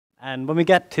And when we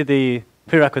get to the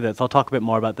prerequisites, I'll talk a bit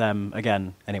more about them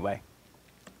again anyway.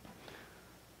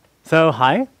 So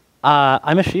hi,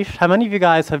 I'm Asheesh. How many of you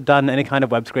guys have done any kind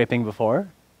of web scraping before?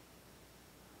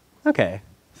 Okay,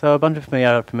 so a bunch of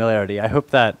familiarity. I hope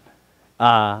that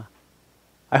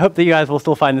you guys will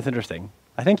still find this interesting.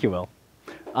 I think you will.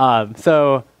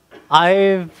 So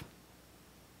I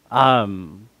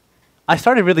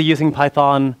started really using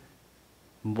Python,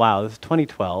 wow, this is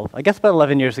 2012, I guess about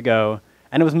 11 years ago,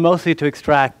 and it was mostly to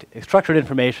extract structured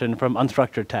information from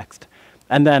unstructured text.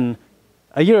 And then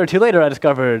a year or two later, I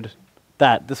discovered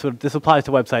that this applies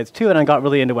to websites too, and I got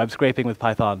really into web scraping with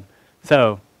Python.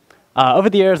 So over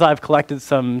the years, I've collected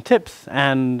some tips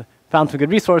and found some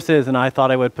good resources, and I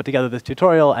thought I would put together this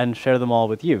tutorial and share them all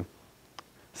with you.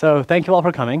 So thank you all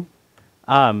for coming.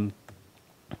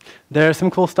 There's some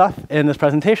cool stuff in this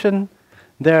presentation.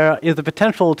 There is the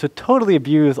potential to totally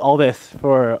abuse all this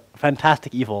for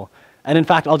fantastic evil. And in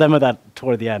fact, I'll demo that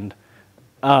toward the end.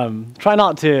 Try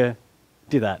not to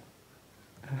do that.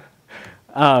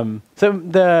 So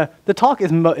the talk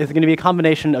is going to be a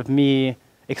combination of me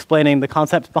explaining the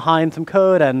concepts behind some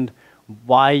code and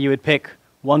why you would pick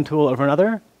one tool over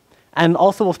another. And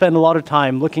also we'll spend a lot of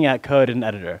time looking at code in an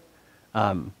editor.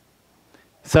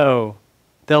 So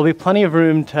there'll be plenty of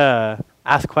room to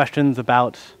ask questions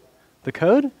about the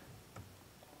code.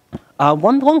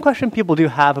 One question people do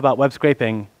have about web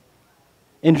scraping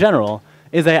in general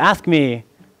is they ask me,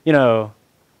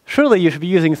 surely you should be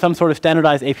using some sort of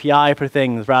standardized API for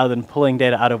things rather than pulling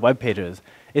data out of web pages.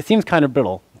 It seems kind of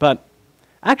brittle, but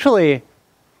actually,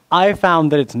 I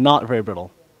found that it's not very brittle.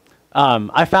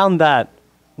 I found that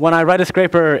when I write a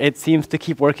scraper, it seems to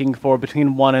keep working for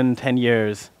between 1 and 10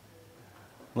 years.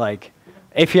 Like,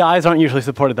 APIs aren't usually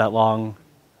supported that long.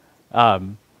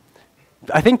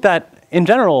 I think that, in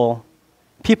general,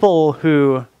 people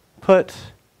who put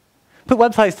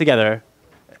websites together,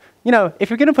 if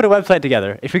you're going to put a website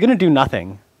together, if you're going to do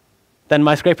nothing, then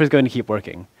my scraper is going to keep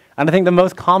working. And I think the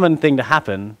most common thing to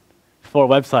happen for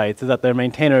websites is that their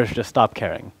maintainers just stop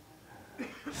caring.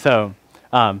 So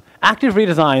active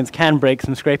redesigns can break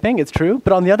some scraping, it's true.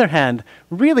 But on the other hand,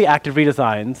 really active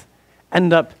redesigns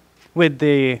end up with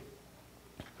the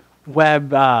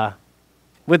web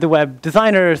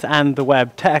designers and the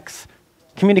web techs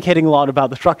communicating a lot about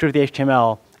the structure of the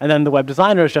HTML, and then the web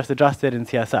designers just adjust it in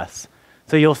CSS.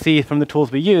 So you'll see from the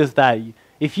tools we use that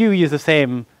if you use the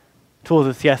same tools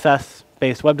as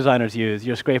CSS-based web designers use,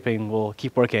 your scraping will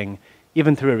keep working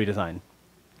even through a redesign.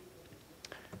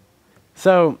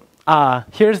 So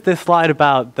here's this slide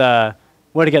about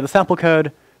where to get the sample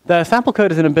code. The sample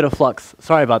code is in a bit of flux.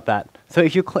 Sorry about that. So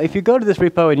if you go to this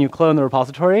repo and you clone the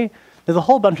repository, there's a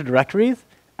whole bunch of directories,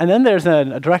 and then there's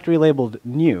a directory labeled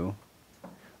new.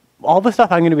 All the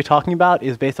stuff I'm going to be talking about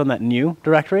is based on that new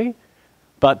directory,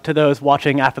 but to those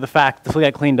watching after the fact, this will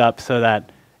get cleaned up so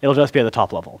that it'll just be at the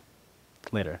top level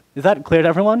later. Is that clear to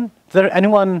everyone? Is there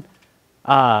anyone?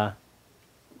 So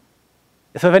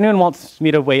if anyone wants me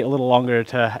to wait a little longer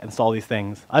to install these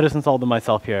things, I just installed them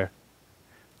myself here.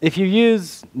 If you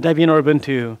use Debian or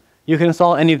Ubuntu, you can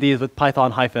install any of these with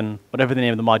Python hyphen, whatever the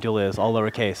name of the module is, all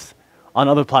lowercase. On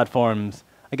other platforms,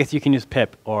 I guess you can use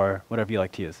pip or whatever you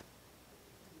like to use.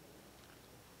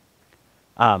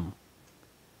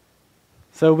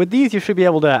 So with these, you should be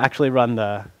able to actually run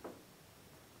the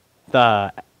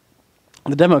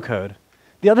demo code.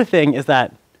 The other thing is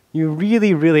that you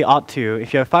really, really ought to,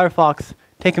 if you have Firefox,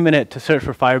 take a minute to search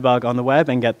for Firebug on the web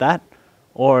and get that.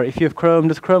 Or if you have Chrome,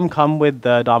 does Chrome come with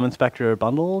the DOM inspector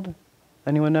bundled?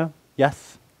 Anyone know?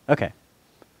 Yes? OK.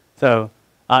 So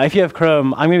if you have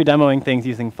Chrome, I'm going to be demoing things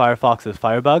using Firefox's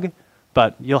Firebug,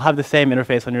 but you'll have the same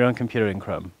interface on your own computer in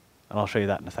Chrome. And I'll show you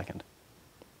that in a second.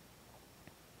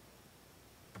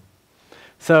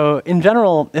 So in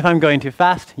general, if I'm going too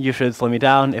fast, you should slow me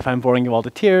down. If I'm boring you all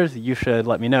to tears, you should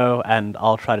let me know, and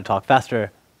I'll try to talk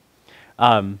faster.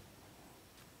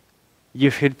 You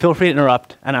should feel free to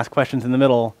interrupt and ask questions in the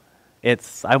middle.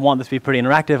 I want this to be pretty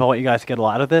interactive. I want you guys to get a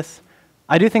lot out of this.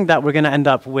 I do think that we're going to end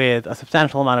up with a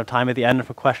substantial amount of time at the end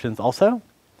for questions also.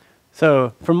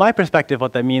 So from my perspective,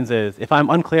 what that means is if I'm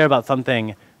unclear about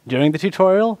something during the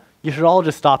tutorial, you should all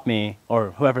just stop me,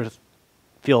 or whoever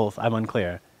feels I'm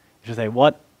unclear. You should say,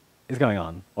 what is going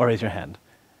on? Or raise your hand.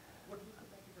 What do you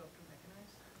make it up to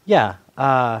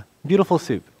mechanize? Yeah, beautiful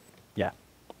soup. Yeah.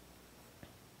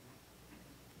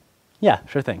 Yeah,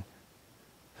 sure thing.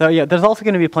 So yeah, there's also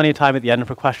going to be plenty of time at the end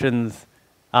for questions.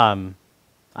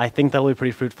 I think that'll be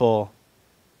pretty fruitful.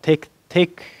 Do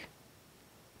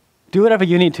whatever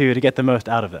you need to get the most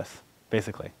out of this,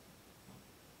 basically.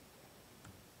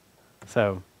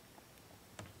 So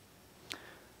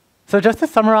just to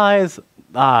summarize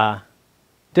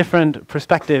different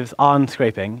perspectives on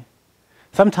scraping.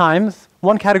 Sometimes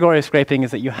one category of scraping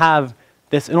is that you have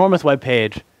this enormous web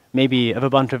page, maybe of a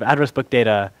bunch of address book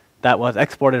data that was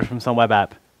exported from some web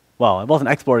app. Well, it wasn't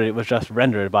exported, it was just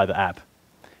rendered by the app.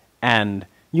 And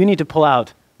you need to pull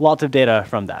out lots of data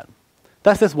from that.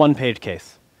 That's this one-page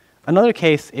case. Another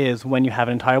case is when you have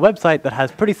an entire website that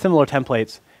has pretty similar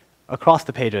templates across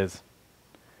the pages.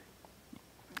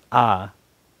 And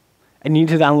you need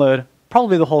to download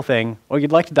probably the whole thing, or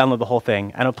you'd like to download the whole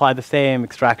thing and apply the same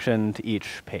extraction to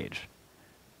each page.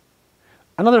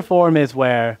 Another form is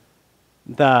where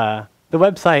the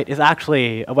website is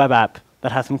actually a web app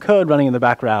that has some code running in the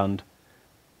background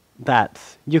that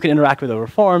you can interact with over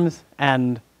forms,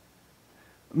 and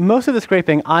most of the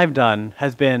scraping I've done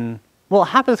has been, well,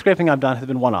 half of the scraping I've done has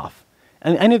been one-off.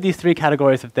 And any of these three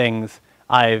categories of things,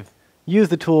 I've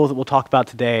used the tools that we'll talk about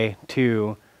today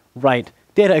to write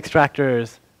data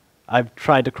extractors. I've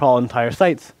tried to crawl entire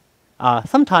sites.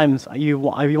 Sometimes you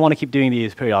want to keep doing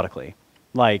these periodically.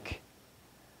 Like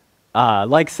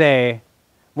say,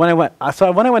 when I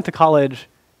went to college,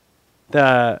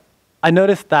 I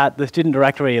noticed that the student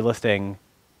directory listing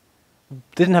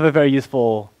didn't have a very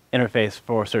useful interface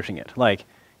for searching it. Like,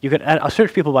 you could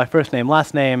search people by first name,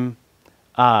 last name,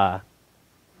 and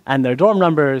their dorm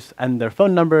numbers and their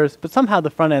phone numbers, but somehow the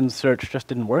front-end search just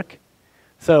didn't work.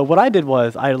 So what I did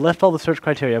was I left all the search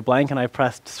criteria blank and I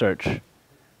pressed search. And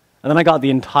then I got the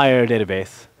entire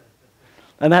database.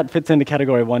 And that fits into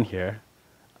category 1 here.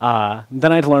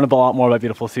 Then I had to learn a lot more about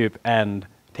Beautiful Soup and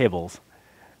tables.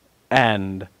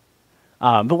 But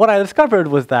what I discovered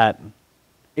was that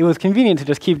it was convenient to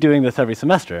just keep doing this every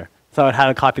semester. So I'd have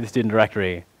to copy the student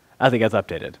directory as it gets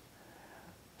updated.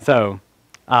 So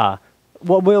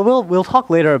we'll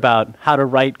talk later about how to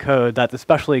write code that's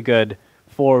especially good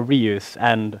for reuse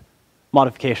and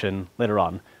modification later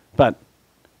on. But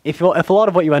if a lot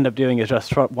of what you end up doing is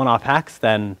just one-off hacks,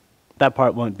 then that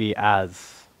part won't be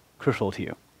as crucial to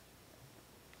you.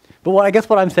 But I guess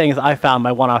what I'm saying is I found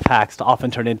my one-off hacks to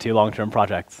often turn into long-term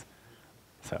projects.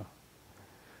 So,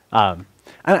 and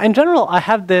in general, I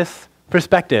have this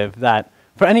perspective that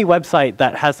for any website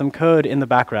that has some code in the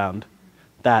background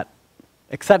that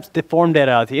accepts the form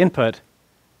data as the input,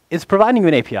 is providing you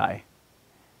an API.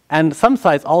 And some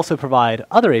sites also provide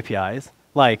other APIs,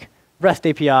 like REST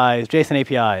APIs, JSON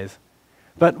APIs.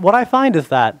 But what I find is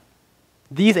that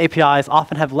these APIs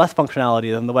often have less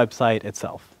functionality than the website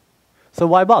itself. So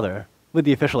why bother with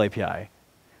the official API?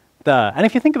 And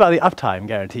if you think about the uptime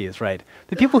guarantees, right,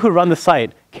 the people who run the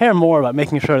site care more about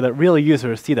making sure that real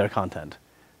users see their content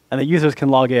and that users can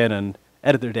log in and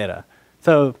edit their data.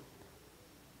 So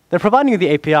they're providing you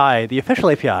the API, the official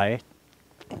API,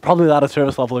 probably without a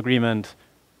service level agreement,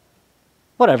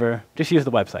 whatever, just use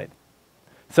the website.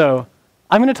 So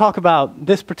I'm going to talk about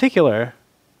this particular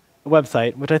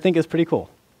website, which I think is pretty cool.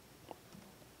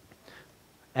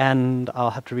 And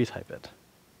I'll have to retype it.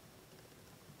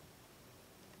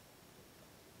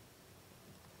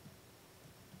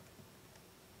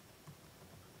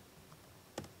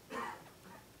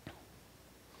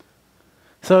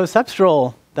 So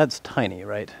Cepstral, that's tiny,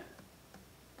 right?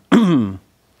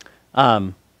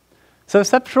 So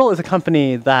Cepstral is a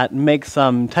company that makes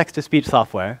some text-to-speech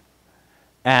software.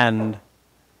 And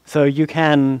so you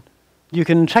can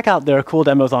check out their cool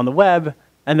demos on the web,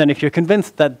 and then if you're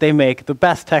convinced that they make the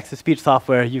best text-to-speech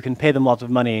software, you can pay them lots of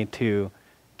money to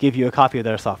give you a copy of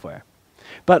their software.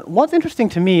 But what's interesting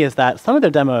to me is that some of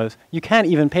their demos you can't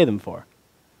even pay them for.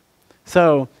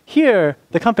 So here,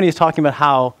 the company is talking about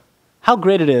how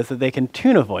great it is that they can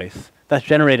tune a voice that's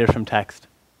generated from text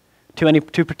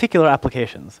to particular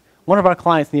applications. One of our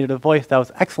clients needed a voice that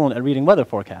was excellent at reading weather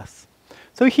forecasts.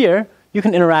 So here, you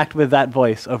can interact with that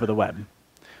voice over the web.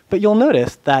 But you'll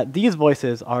notice that these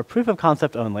voices are proof of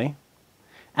concept only,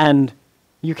 and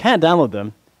you can't download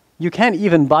them. You can't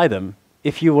even buy them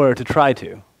if you were to try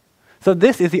to. So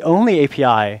this is the only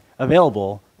API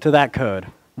available to that code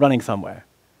running somewhere.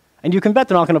 And you can bet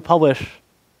they're not going to publish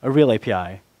a real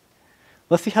API.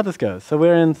 Let's see how this goes. So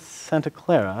we're in Santa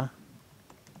Clara.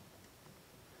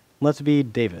 Let's be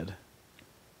David.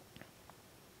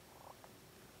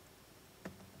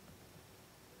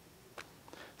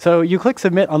 So you click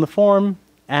Submit on the form,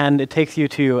 and it takes you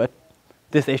to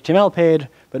this HTML page,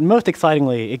 but most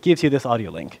excitingly, it gives you this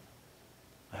audio link.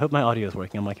 I hope my audio is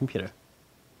working on my computer.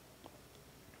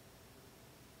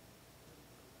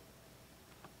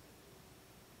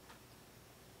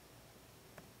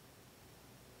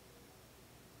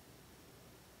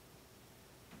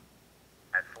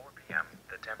 At 4 p.m.,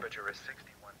 the temperature is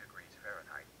 61 degrees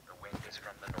Fahrenheit. The wind is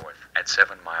from the north at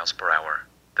 7 miles per hour.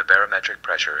 The barometric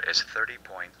pressure is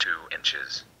 30.2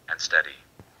 inches and steady.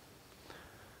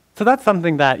 So that's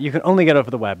something that you can only get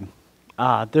over the web.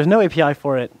 There's no API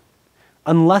for it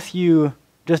unless you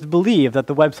just believe that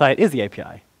the website is the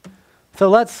API. So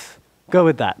let's go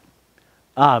with that.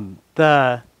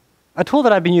 A tool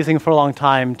that I've been using for a long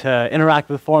time to interact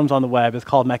with forms on the web is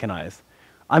called Mechanize.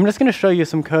 I'm just going to show you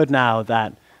some code now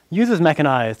that uses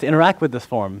Mechanize to interact with this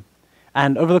form.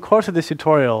 And over the course of this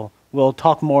tutorial, we'll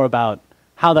talk more about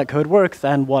how that code works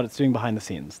and what it's doing behind the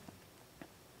scenes.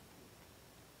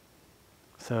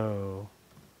 So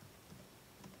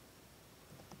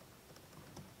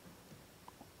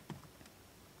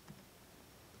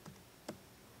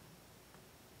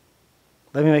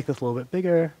let me make this a little bit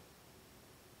bigger.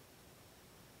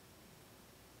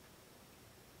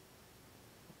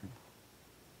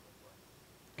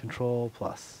 Control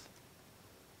plus.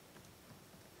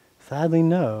 Sadly,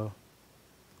 no.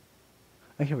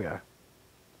 Oh, here we are.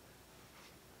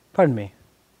 Pardon me.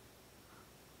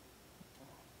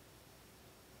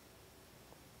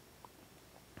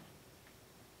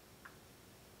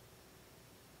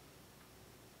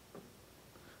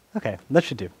 Okay, that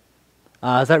should do.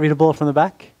 Is that readable from the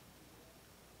back?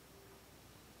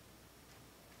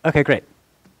 Okay, great.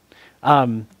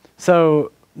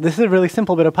 So this is a really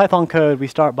simple bit of Python code. We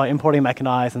start by importing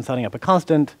Mechanize and setting up a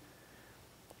constant.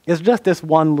 It's just this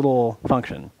one little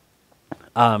function.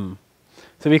 So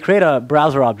we create a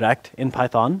browser object in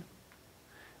Python.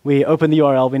 We open the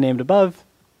URL we named above.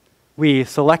 We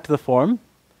select the form.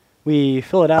 We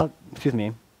fill it out,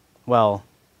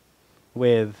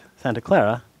 with Santa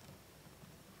Clara.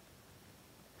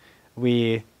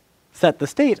 We set the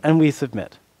state, and we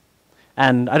submit.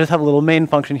 And I just have a little main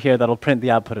function here that'll print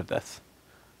the output of this.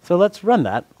 So let's run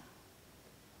that.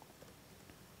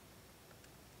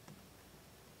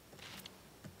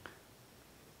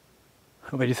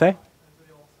 What did you say?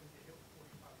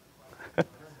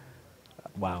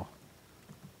 Wow.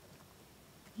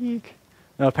 Eek.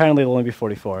 No, apparently it'll only be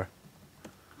 44.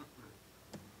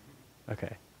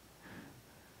 Okay.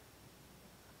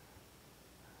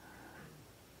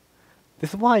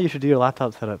 This is why you should do your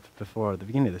laptop setup before the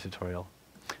beginning of this tutorial.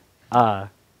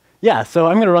 Yeah, so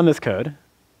I'm going to run this code.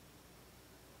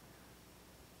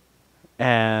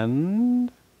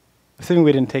 And assuming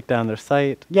we didn't take down their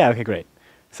site. Yeah, okay, great.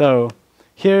 So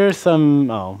here's some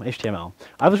HTML.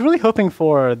 I was really hoping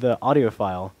for the audio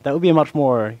file. That would be a much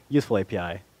more useful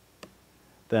API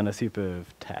than a soup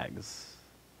of tags.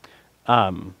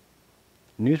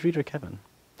 Newsreader Kevin.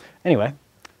 Anyway,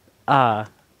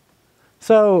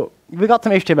 so we got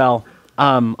some HTML.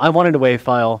 I wanted a WAV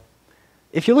file.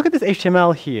 If you look at this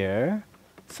HTML here,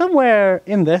 somewhere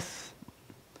in this,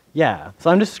 yeah, so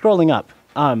I'm just scrolling up.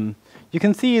 You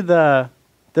can see the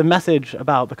message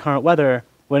about the current weather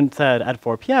when it said at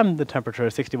 4 p.m. the temperature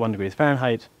is 61 degrees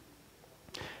Fahrenheit.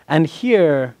 And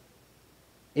here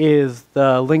is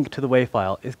the link to the WAV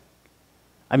file.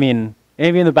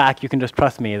 Maybe in the back you can just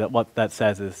trust me that what that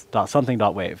says is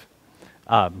something.wav.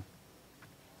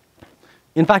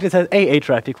 In fact, it says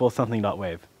ahref equals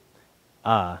something.wav.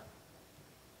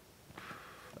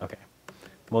 Okay,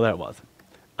 well there it was.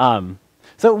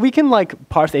 So we can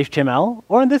parse HTML,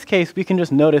 or in this case, we can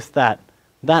just notice that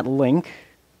that link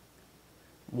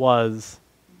was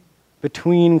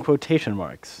between quotation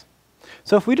marks.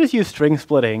 So if we just use string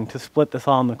splitting to split this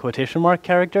on the quotation mark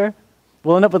character,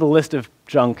 we'll end up with a list of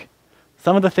junk.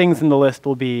 Some of the things in the list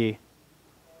will be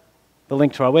the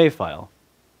link to our WAV file.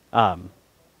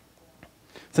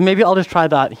 So maybe I'll just try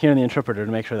that here in the interpreter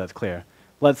to make sure that's clear.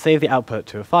 Let's save the output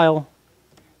to a file.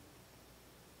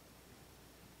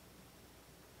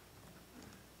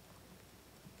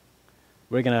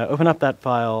 We're going to open up that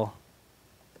file.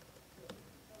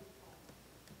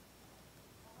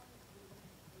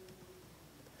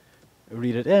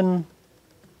 Read it in.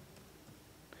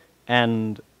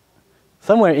 And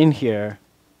somewhere in here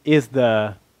is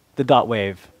the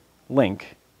 .wav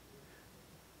link.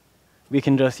 We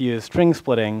can just use string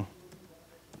splitting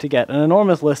to get an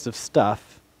enormous list of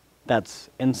stuff that's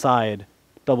inside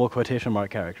double quotation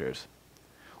mark characters.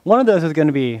 One of those is going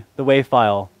to be the WAV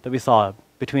file that we saw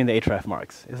between the href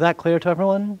marks. Is that clear to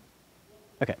everyone?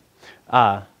 Okay.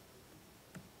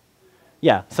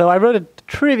 Yeah, so I wrote a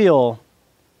trivial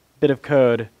bit of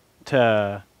code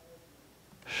to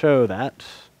show that.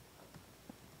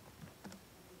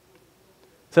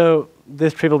 So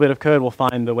this trivial bit of code will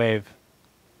find the WAV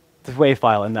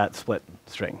file in that split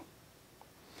string.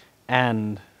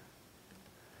 And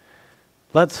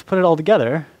let's put it all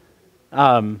together.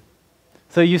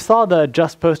 So you saw the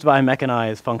just post by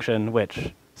Mechanize function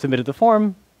which submitted the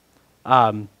form.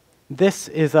 This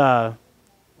is a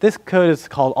this code is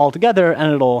called altogether,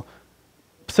 and it'll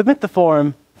submit the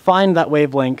form, find that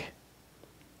wave link,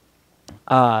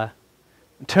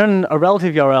 turn a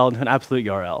relative URL into an absolute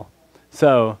URL.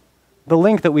 So the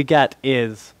link that we get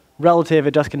is relative.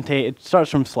 It starts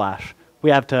from slash.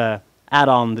 We have to add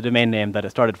on the domain name that it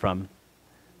started from.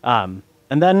 And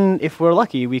then, if we're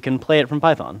lucky, we can play it from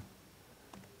Python.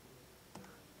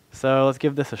 So let's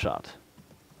give this a shot.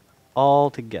 All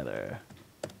together.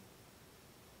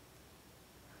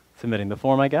 Submitting the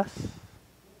form, I guess.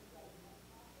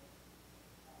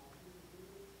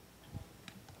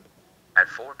 At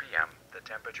 4 p.m., the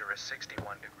temperature is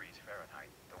 61 degrees Fahrenheit.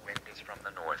 The wind is from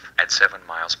the north at 7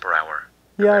 miles per hour.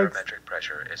 The Yikes. barometric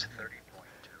pressure is 30.2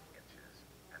 inches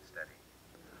and steady.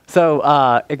 So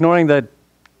ignoring the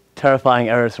terrifying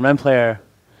errors from mplayer,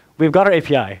 we've got our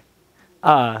API.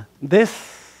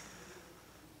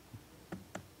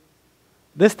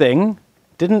 This thing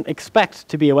didn't expect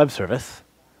to be a web service,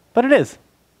 but it is.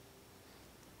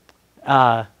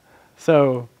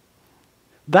 So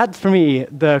that's, for me,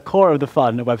 the core of the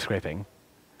fun of web scraping.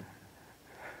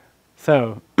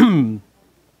 So,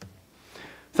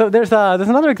 so there's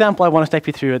another example I want to step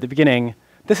you through at the beginning.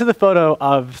 This is a photo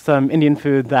of some Indian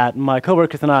food that my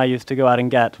coworkers and I used to go out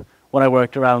and get when I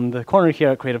worked around the corner here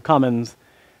at Creative Commons.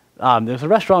 There's a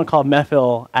restaurant called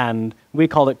Mehfil, and we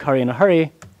called it Curry in a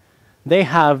Hurry. They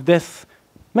have this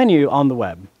menu on the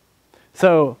web.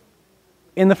 So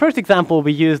in the first example,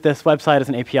 we used this website as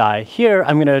an API. Here,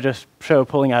 I'm going to just show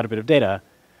pulling out a bit of data.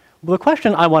 Well, the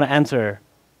question I want to answer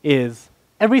is,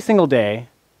 every single day,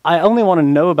 I only want to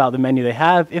know about the menu they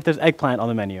have if there's eggplant on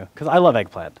the menu, because I love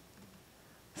eggplant.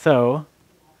 So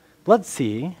let's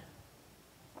see.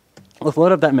 Let's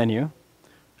load up that menu.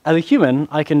 As a human,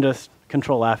 I can just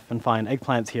Control F and find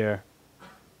eggplants here.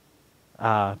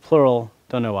 Plural,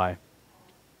 don't know why.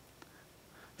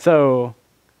 So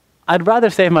I'd rather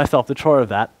save myself the chore of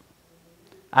that.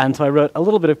 And so I wrote a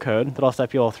little bit of code that I'll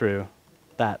step you all through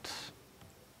that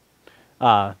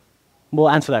will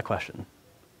answer that question.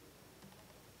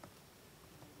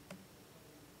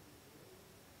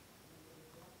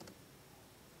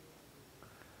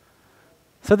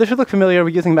 So this should look familiar. We're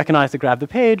using mechanize to grab the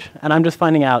page, and I'm just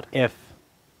finding out if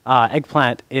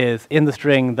eggplant is in the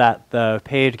string that the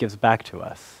page gives back to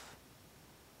us.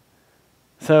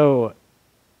 So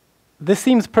this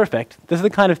seems perfect. This is the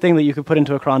kind of thing that you could put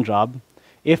into a cron job.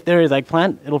 If there is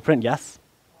eggplant, it'll print yes.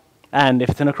 And if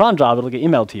it's in a cron job, it'll get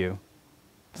emailed to you.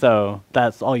 So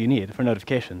that's all you need for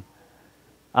notification.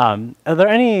 Are there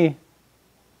any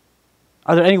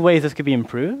ways this could be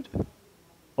improved?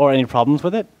 Or any problems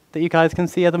with it that you guys can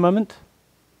see at the moment?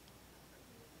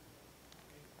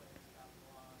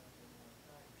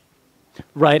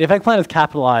 Right, if eggplant is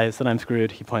capitalized, then I'm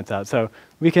screwed, he points out. So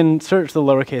we can search the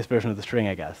lowercase version of the string,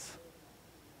 I guess.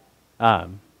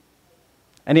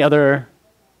 Any other?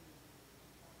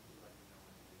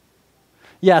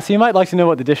 Yeah, so you might like to know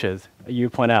what the dish is, you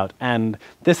point out. And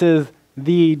this is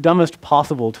the dumbest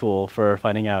possible tool for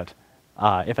finding out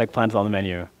if eggplant is on the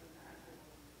menu.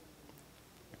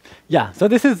 Yeah, so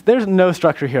there's no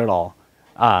structure here at all.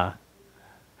 And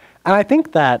I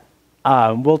think that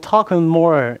we'll talk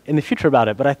more in the future about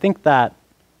it, but I think that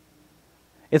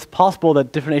it's possible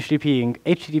that different HTTP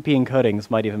encodings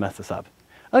might even mess this up.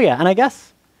 Oh yeah, and I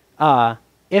guess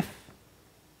if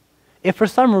for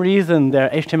some reason their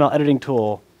HTML editing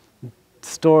tool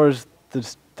stores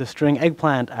the string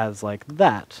eggplant as like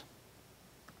that,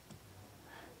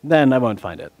 then I won't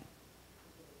find it.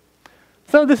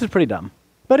 So this is pretty dumb.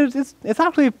 But it's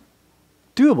actually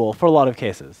doable for a lot of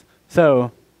cases.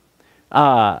 So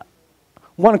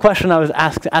one question I was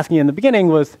asking in the beginning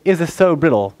was, is this so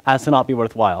brittle as to not be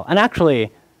worthwhile? And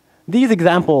actually, these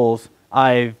examples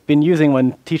I've been using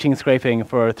when teaching scraping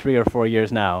for 3 or 4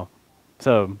 years now.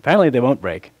 So apparently they won't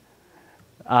break.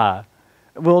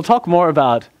 We'll talk more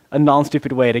about a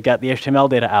non-stupid way to get the HTML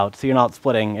data out so you're not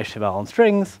splitting HTML on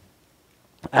strings.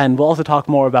 And we'll also talk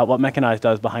more about what Mechanize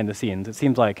does behind the scenes. It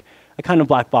seems like a kind of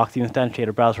black box you instantiate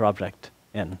a browser object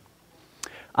in.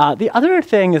 The other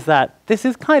thing is that this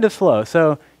is kind of slow.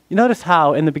 So you notice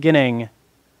how in the beginning,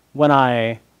 when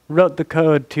I wrote the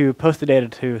code to post the data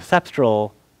to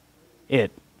Cepstral,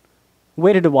 it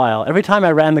waited a while. Every time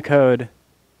I ran the code,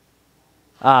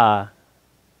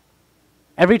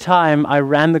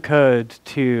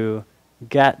 to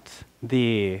get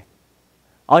the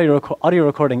audio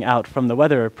recording out from the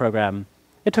weather program,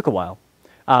 it took a while.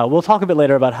 We'll talk a bit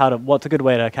later about what's a good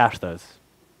way to cache those.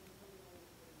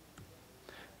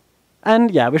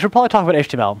 And yeah, we should probably talk about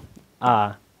HTML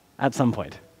at some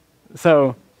point.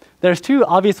 So there's 2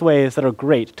 obvious ways that are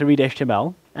great to read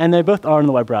HTML, and they both are in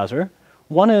the web browser.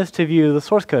 One is to view the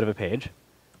source code of a page,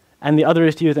 and the other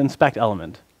is to use inspect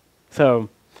element. So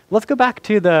let's go back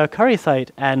to the curry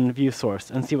site and view source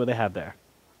and see what they have there.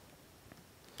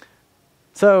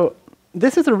 So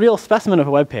this is a real specimen of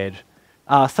a web page.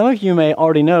 Some of you may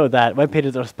already know that web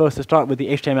pages are supposed to start with the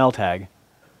HTML tag.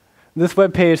 This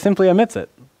web page simply omits it.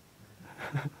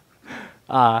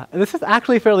 This is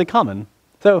actually fairly common.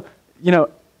 So,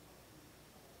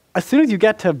 as soon as you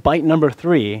get to byte number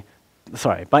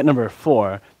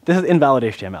 4, this is invalid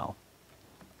HTML.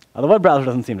 The web browser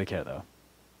doesn't seem to care, though.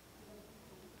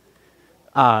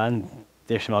 And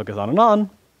the HTML goes on and on.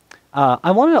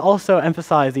 I wanted to also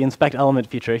emphasize the inspect element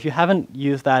feature. If you haven't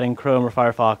used that in Chrome or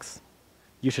Firefox,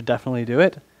 you should definitely do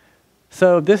it.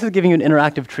 So this is giving you an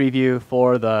interactive tree view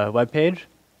for the web page.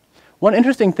 One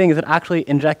interesting thing is it actually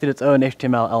injected its own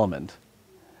HTML element.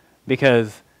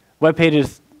 Because web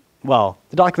pages, well,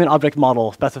 the document object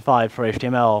model specified for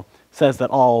HTML says that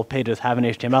all pages have an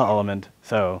HTML element,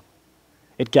 so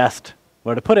it guessed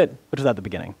where to put it, which is at the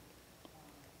beginning.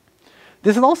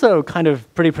 This is also kind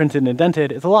of pretty printed and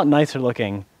indented. It's a lot nicer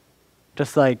looking.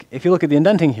 Just like, if you look at the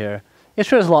indenting here, it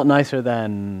sure is a lot nicer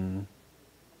than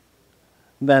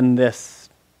this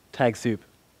tag soup.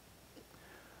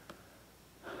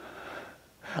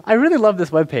 I really love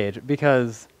this web page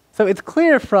because, so it's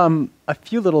clear from a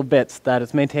few little bits that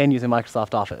it's maintained using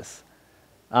Microsoft Office.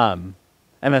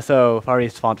 MSO Far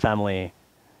East font family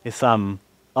is some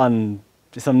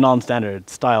non-standard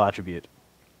style attribute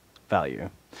value.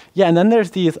 Yeah, and then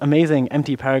there's these amazing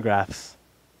empty paragraphs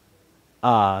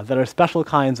that are special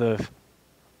kinds of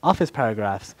Office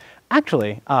paragraphs.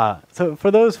 Actually, so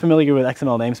for those familiar with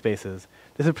XML namespaces,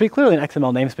 this is pretty clearly an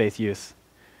XML namespace use.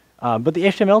 But the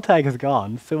HTML tag is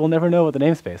gone, so we'll never know what the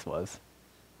namespace was.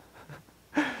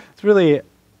 It's really,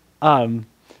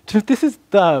 this is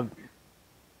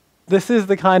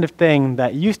the kind of thing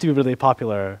that used to be really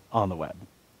popular on the web.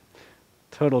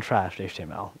 Total trash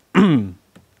HTML.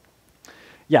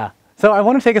 Yeah, so I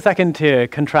want to take a second to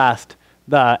contrast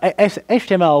the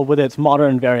HTML with its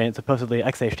modern variant, supposedly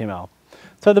XHTML.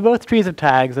 So they're both trees of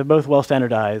tags, they're both well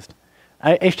standardized.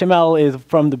 HTML is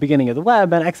from the beginning of the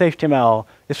web, and XHTML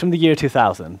is from the year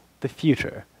 2000, the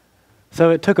future.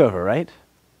 So it took over, right?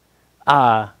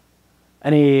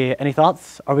 Any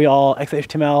thoughts? Are we all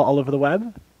XHTML all over the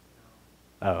web?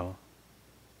 Oh.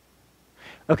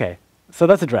 Okay, so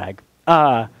that's a drag.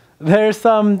 There's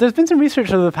been some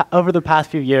research over the past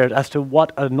few years as to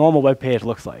what a normal web page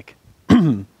looks like.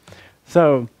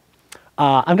 So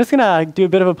I'm just going to do a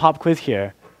bit of a pop quiz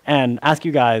here and ask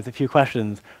you guys a few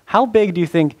questions. How big do you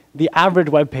think the average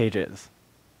web page is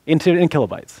in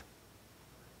kilobytes?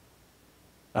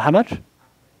 How much?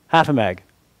 Half a meg.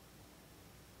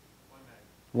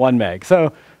 1 meg.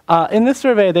 So in this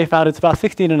survey, they found it's about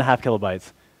 16.5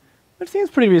 kilobytes, which seems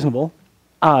pretty reasonable.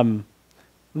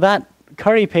 That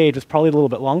curry page is probably a little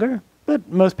bit longer, but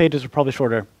most pages are probably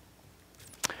shorter.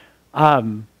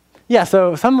 Yeah,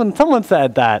 so someone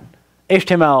said that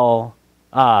HTML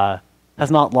has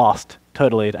not lost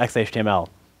totally to XHTML.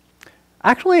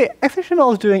 Actually,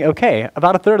 XHTML is doing okay.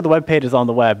 About a third of the web pages on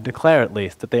the web declare at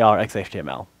least that they are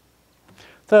XHTML.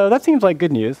 So that seems like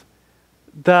good news.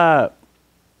 But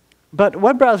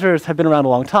web browsers have been around a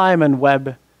long time, and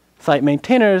website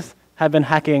maintainers have been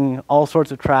hacking all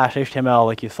sorts of trash HTML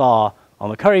like you saw on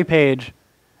the curry page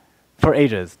for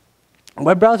ages.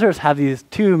 Web browsers have these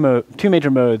two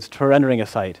major modes for rendering a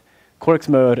site, Quarks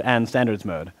mode and standards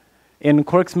mode. In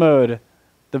Quarks mode,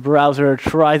 the browser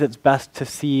tries its best to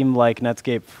seem like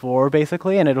Netscape 4,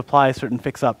 basically, and it applies certain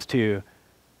fix-ups to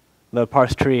the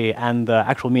parse tree and the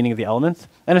actual meaning of the elements.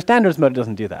 And in standards mode, it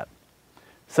doesn't do that.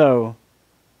 So,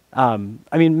 I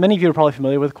mean, many of you are probably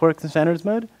familiar with Quarks in standards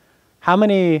mode. How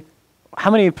many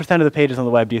percent of the pages on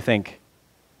the web do you think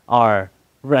are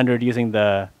rendered using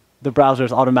the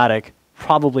browser's automatic,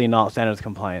 probably not standards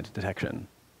compliant detection?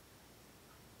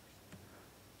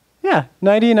 Yeah,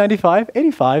 90, 95,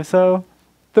 85. So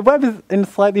the web is in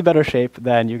slightly better shape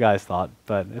than you guys thought,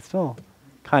 but it's still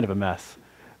kind of a mess.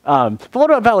 But what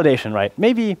about validation, right?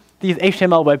 Maybe these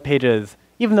HTML web pages,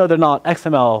 even though they're not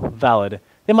XML valid,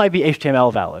 they might be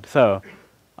HTML valid. So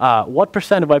what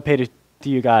percent of web pages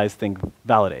do you guys think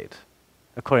validate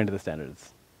according to the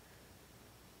standards?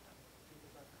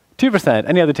 2%.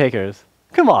 Any other takers?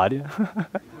 Come on.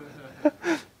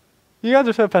 You guys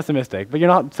are so pessimistic, but you're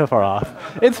not so far off.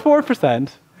 It's 4%.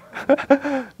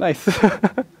 Nice.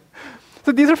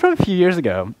 So these are from a few years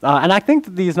ago. And I think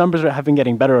that these numbers have been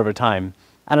getting better over time.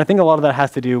 And I think a lot of that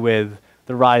has to do with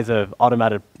the rise of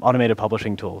automated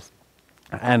publishing tools.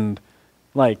 And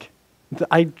like,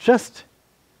 this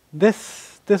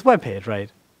web page,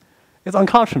 right? It's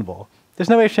unconscionable. There's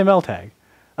no HTML tag.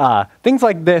 Things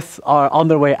like this are on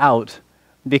their way out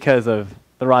because of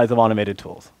the rise of automated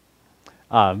tools.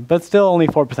 But still only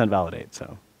 4% validate,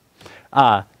 so.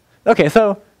 Okay,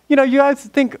 so, you guys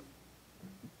think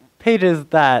pages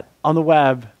that on the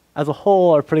web as a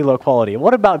whole are pretty low quality.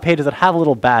 What about pages that have a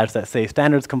little badge that say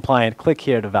standards compliant, click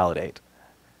here to validate?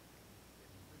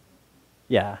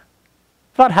 Yeah,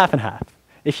 about half and half.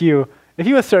 If you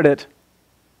assert it,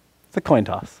 it's a coin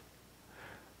toss.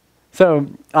 So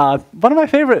one of my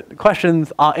favorite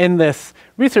questions in this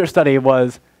research study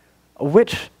was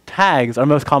which tags are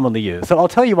most commonly used. So I'll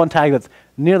tell you one tag that's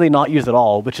nearly not used at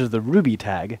all, which is the Ruby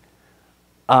tag.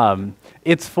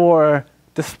 It's for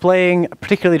displaying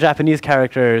particularly Japanese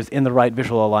characters in the right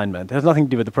visual alignment. It has nothing to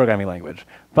do with the programming language.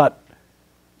 But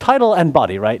title and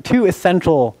body, right? Two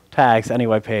essential tags to any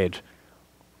web page.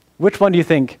 Which one do you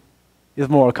think is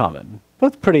more common?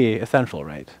 Both pretty essential,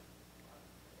 right?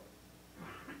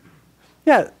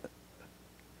 Yeah.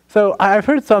 So I've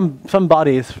heard some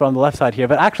bodies from the left side here,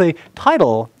 but actually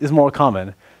title is more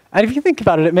common. And if you think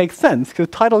about it, it makes sense, because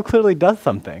title clearly does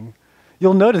something.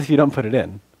 You'll notice if you don't put it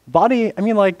in. Body, I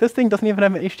mean, like, this thing doesn't even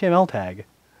have an HTML tag.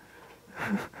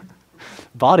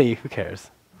 Body, who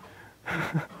cares?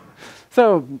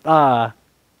 So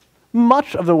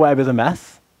much of the web is a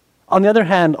mess. On the other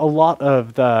hand, a lot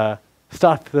of the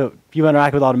stuff that you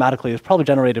interact with automatically is probably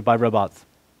generated by robots,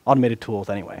 automated tools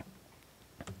anyway.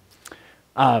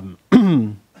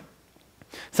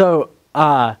 So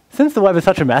since the web is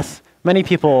such a mess, many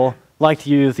people like to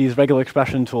use these regular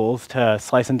expression tools to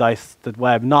slice and dice the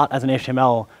web, not as an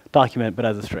HTML document, but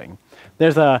as a string.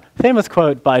 There's a famous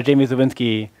quote by Jamie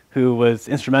Zawinski, who was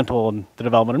instrumental in the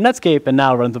development of Netscape and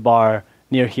now runs a bar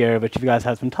near here, which if you guys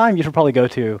have some time, you should probably go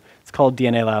to. It's called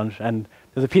DNA Lounge, and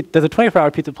there's a 24-hour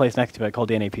pizza place next to it called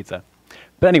DNA Pizza.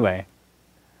 But anyway,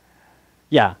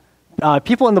 yeah.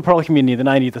 People in the Perl community, the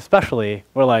 90s especially,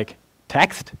 were like,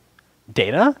 text?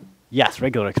 Data? Yes,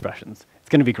 regular expressions. It's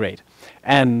going to be great.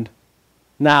 And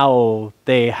now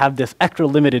they have this extra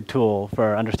limited tool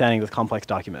for understanding this complex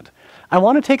document. I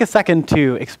want to take a second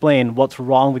to explain what's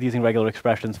wrong with using regular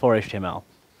expressions for HTML.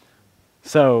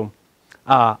 So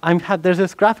there's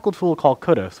this graphical tool called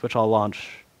Kodos, which I'll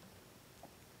launch.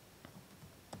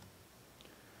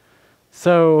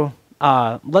 So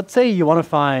let's say you want to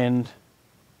find,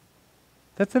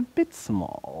 that's a bit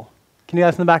small. Can you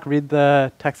guys in the back read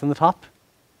the text on the top?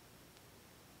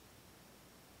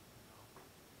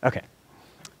 Okay.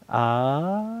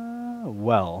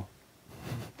 Well,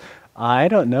 I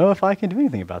don't know if I can do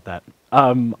anything about that.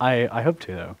 I hope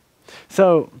to, though.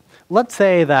 So let's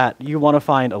say that you want to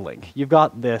find a link. You've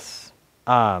got this,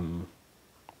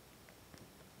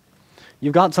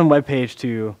 you've got some web page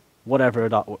to whatever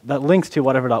that links to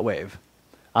whatever.wave.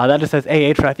 That just says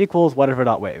ahref equals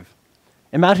whatever.wave.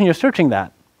 Imagine you're searching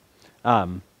that.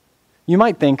 You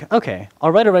might think, okay,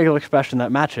 I'll write a regular expression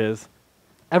that matches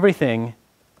everything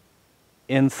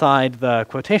inside the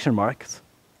quotation marks.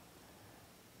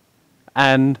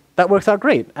 And that works out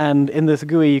great. And in this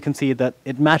GUI, you can see that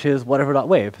it matches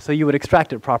whatever.wave, so you would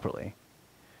extract it properly.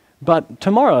 But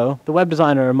tomorrow, the web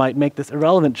designer might make this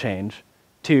irrelevant change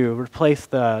to replace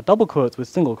the double quotes with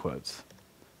single quotes,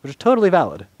 which is totally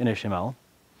valid in HTML.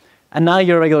 And now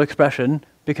your regular expression,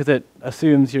 because it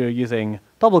assumes you're using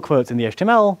double quotes in the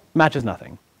HTML, matches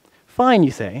nothing. Fine,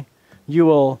 you say. You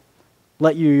will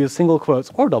let you use single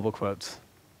quotes or double quotes.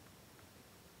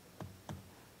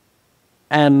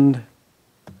 And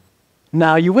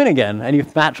now you win again, and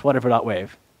you've matched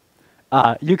whatever.wave.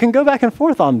 You can go back and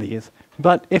forth on these,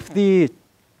 but if the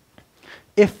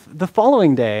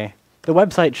following day the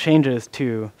website changes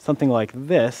to something like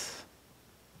this,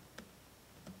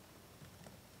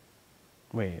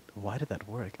 wait, why did that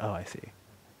work? Oh, I see.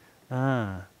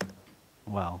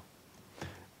 Well.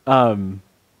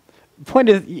 Point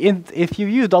is, if you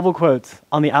use double quotes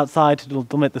on the outside to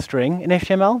delimit the string in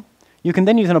HTML, you can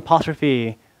then use an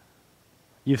apostrophe.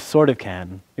 You sort of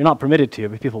can. You're not permitted to,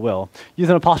 but people will. Use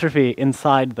an apostrophe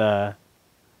inside the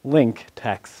link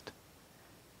text.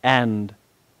 And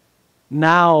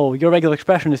now your regular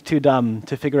expression is too dumb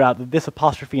to figure out that this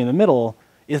apostrophe in the middle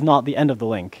is not the end of the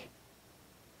link.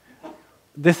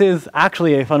 This is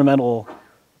actually a fundamental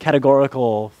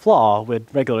categorical flaw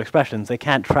with regular expressions. They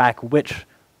can't track which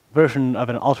version of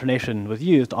an alternation was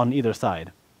used on either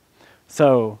side.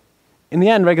 So in the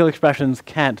end, regular expressions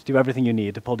can't do everything you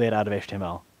need to pull data out of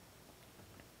HTML.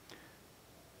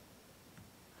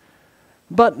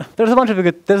 But there's a bunch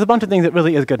of things it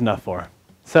really is good enough for.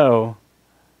 So,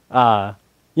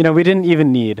 we didn't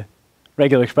even need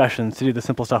regular expressions to do the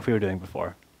simple stuff we were doing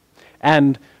before.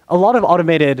 And a lot of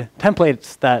automated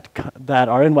templates that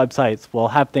are in websites will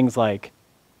have things like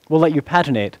will let you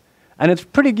paginate. And it's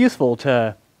pretty useful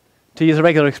to use a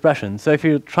regular expression. So if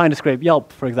you're trying to scrape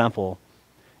Yelp, for example,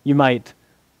 you might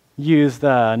use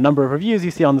the number of reviews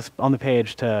you see on the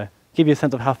page to give you a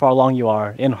sense of how far along you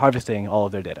are in harvesting all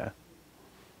of their data,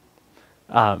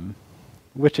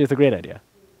 which is a great idea.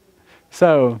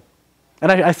 So,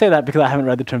 and I say that because I haven't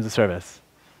read the terms of service.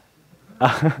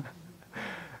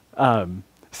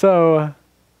 So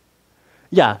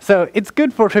yeah, so it's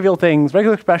good for trivial things.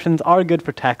 Regular expressions are good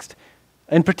for text.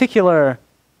 In particular,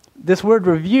 this word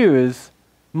reviews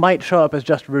might show up as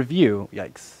just review.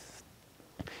 Yikes.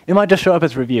 It might just show up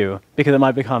as review because it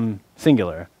might become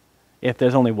singular if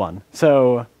there's only one.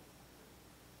 So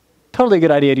totally a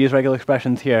good idea to use regular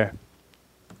expressions here.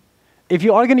 If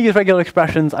you are going to use regular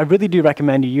expressions, I really do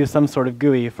recommend you use some sort of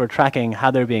GUI for tracking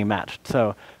how they're being matched.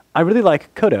 So I really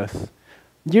like Kodos.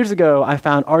 Years ago, I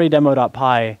found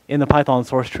redemo.py in the Python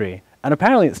source tree. And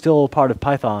apparently it's still part of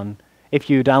Python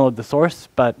if you download the source,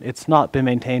 but it's not been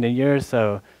maintained in years,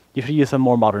 so you should use some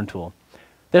more modern tool.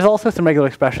 There's also some regular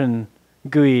expression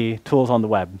GUI tools on the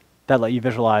web that let you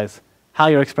visualize how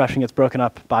your expression gets broken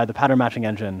up by the pattern matching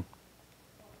engine.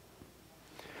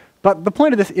 But the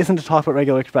point of this isn't to talk about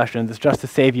regular expressions, it's just to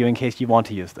save you in case you want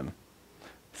to use them.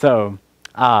 So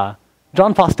John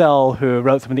Postel, who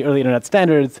wrote some of the early internet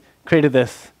standards, created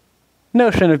this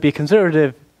notion of being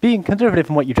conservative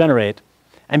in what you generate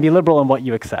and be liberal in what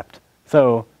you accept.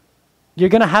 So you're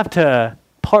going to have to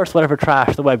parse whatever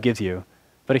trash the web gives you.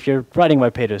 But if you're writing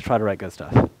web pages, try to write good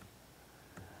stuff.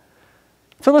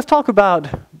 So let's talk about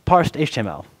parsed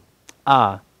HTML.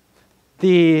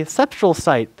 The Cepstral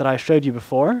site that I showed you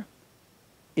before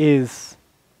is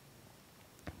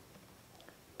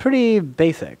pretty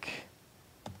basic.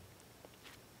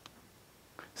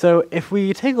 So if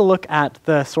we take a look at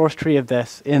the source tree of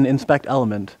this in inspect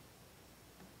element,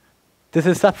 this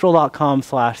is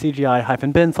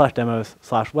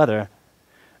cepstral.com/cgi-bin/demos/weather.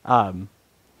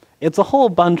 It's a whole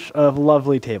bunch of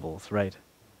lovely tables, right?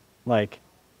 Like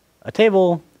a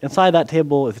table, inside that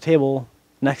table is a table,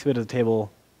 next to it is a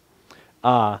table.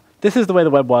 This is the way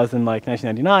the web was in like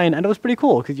 1999, and it was pretty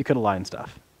cool because you could align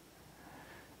stuff.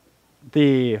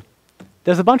 There's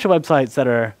a bunch of websites that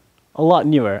are a lot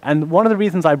newer, and one of the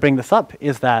reasons I bring this up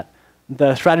is that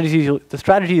the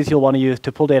strategies you'll want to use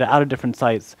to pull data out of different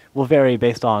sites will vary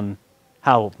based on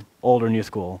how old or new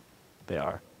school they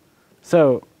are.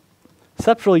 So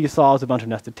Cepstral you saw is a bunch of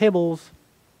nested tables.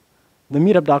 The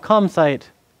meetup.com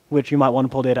site, which you might want to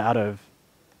pull data out of,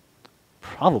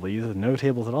 probably uses no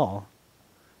tables at all.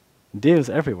 Divs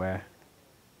everywhere.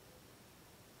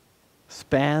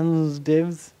 Spans,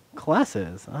 divs,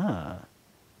 classes.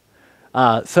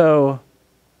 So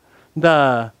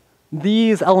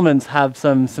these elements have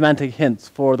some semantic hints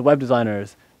for the web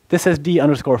designers. This is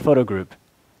d_photo group.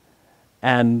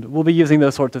 And we'll be using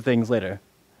those sorts of things later.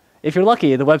 If you're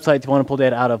lucky, the websites you want to pull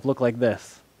data out of look like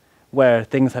this, where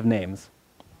things have names.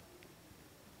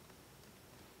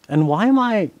 And why am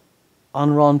I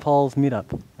on Ron Paul's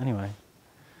meetup? Anyway.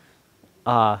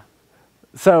 We're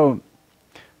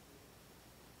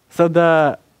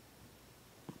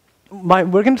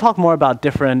going to talk more about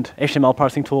different HTML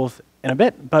parsing tools in a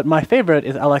bit, but my favorite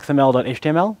is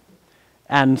lxml.html.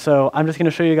 And so I'm just going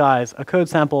to show you guys a code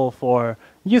sample for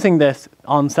using this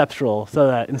on Cepstral so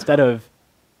that instead of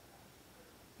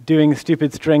doing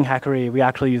stupid string hackery, we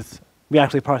actually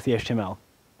parse the HTML.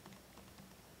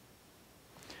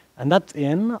 And that's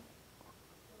in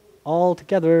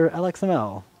altogether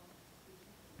LXML.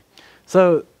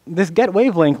 So this get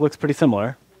wave link looks pretty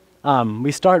similar.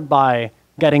 We start by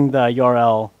getting the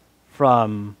URL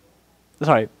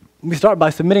we start by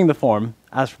submitting the form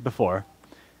as before,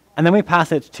 and then we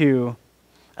pass it to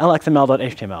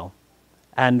lxml.html.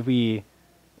 And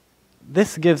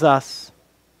this gives us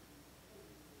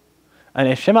an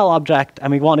HTML object,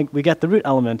 and we get the root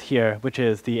element here, which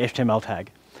is the HTML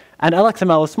tag. And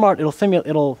LXML is smart,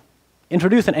 it'll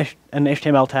introduce an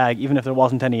HTML tag even if there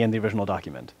wasn't any in the original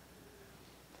document.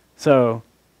 So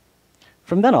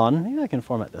from then on, maybe I can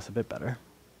format this a bit better.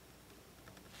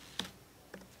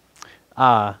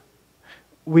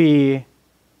 We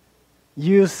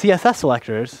use CSS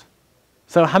selectors.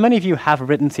 So how many of you have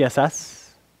written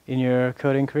CSS in your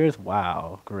coding careers?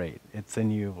 Wow, great. It's a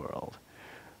new world.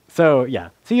 So yeah,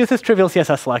 so you use this trivial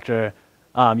CSS selector.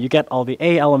 You get all the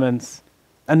A elements,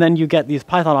 and then you get these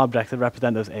Python objects that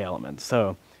represent those A elements.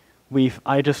 So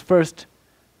I just first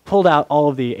pulled out all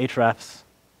of the hrefs,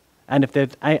 and if the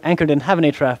anchor didn't have an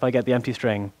href, I get the empty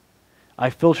string. I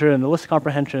filter in the list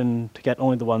comprehension to get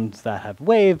only the ones that have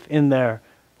wave in their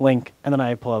link, and then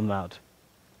I pull them out.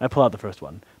 I pull out the first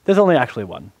one. There's only actually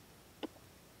one.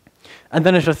 And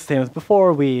then it's just the same as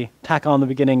before. We tack on the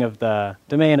beginning of the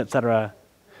domain, etc.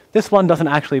 This one doesn't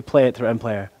actually play it through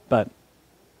mplayer, but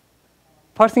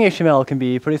parsing HTML can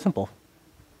be pretty simple.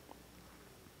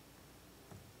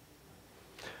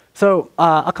 So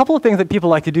a couple of things that people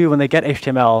like to do when they get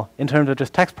HTML in terms of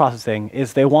just text processing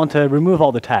is they want to remove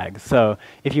all the tags. So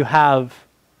if you have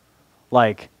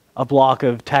like a block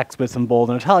of text with some bold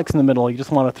and italics in the middle, you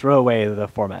just want to throw away the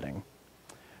formatting.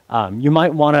 You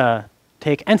might want to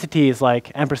take entities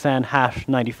like ampersand hash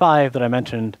 95 that I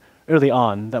mentioned early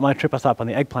on that might trip us up on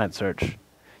the eggplant search.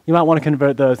 You might want to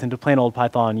convert those into plain old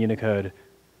Python Unicode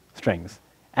strings.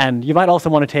 And you might also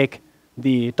want to take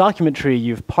the document tree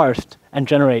you've parsed and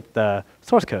generate the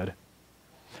source code.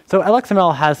 So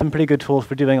LXML has some pretty good tools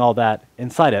for doing all that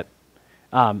inside it.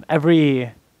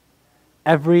 Every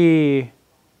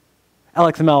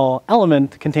LXML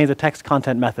element contains a text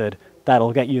content method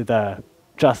that'll get you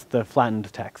just the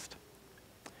flattened text.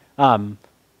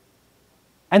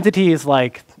 Entities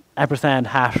like ampersand,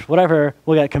 hash, whatever,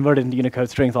 will get converted into Unicode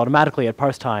strings automatically at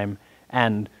parse time,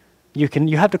 and you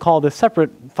have to call this separate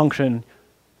function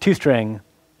toString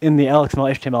in the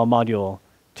LXML HTML module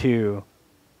to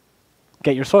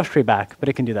get your source tree back, but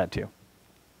it can do that too.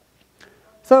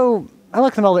 So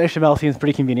LXML to HTML seems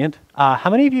pretty convenient.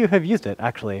 How many of you have used it,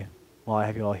 actually, while I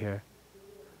have you all here?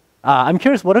 I'm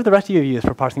curious, what have the rest of you used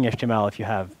for parsing HTML if you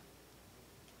have?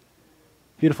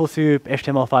 Beautiful Soup,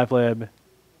 HTML5lib.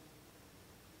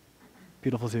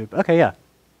 Beautiful Soup. OK, yeah.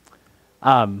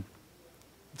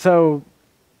 So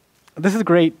this is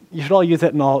great. You should all use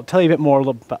it, and I'll tell you a bit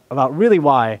more about really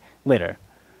why later.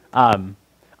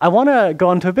 I want to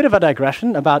go into a bit of a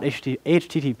digression about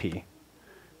HTTP.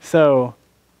 So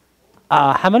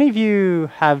how many of you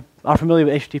are familiar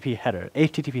with HTTP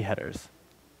headers?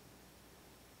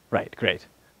 Right, great.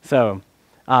 So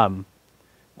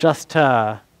just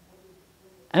to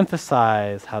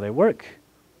emphasize how they work,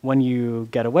 when you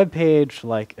get a web page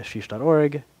like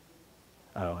asheesh.org,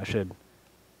 oh, I should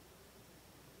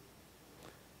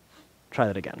try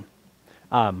that again.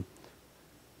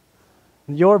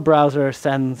 Your browser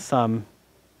sends some,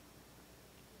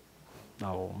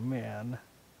 oh man.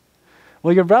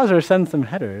 Well, your browser sends some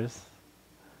headers.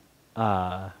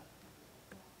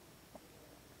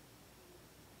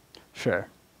 Sure.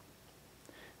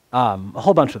 A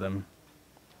whole bunch of them.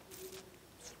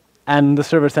 And the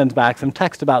server sends back some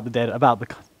text about the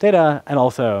data, and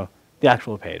also the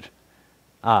actual page.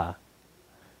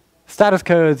 Status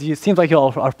codes, it seems like you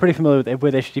all are pretty familiar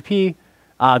with HTTP.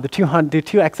 The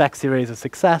 2XX series is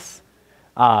success.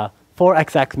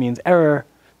 4XX means error.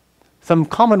 Some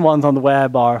common ones on the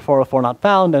web are 404 not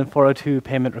found and 402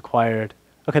 payment required.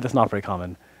 OK, that's not very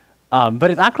common.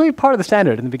 But it's actually part of the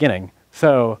standard in the beginning.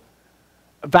 So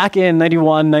back in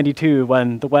 91, 92,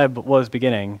 when the web was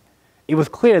beginning, it was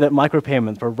clear that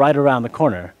micropayments were right around the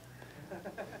corner.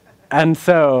 And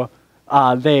so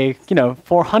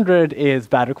 400 is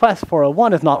bad request,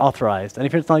 401 is not authorized. And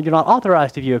if you're not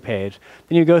authorized to view a page,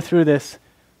 then you go through this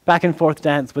back and forth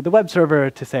dance with the web server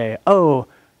to say, oh,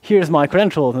 here's my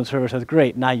credentials, and the server says,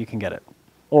 great, now you can get it.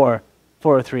 Or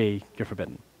 403, you're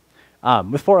forbidden.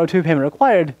 With 402 payment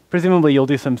required, presumably you'll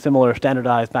do some similar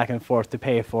standardized back and forth to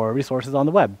pay for resources on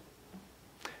the web.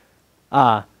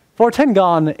 410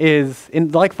 gone is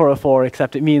like 404,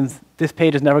 except it means this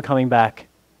page is never coming back.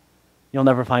 You'll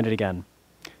never find it again.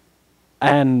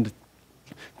 And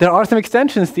there are some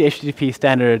extensions to the HTTP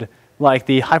standard, like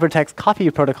the hypertext copy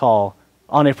protocol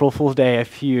on April Fool's Day a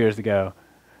few years ago,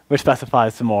 which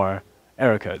specifies some more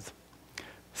error codes.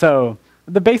 So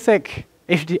the basic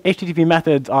HTTP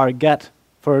methods are get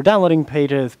for downloading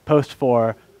pages, post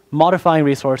for modifying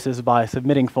resources by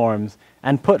submitting forms,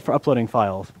 and put for uploading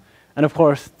files. And of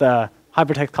course, the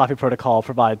hypertext copy protocol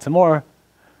provides some more.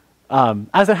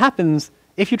 As it happens,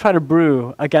 if you try to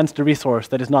brew against a resource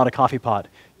that is not a coffee pot,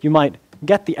 you might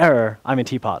get the error, I'm a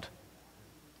teapot.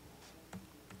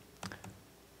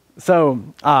 So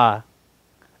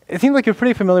it seems like you're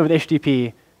pretty familiar with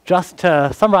HTTP. Just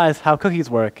to summarize how cookies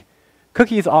work,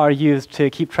 cookies are used to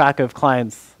keep track of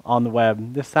clients on the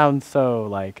web. This sounds so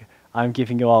like I'm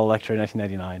giving you all a lecture in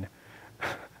 1999.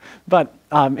 But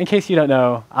in case you don't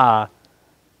know,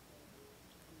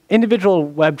 individual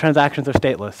web transactions are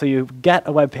stateless. So you get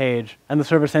a web page, and the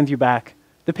server sends you back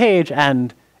the page,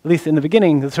 and at least in the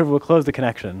beginning, the server will close the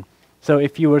connection. So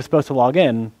if you were supposed to log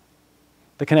in,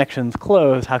 the connection's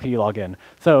closed, how can you log in?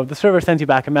 So the server sends you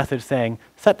back a message saying,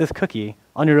 set this cookie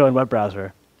on your own web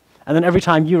browser. And then every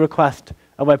time you request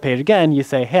a web page again, you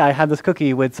say, hey, I have this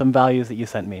cookie with some values that you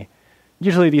sent me.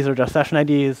 Usually these are just session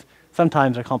IDs.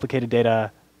 Sometimes they're complicated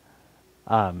data.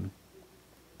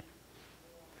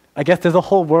 I guess there's a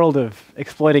whole world of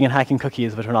exploiting and hacking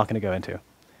cookies, which we're not going to go into.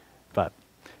 But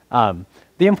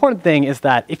the important thing is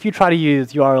that if you try to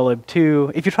use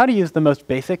urllib2, if you try to use the most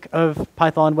basic of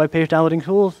Python web page downloading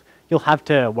tools, you'll have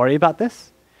to worry about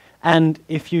this. And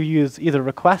if you use either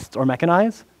requests or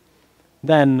mechanize,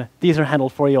 then these are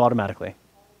handled for you automatically.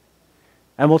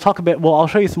 And we'll talk a bit, I'll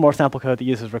show you some more sample code that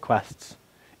uses requests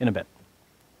in a bit.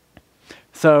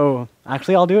 So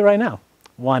actually, I'll do it right now.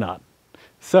 Why not?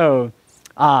 So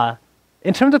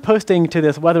in terms of posting to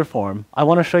this weather form, I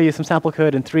want to show you some sample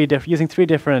code in using three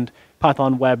different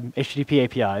Python web HTTP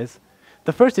APIs.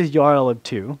 The first is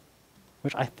urllib2,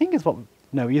 which I think is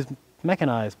no, we used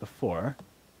mechanize before.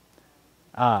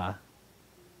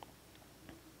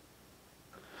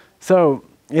 So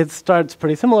it starts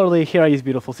pretty similarly. Here I use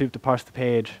beautiful soup to parse the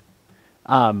page.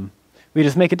 We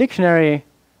just make a dictionary.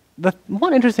 The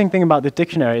one interesting thing about this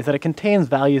dictionary is that it contains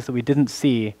values that we didn't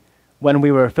see when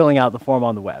we were filling out the form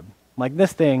on the web. Like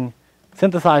this thing,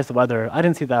 synthesize the weather. I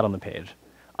didn't see that on the page.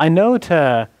 I know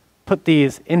to put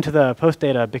these into the post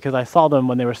data because I saw them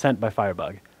when they were sent by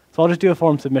Firebug. So I'll just do a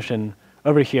form submission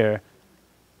over here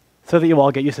so that you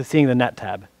all get used to seeing the net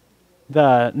tab.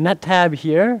 The net tab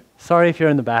here, sorry if you're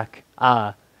in the back,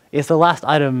 is the last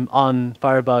item on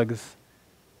Firebug's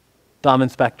DOM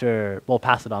inspector,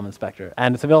 pass the DOM inspector.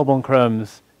 And it's available in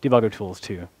Chrome's debugger tools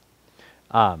too.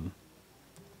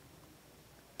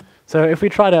 So if we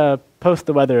try to post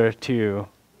the weather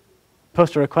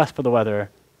post a request for the weather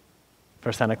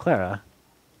for Santa Clara,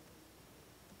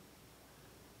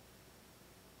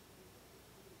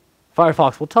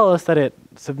 Firefox will tell us that it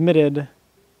submitted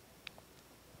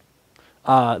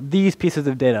these pieces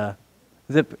of data.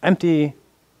 Zip empty,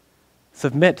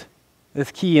 submit.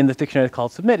 This key in this dictionary is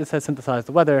called submit. It says synthesize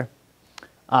the weather.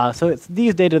 So it's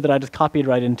these data that I just copied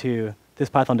right into this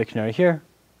Python dictionary here.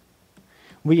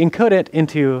 We encode it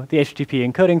into the HTTP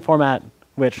encoding format,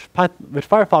 which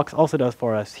Firefox also does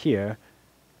for us here.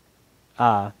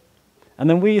 And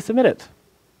then we submit it.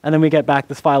 And then we get back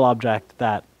this file object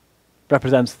that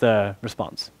represents the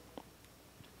response.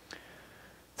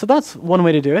 So that's one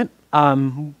way to do it.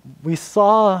 We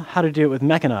saw how to do it with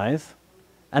mechanize,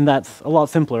 and that's a lot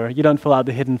simpler. You don't fill out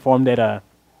the hidden form data.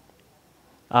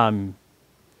 I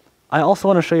also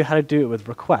want to show you how to do it with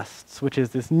requests, which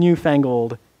is this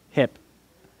newfangled hip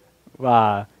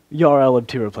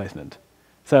urllib2 replacement.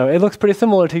 So it looks pretty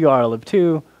similar to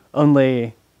urllib2,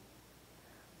 only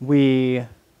we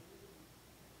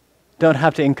don't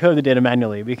have to encode the data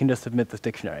manually. We can just submit this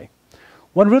dictionary.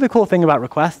 One really cool thing about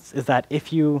requests is that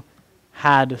if you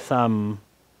had some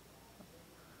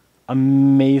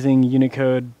amazing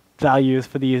Unicode values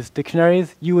for these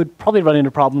dictionaries, you would probably run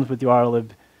into problems with urllib.url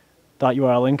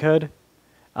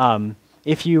encode.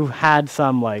 If you had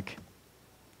some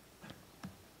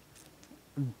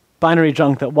binary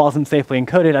junk that wasn't safely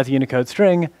encoded as a Unicode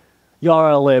string,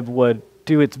 urllib would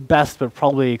do its best but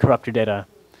probably corrupt your data.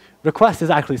 Request is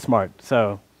actually smart,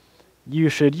 so you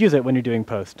should use it when you're doing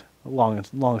post,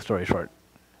 long story short.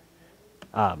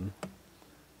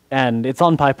 And it's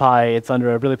on PyPy, it's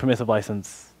under a really permissive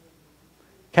license.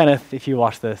 Kenneth, if you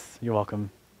watch this, you're welcome.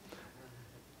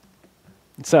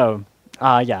 So,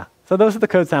 yeah. So those are the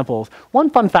code samples. One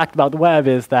fun fact about the web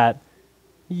is that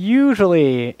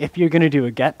usually, if you're going to do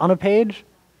a get on a page,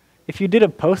 if you did a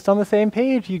post on the same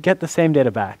page, you get the same data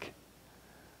back.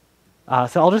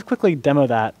 So I'll just quickly demo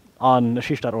that on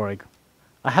Asheesh.org.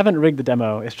 I haven't rigged the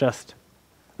demo. It's just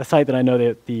a site that I know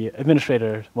that the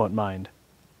administrator won't mind.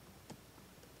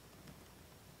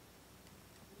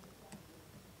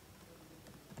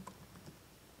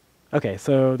 OK,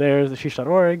 so there's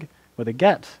Asheesh.org with a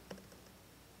get.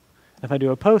 If I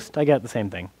do a post, I get the same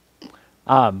thing.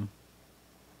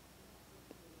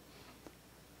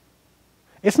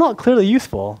 It's not clearly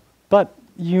useful, but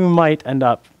you might end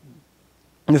up,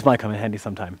 this might come in handy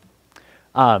sometime.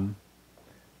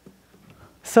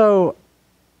 So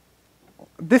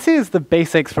this is the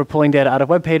basics for pulling data out of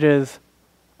web pages.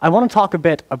 I want to talk a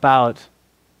bit about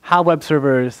how web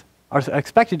servers are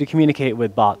expected to communicate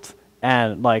with bots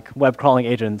and web crawling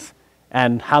agents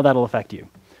and how that'll affect you.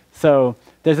 So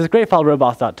there's this great file,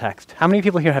 robots.txt. How many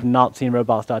people here have not seen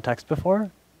robots.txt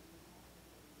before?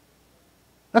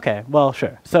 OK, well,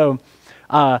 sure. So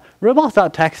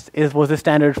robots.txt was a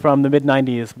standard from the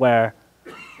mid-90s where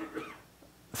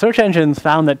search engines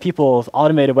found that people's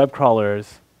automated web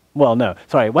crawlers,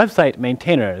 website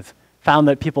maintainers found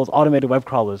that people's automated web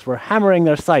crawlers were hammering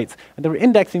their sites, and they were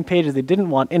indexing pages they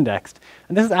didn't want indexed.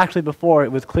 And this is actually before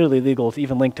it was clearly legal to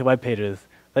even link to web pages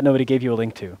that nobody gave you a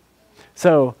link to.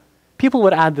 So people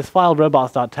would add this file,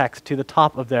 robots.txt, to the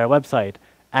top of their website,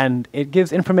 and it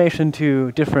gives information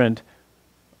to different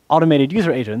automated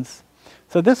user agents.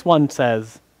 So this one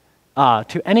says,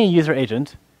 to any user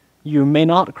agent, you may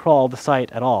not crawl the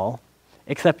site at all,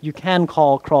 except you can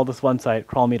crawl this one site,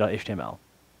 crawlme.html.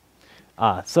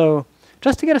 So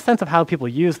just to get a sense of how people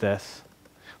use this,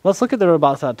 let's look at the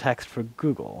robots.txt for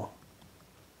Google.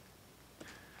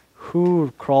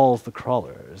 Who crawls the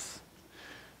crawlers?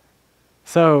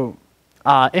 So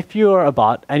if you're a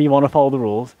bot and you want to follow the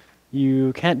rules,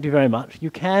 you can't do very much.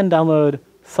 You can download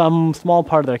some small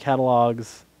part of their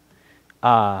catalogs.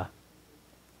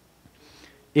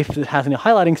 If it has any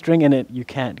highlighting string in it, you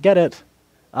can't get it.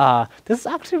 This is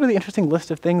actually a really interesting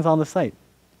list of things on the site.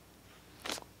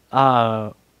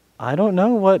 I don't know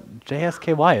what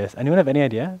JSKY is. Anyone have any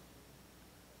idea?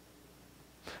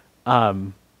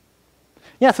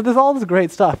 Yeah, so there's all this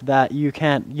great stuff that you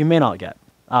may not get.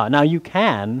 Now you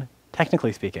can,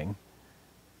 technically speaking.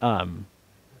 And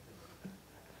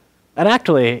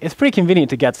actually, it's pretty convenient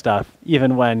to get stuff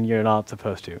even when you're not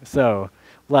supposed to. So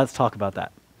let's talk about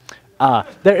that.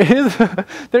 There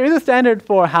is a standard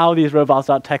for how these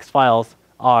robots.txt files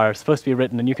are supposed to be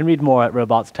written, and you can read more at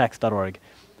robotstext.org.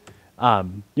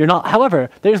 However,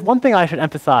 there's one thing I should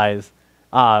emphasize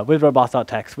with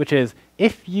robots.txt, which is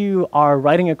if you are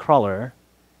writing a crawler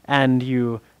and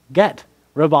you get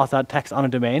robots.txt on a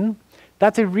domain,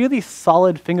 that's a really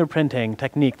solid fingerprinting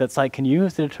technique that site can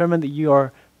use to determine that you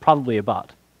are probably a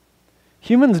bot.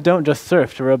 Humans don't just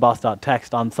surf to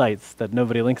robots.txt on sites that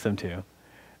nobody links them to.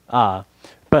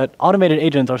 But automated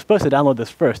agents are supposed to download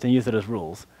this first and use it as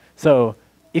rules. So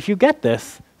if you get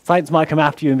this, sites might come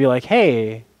after you and be like,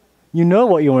 hey, you know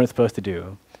what you weren't supposed to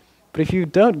do. But if you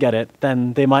don't get it,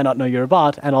 then they might not know you're a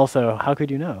bot, and also, how could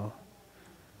you know?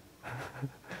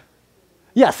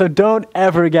 Yeah, so don't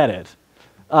ever get it.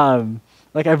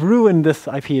 Like, I've ruined this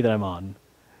IP that I'm on.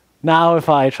 Now if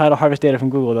I try to harvest data from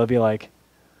Google, they'll be like,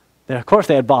 of course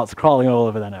they had bots crawling all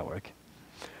over that network.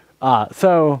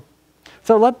 So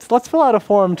let's fill out a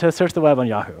form to search the web on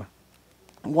Yahoo.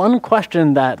 One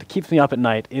question that keeps me up at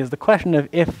night is the question of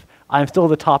if I'm still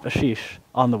the top Asheesh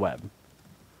on the web.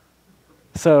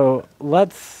 So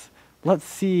let's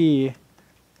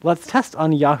test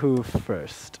on Yahoo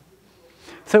first.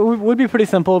 So it would be pretty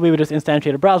simple. We would just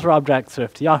instantiate a browser object,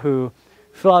 surf to Yahoo,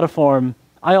 fill out a form.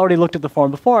 I already looked at the form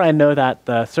before. I know that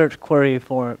the search query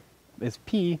form is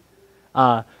P.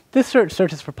 This search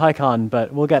searches for PyCon,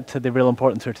 but we'll get to the real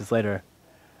important searches later.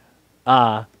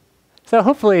 So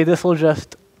hopefully this will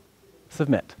just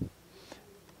submit.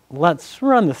 Let's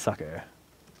run this sucker.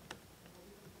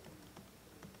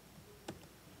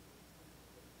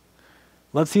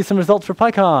 Let's see some results for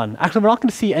PyCon. Actually, we're not going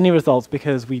to see any results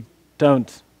because we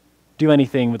don't do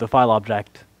anything with the file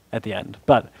object at the end.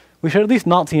 But we should at least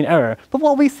not see an error. But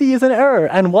what we see is an error.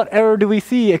 And what error do we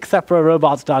see except for a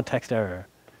robots.txt error?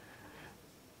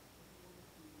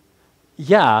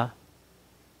 Yeah,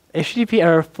 HTTP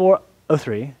error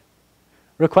 403,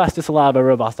 request disallowed by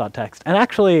robots.txt. And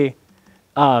actually,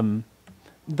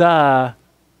 the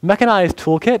mechanized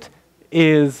toolkit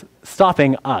is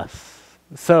stopping us.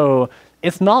 So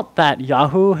it's not that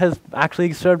Yahoo has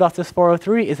actually served us this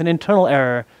 403. It's an internal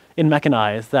error in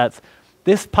mechanized that's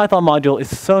this Python module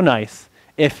is so nice.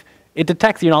 If it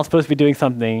detects you're not supposed to be doing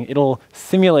something, it'll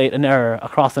simulate an error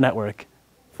across the network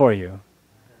for you.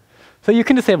 So you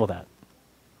can disable that.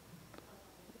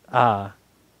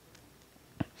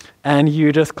 And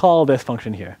you just call this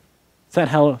function here. Set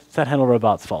handle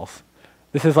robots false.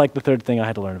 This is like the third thing I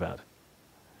had to learn about.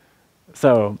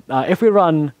 So if we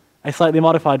run a slightly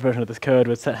modified version of this code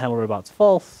with set handle robots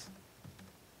false,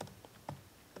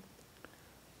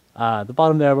 the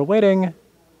bottom there, we're waiting.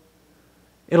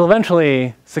 It'll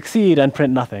eventually succeed and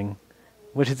print nothing,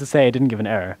 which is to say it didn't give an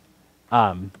error.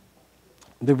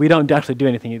 We don't actually do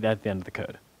anything at the end of the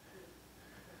code.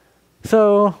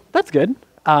 So that's good.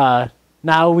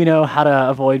 Now we know how to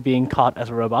avoid being caught as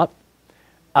a robot.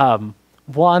 I've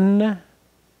been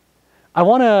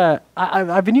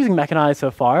using Mechanize so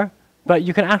far, but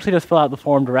you can actually just fill out the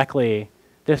form directly.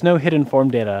 There's no hidden form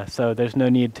data, so there's no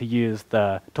need to use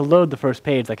to load the first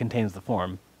page that contains the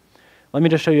form. Let me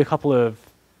just show you a couple of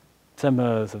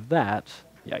demos of that.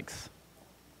 Yikes.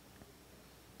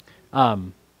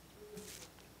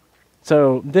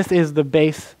 So this is the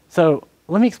base. So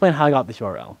let me explain how I got this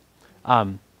URL.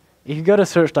 If you go to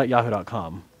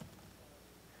search.yahoo.com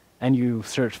and you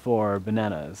search for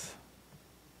bananas,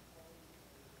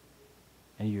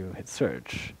 and you hit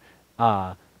search,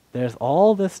 there's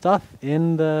all this stuff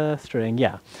in the string,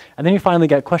 yeah. And then you finally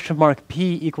get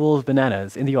 $P equals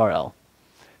bananas in the URL.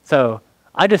 So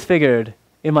I just figured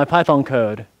in my Python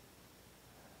code,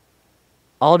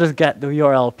 I'll just get the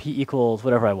URL P equals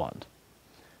whatever I want.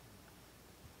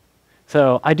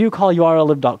 So I do call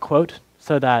urllib.quote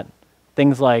so that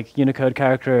things like Unicode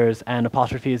characters and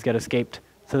apostrophes get escaped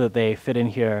so that they fit in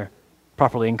here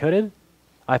properly encoded.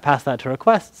 I pass that to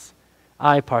requests.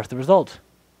 I parse the result.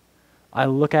 I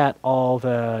look at all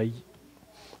the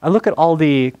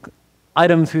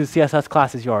items whose CSS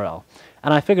class is URL.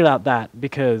 And I figured out that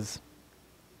because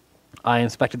I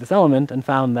inspected this element and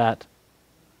found that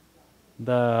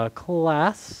the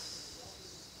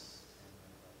class...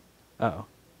 Oh.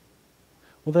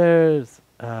 Well, there's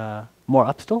more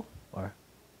up still? Or?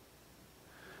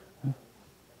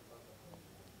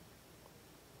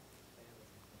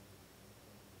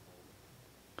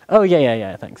 Oh,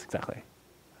 yeah, thanks, exactly.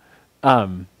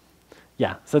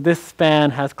 Yeah, so this span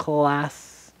has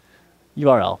class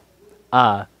URL.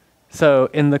 So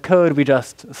in the code, we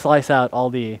just slice out all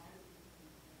the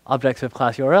objects of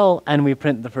class URL, and we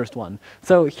print the first one.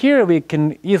 So here we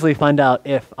can easily find out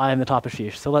if I am the top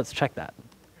Asheesh. So let's check that.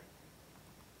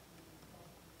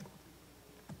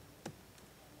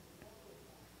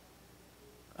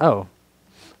 Oh.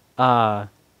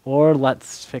 Or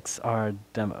let's fix our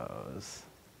demos.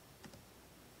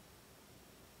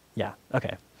 Yeah,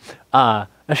 OK.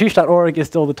 Asheesh.org is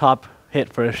still the top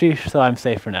hit for Asheesh, so I'm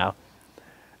safe for now.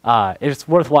 It's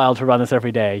worthwhile to run this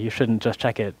every day. You shouldn't just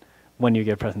check it when you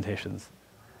give presentations.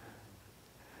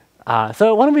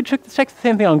 So why don't we check the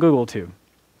same thing on Google, too?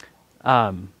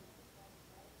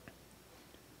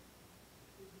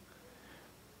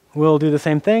 We'll do the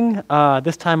same thing.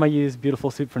 This time I use Beautiful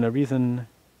Soup for no reason.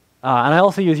 And I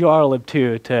also use urllib,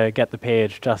 too, to get the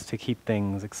page just to keep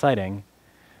things exciting.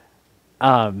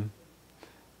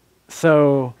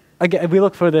 So again, we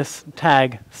look for this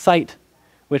tag site,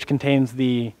 which contains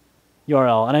the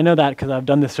URL. And I know that because I've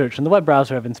done this search in the web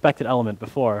browser. I've inspected element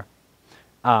before.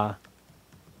 Oh.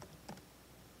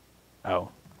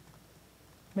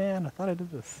 Man, I thought I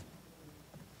did this.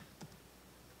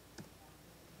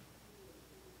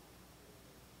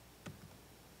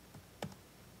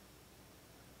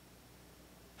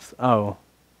 Oh.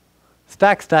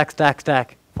 Stack,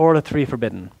 4 to 3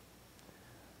 forbidden.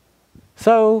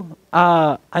 So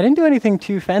I didn't do anything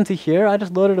too fancy here. I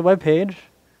just loaded a web page.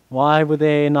 Why would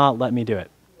they not let me do it?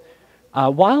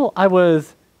 While I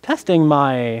was testing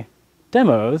my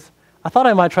demos, I thought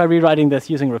I might try rewriting this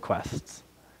using requests.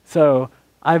 So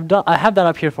I have that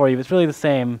up here for you. It's really the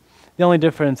same. The only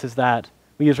difference is that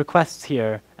we use requests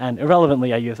here, and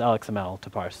irrelevantly, I use LXML to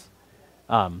parse.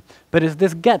 But it's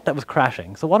this get that was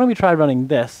crashing. So why don't we try running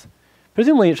this?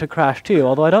 Presumably it should crash too,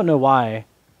 although I don't know why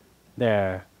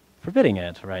they're forbidding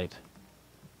it, right?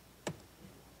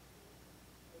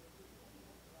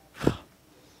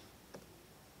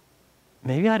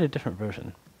 Maybe I had a different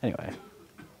version. Anyway,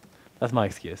 that's my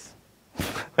excuse.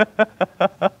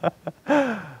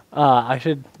 I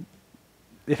should,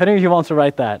 if any of you wants to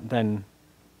write that, then,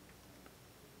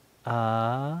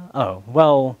 oh,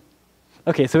 well,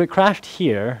 okay, so it crashed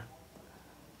here,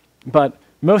 but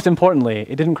most importantly,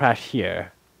 it didn't crash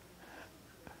here.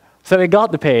 So it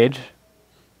got the page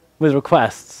with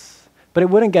requests, but it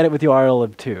wouldn't get it with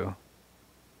urllib2.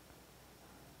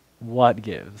 What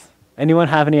gives? Anyone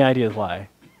have any ideas why?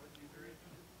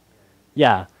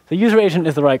 Yeah, the user agent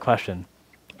is the right question.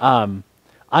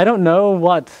 I don't know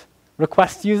what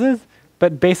requests uses,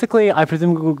 but basically, I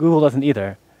presume Google doesn't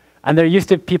either. And they're used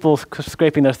to people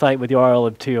scraping their site with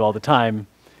urllib2 all the time,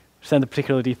 send a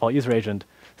particular default user agent.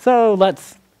 So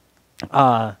let's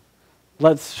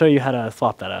show you how to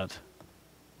swap that out.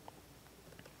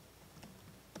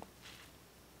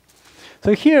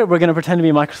 So here, we're going to pretend to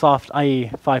be Microsoft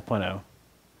IE 5.0.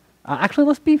 Actually,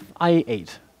 let's be IE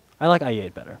 8. I like IE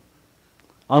 8 better.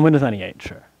 On Windows 98,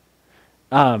 sure.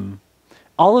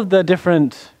 All the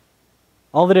different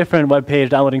web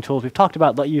page downloading tools we've talked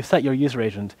about let you set your user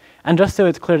agent. And just so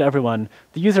it's clear to everyone,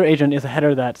 the user agent is a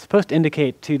header that's supposed to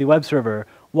indicate to the web server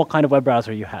what kind of web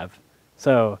browser you have.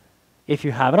 So if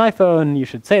you have an iPhone, you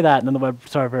should say that, and then the web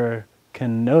server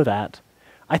can know that.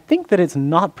 I think that it's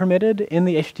not permitted in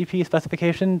the HTTP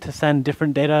specification to send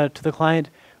different data to the client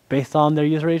based on their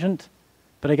user agent,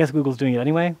 but I guess Google's doing it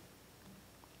anyway.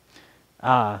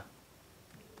 So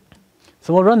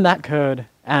we'll run that code,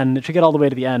 and it should get all the way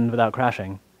to the end without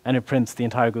crashing, and it prints the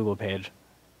entire Google page.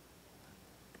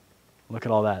 Look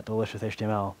at all that delicious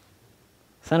HTML.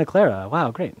 Santa Clara,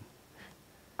 wow, great.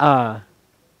 Eeks.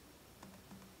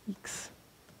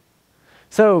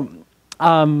 So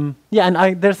yeah,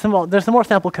 and there's some more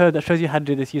sample code that shows you how to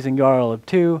do this using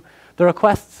urllib2. The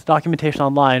requests documentation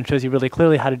online shows you really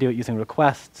clearly how to do it using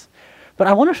requests. But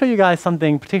I want to show you guys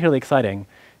something particularly exciting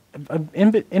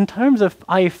in terms of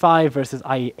IE 5 versus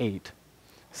IE 8.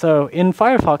 So in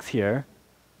Firefox here,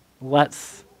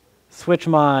 let's switch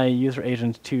my user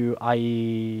agent to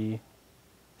IE6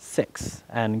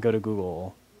 and go to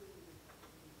Google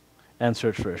and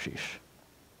search for Asheesh.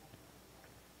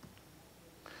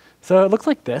 So it looks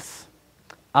like this.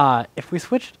 If we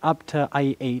switched up to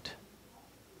IE8,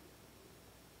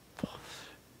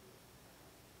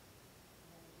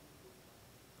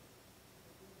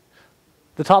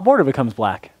 the top border becomes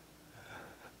black.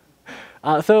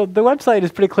 So the website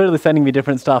is pretty clearly sending me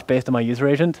different stuff based on my user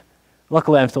agent.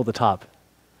 Luckily, I'm still at the top.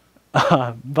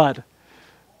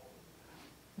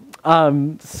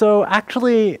 So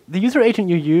actually, the user agent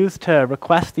you use to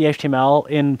request the HTML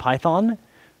in Python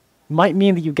might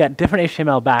mean that you get different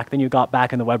HTML back than you got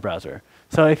back in the web browser.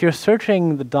 So if you're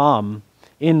searching the DOM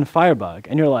in Firebug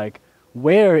and you're like,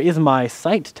 where is my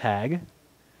site tag?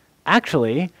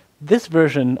 Actually, this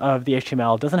version of the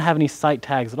HTML doesn't have any site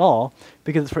tags at all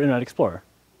because it's for Internet Explorer.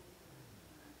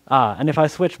 And if I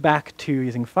switch back to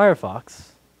using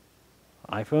Firefox,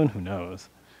 iPhone, who knows,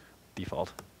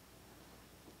 default.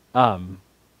 Yeah,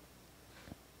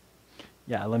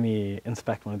 let me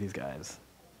inspect one of these guys.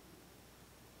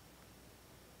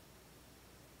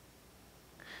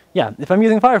 Yeah, if I'm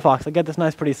using Firefox, I get this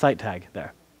nice pretty site tag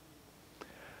there.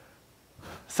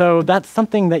 So that's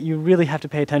something that you really have to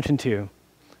pay attention to.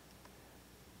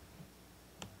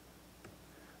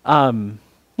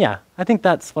 Yeah, I think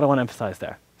that's what I want to emphasize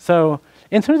there. So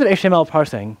in terms of HTML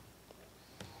parsing,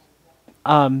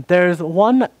 there's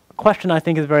one question I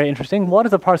think is very interesting. What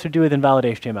does a parser do with invalid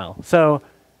HTML? So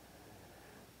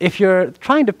if you're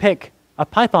trying to pick a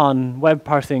Python web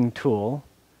parsing tool,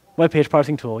 web page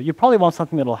parsing tool, you probably want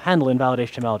something that will handle invalid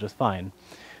HTML just fine.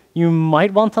 You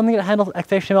might want something that handles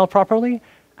XHTML properly.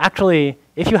 Actually,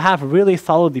 if you have really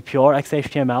solidly pure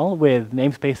XHTML with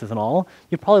namespaces and all,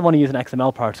 you probably want to use an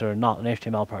XML parser, not an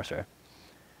HTML parser.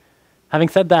 Having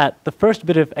said that, the first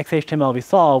bit of XHTML we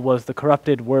saw was the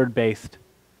corrupted word-based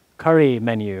curry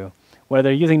menu, where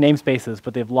they're using namespaces,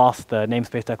 but they've lost the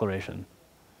namespace declaration.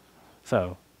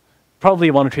 So probably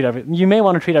you want to treat you may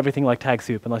want to treat everything like tag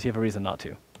soup unless you have a reason not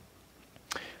to.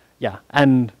 Yeah,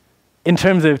 and in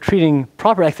terms of treating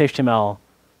proper XHTML,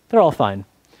 they're all fine.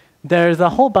 There's a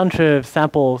whole bunch of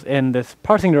samples in this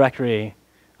parsing directory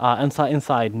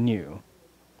inside new.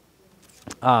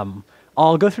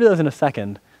 I'll go through those in a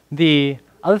second. The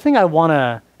other thing I want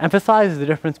to emphasize is the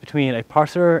difference between a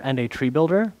parser and a tree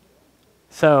builder.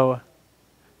 So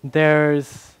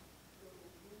there's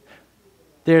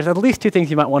at least two things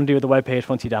you might want to do with the web page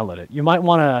once you download it. You might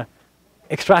want to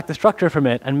extract the structure from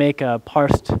it and make a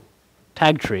parsed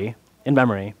tag tree in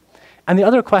memory. And the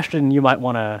other question you might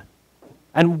want to,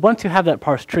 and once you have that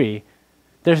parsed tree,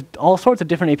 there's all sorts of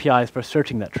different APIs for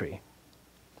searching that tree.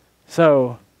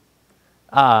 So,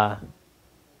 it'll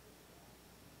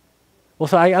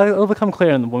become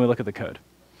clear when we look at the code.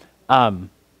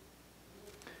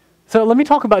 So let me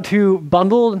talk about two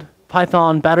bundled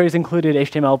Python batteries included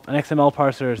HTML and XML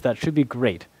parsers that should be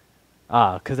great,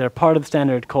 because they're part of the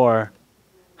standard core.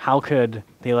 How could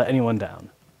they let anyone down?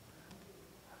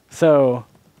 So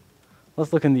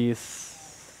let's look in these.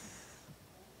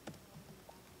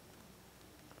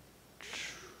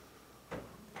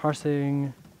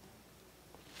 Parsing.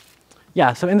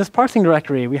 Yeah, so in this parsing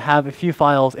directory, we have a few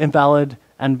files, invalid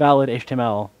and valid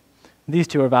HTML. These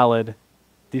two are valid.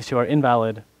 These two are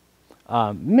invalid.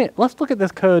 Let's look at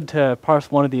this code to parse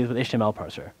one of these with HTML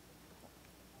parser.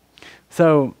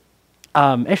 So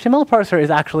HTML parser is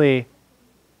actually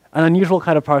an unusual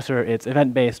kind of parser. It's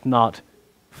event-based, not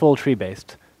full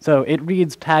tree-based. So it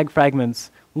reads tag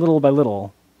fragments little by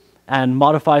little and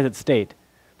modifies its state.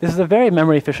 This is a very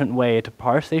memory-efficient way to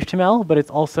parse HTML, but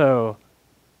it's also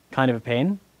kind of a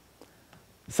pain.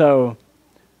 So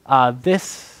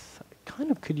this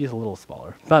kind of could use a little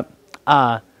smaller. But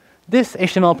this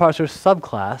HTML parser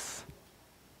subclass,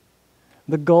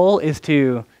 the goal is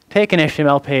to take an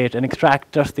HTML page and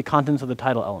extract just the contents of the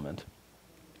title element.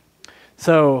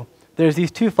 So there's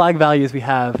these two flag values we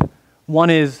have. One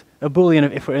is a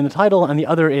Boolean if we're in the title, and the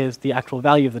other is the actual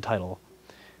value of the title.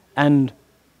 And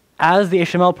as the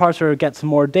HTML parser gets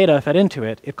more data fed into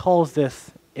it, it calls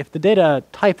this, if the data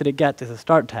type that it gets is a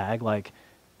start tag, like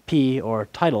P or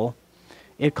title,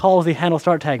 it calls the handle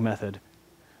start tag method.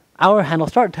 Our handle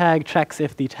start tag checks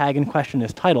if the tag in question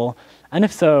is title, and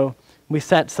if so, we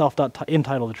set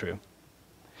self.inTitle to true.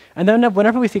 And then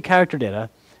whenever we see character data,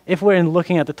 if we're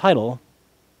looking at the title,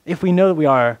 if we know that we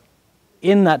are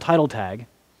in that title tag,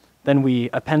 then we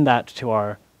append that to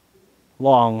our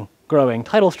long growing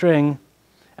title string,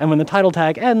 and when the title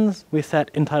tag ends, we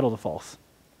set inTitle to false.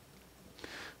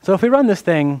 So if we run this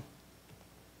thing,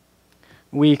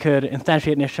 we could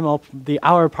instantiate an HTML,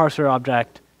 our parser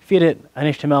object, feed it an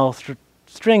HTML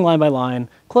string line by line,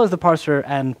 close the parser,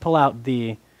 and pull out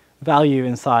the value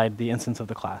inside the instance of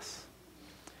the class.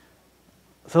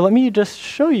 So let me just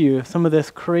show you some of this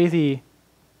crazy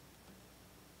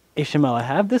HTML I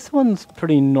have. This one's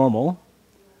pretty normal.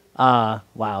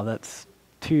 Wow, that's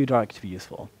too dark to be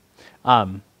useful.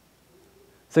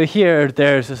 So here,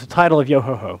 there's just a title of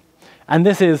yo-ho-ho. And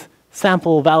this is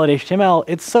sample valid HTML.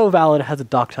 It's so valid, it has a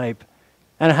doc type,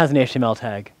 and it has an HTML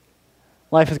tag.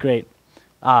 Life is great.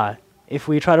 If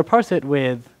we try to parse it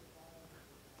with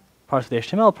parse the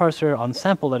HTML parser on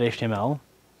sample.html,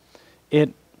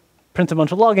 it prints a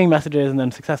bunch of logging messages and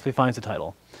then successfully finds the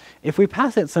title. If we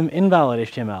pass it some invalid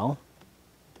HTML,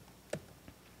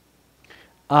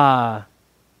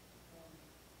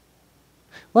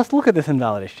 let's look at this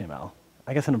invalid HTML,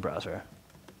 I guess in a browser.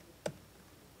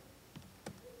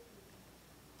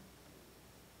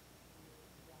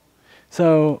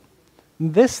 So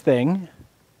this thing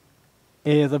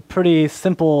is a pretty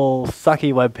simple,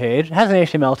 sucky web page. It has an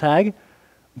HTML tag,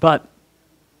 but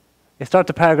it starts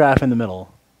a paragraph in the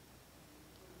middle.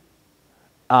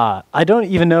 I don't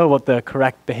even know what the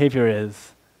correct behavior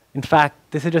is. In fact,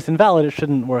 this is just invalid. It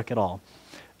shouldn't work at all.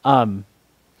 In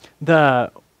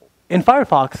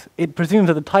Firefox, it presumes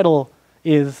that the title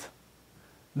is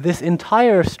this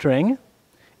entire string,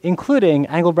 including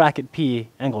angle bracket p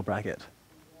angle bracket.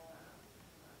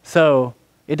 So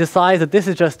it decides that this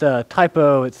is just a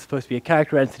typo. It's supposed to be a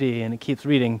character entity, and it keeps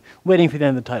reading, waiting for the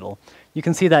end of the title. You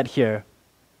can see that here.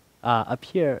 Up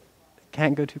here,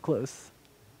 can't go too close.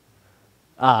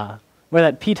 Where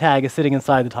that p tag is sitting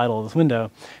inside the title of this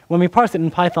window. When we parse it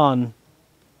in Python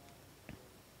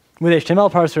with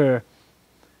HTML parser,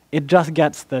 it just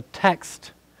gets the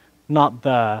text, not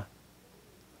the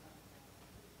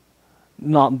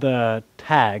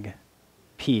tag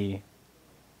p.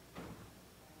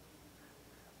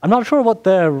 I'm not sure what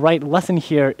the right lesson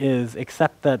here is,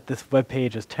 except that this web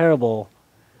page is terrible.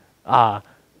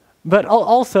 But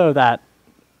also that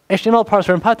HTML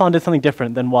parser in Python did something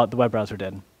different than what the web browser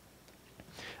did.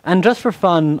 And just for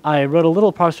fun, I wrote a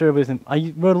little parser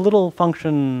I wrote a little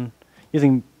function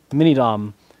using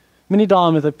minidom.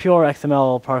 Minidom is a pure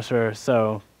XML parser,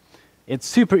 so it's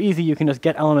super easy. You can just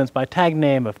get elements by tag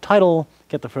name of title,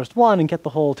 get the first one, and get the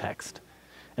whole text.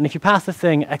 And if you pass this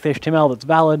thing XHTML that's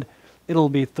valid, it'll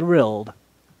be thrilled,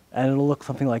 and it'll look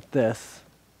something like this.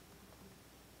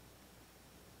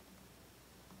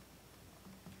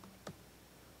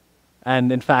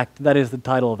 And in fact, that is the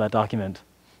title of that document.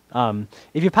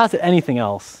 If you pass it anything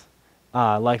else,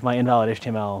 like my invalid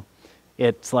HTML,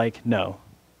 it's like, no,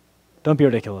 don't be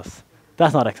ridiculous.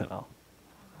 That's not XML.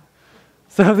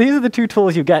 So these are the two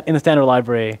tools you get in the standard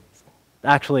library.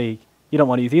 Actually, you don't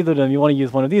want to use either of them. You want to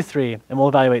use one of these three, and we'll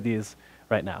evaluate these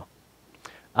right now.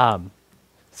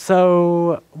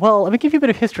 Well, let me give you a bit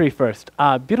of history first.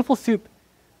 Beautiful Soup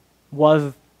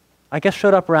was, I guess,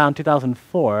 showed up around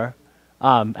 2004.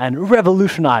 And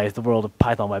revolutionized the world of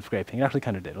Python web scraping. It actually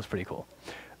kind of did. It was pretty cool.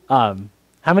 How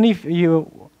many of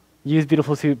you used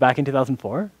Beautiful Soup back in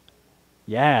 2004?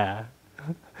 Yeah.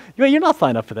 You're not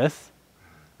signed up for this.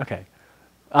 OK.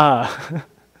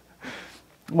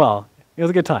 Well, it was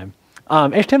a good time.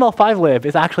 HTML5lib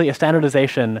is actually a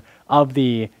standardization of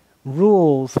the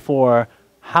rules for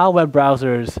how web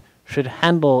browsers should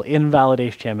handle invalid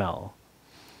HTML,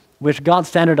 which got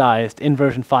standardized in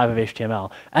version 5 of HTML.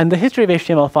 And the history of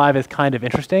HTML5 is kind of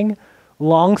interesting.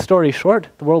 Long story short,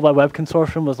 the World Wide Web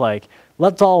Consortium was like,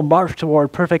 let's all march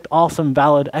toward perfect, awesome,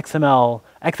 valid XML,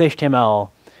 XHTML,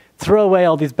 throw away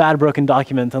all these bad, broken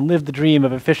documents, and live the dream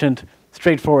of efficient,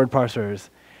 straightforward parsers.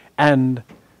 And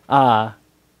about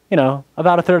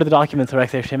a third of the documents are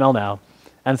XHTML now,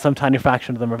 and some tiny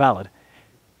fraction of them are valid.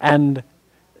 And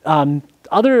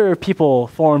other people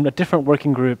formed a different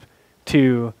working group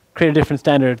to create a different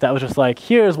standard that was just like,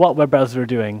 here's what web browsers are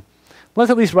doing. Let's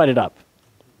at least write it up.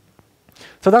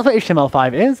 So that's what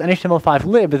HTML5 is, and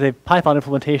HTML5lib is a Python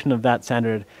implementation of that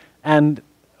standard. And,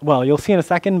 well, you'll see in a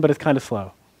second, but it's kind of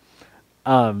slow.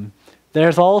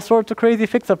 There's all sorts of crazy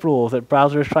fix-up rules that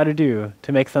browsers try to do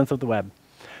to make sense of the web.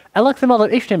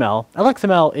 LXML.html,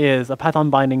 LXML is a Python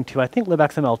binding to, I think,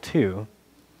 libxml2.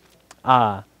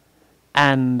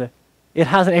 And it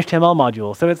has an HTML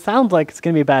module, so it sounds like it's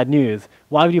going to be bad news.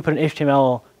 Why would you put an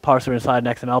HTML parser inside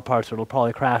an XML parser? It'll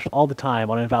probably crash all the time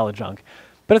on invalid junk.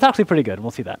 But it's actually pretty good, and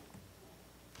we'll see that.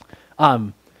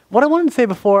 What I wanted to say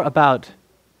before about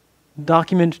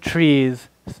document trees,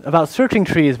 about searching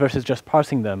trees versus just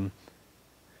parsing them,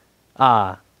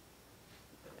 will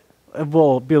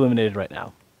be illuminated right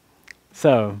now.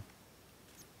 So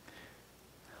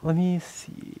let me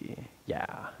see.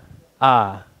 Yeah.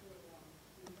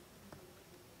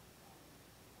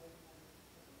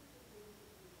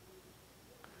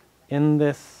 in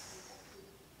this,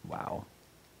 wow.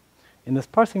 In this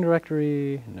parsing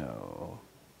directory, no.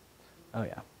 Oh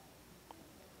yeah.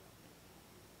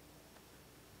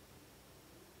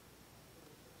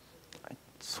 I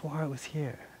swore it was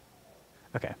here.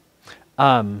 Okay.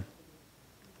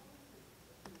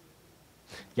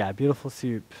 Yeah, beautiful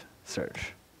soup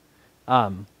search.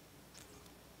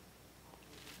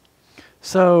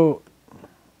 So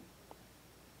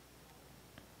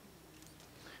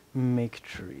make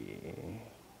tree.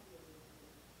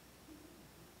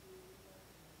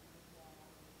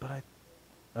 But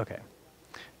okay.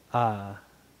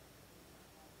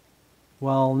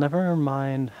 Well, never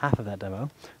mind half of that demo.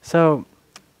 So,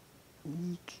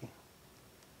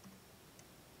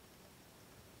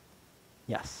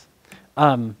 yes.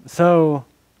 So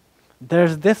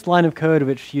there's this line of code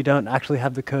which you don't actually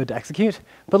have the code to execute,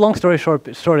 but long story short,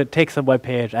 it takes a web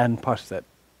page and parses it.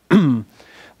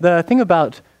 The thing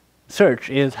about search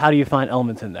is how do you find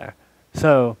elements in there?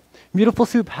 So Beautiful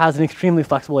Soup has an extremely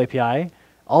flexible API.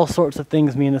 All sorts of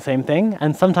things mean the same thing,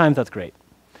 and sometimes that's great.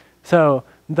 So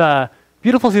the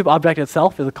Beautiful Soup object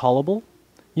itself is a callable.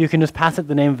 You can just pass it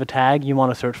the name of a tag you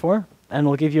want to search for, and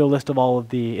it'll give you a list of all of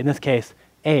the, in this case,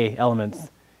 A elements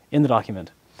in the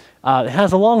document. It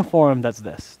has a long form that's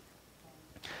this.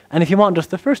 And if you want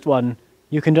just the first one,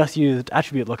 you can just use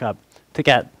attribute lookup to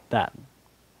get that.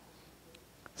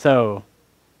 So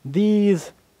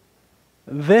this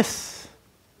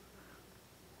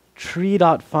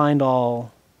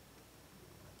tree.findAll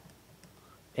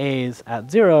A's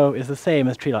at 0 is the same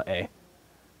as tree.a.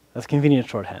 That's convenient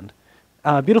shorthand.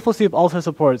 Beautiful Soup also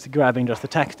supports grabbing just the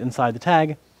text inside the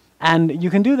tag, and you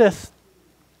can do this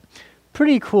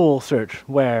pretty cool search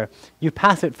where you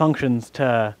pass it functions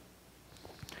to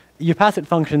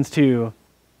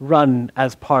run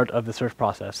as part of the search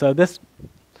process. So this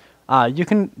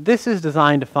is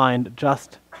designed to find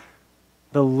just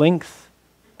the links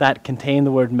that contain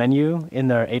the word menu in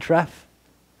their href.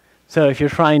 So if you're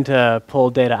trying to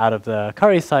pull data out of the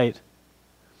curry site,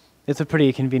 it's a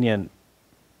pretty convenient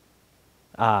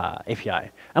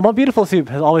API. And what Beautiful Soup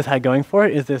has always had going for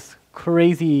it is this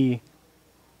crazy,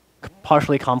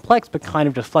 partially complex, but kind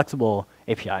of just flexible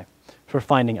API for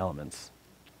finding elements.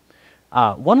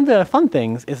 One of the fun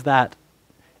things is that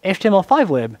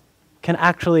HTML5lib can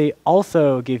actually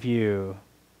also give you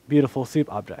Beautiful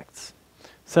Soup objects.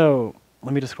 So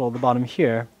let me just scroll to the bottom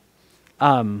here.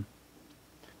 The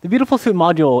Beautiful Soup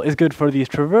module is good for these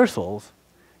traversals.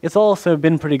 It's also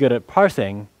been pretty good at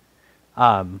parsing.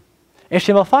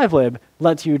 HTML5lib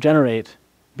lets you generate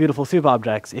Beautiful Soup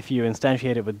objects if you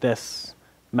instantiate it with this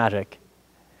magic.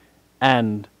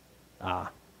 And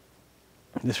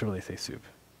this should really say soup.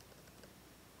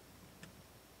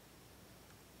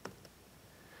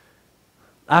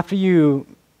 After you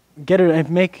get it and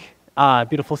make a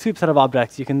Beautiful Soup set of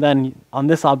objects, you can then, on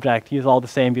this object, use all the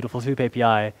same Beautiful Soup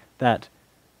API that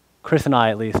Chris and I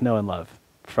at least know and love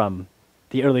from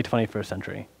the early 21st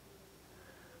century.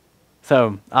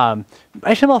 So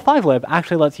HTML5lib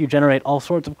actually lets you generate all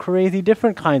sorts of crazy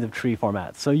different kinds of tree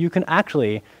formats. So you can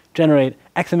actually generate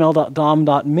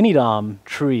xml.dom.minidom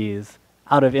trees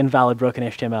out of invalid broken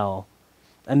HTML.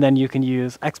 And then you can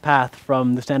use XPath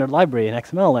from the standard library in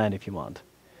XML land if you want.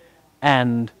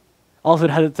 And also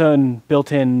it has its own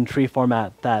built-in tree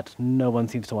format that no one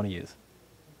seems to want to use.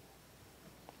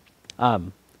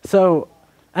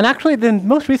 And actually the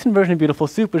most recent version of Beautiful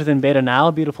Soup, which is in beta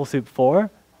now, Beautiful Soup 4,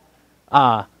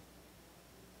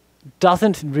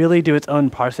 doesn't really do its own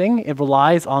parsing. It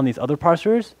relies on these other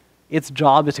parsers. Its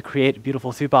job is to create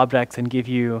Beautiful Soup objects and give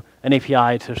you an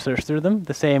API to search through them,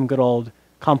 the same good old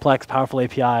complex, powerful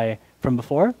API from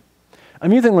before.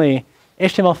 Amusingly,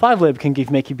 HTML5lib can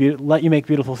let you make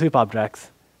Beautiful Soup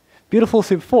objects. Beautiful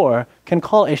Soup 4 can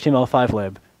call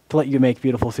HTML5lib to let you make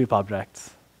Beautiful Soup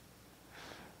objects.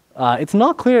 It's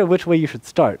not clear which way you should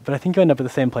start, but I think you end up at the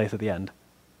same place at the end.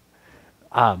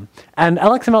 And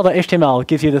lxml.html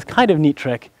gives you this kind of neat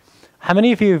trick. How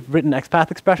many of you have written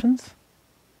XPath expressions?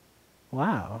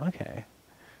 Wow, okay.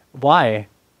 Why?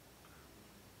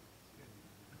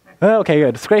 Oh, okay,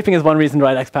 good. Scraping is one reason to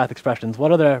write XPath expressions.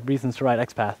 What other reasons to write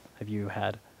XPath have you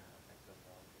had?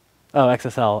 Oh,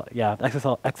 XSL, yeah,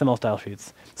 XML style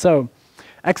sheets. So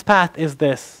XPath is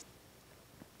this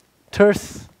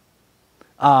terse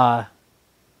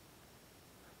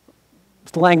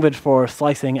language for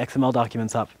slicing XML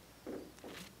documents up.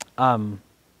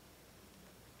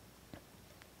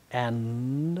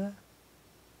 And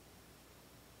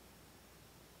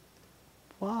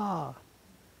wow.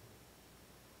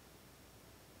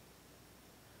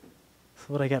 That's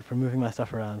what I get for moving my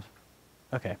stuff around.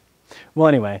 Okay. Well,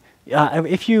 anyway,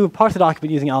 if you parse a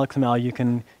document using LXML, you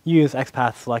can use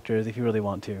XPath selectors if you really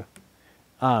want to.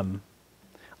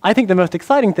 I think the most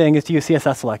exciting thing is to use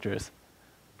CSS selectors.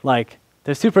 Like,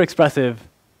 they're super expressive.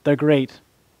 They're great.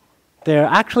 They're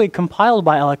actually compiled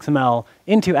by LXML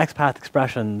into XPath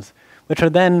expressions, which are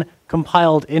then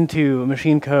compiled into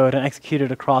machine code and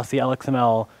executed across the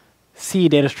LXML C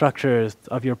data structures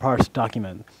of your parsed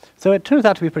document. So it turns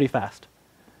out to be pretty fast.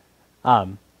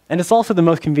 And it's also the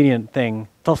most convenient thing.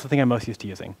 It's also the thing I'm most used to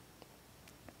using.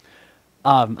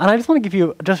 And I just want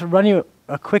to run you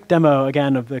a quick demo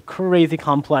again of the crazy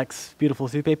complex Beautiful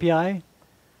Soup API.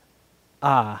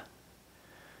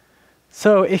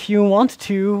 So if you want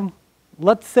to,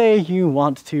 let's say you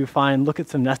want to look at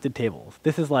some nested tables.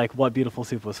 This is like what Beautiful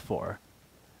Soup was for.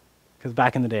 Because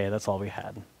back in the day, that's all we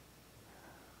had.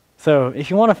 So if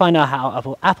you want to find out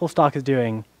how Apple stock is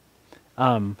doing,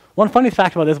 one funny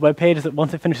fact about this web page is that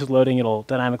once it finishes loading, it'll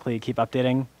dynamically keep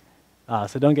updating.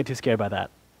 So don't get too scared by that.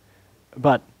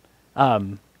 But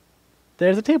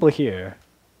there's a table here.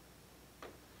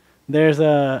 There's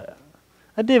a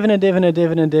div and a div and a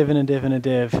div and a div and a div and a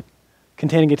div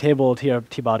containing a table,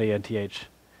 tbody, and th.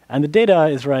 And the data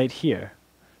is right here.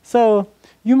 So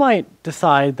you might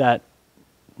decide that,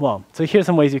 well, so here's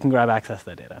some ways you can grab access to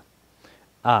that data.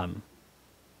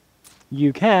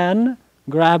 You can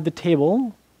grab the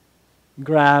table,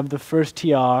 grab the first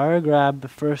tr, grab the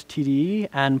first td,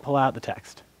 and pull out the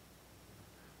text.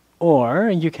 Or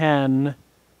you can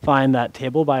find that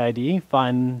table by ID,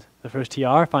 find the first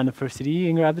tr, find the first td,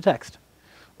 and grab the text.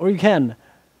 Or you can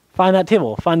find that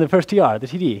table, find the first tr, the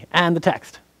td, and the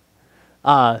text.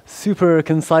 Super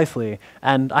concisely.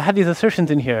 And I have these assertions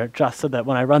in here just so that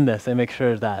when I run this, I make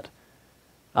sure that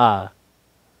the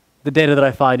data that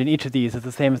I find in each of these is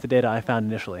the same as the data I found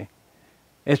initially.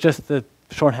 It's just the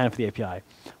shorthand for the API.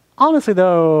 Honestly,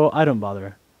 though, I don't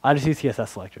bother. I just use CSS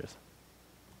selectors.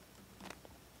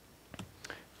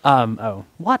 Oh,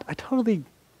 what? I totally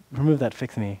removed that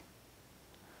fix me.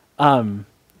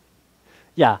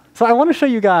 Yeah, so I want to show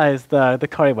you guys the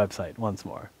Kari website once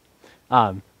more.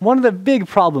 One of the big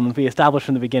problems we established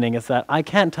from the beginning is that I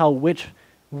can't tell which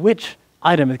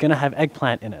item is going to have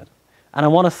eggplant in it. And I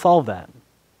want to solve that.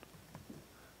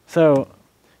 So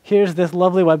here's this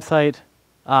lovely website.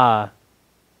 No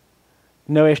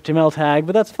HTML tag,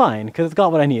 but that's fine, because it's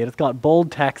got what I need. It's got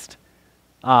bold text,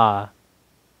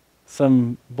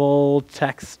 some bold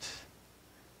text.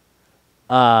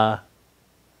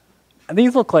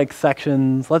 These look like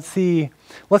sections. Let's see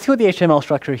what the HTML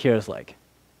structure here is like.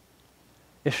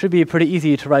 It should be pretty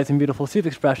easy to write some beautiful soup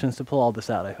expressions to pull all this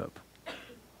out, I hope.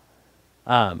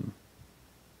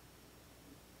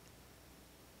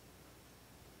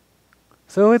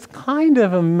 So it's kind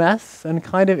of a mess and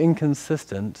kind of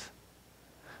inconsistent.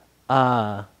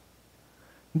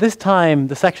 This time,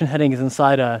 the section heading is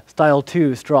inside a style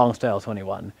 2 strong style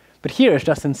 21. But here it's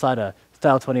just inside a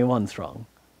style 21 strong.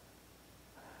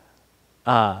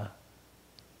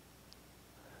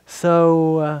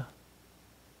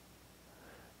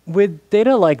 With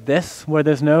data like this, where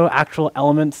there's no actual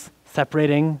elements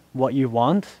separating what you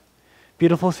want,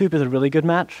 Beautiful Soup is a really good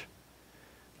match,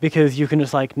 because you can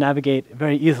just like navigate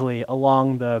very easily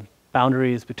along the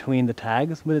boundaries between the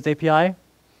tags with its API.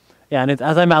 Yeah, and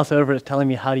as I mouse over, it's telling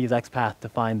me how to use XPath to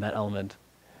find that element,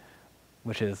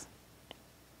 which is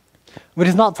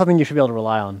not something you should be able to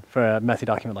rely on for a messy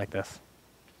document like this.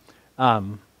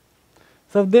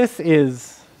 So this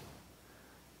is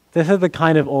the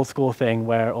kind of old school thing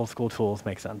where old school tools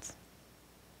make sense.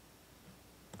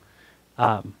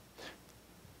 So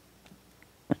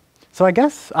I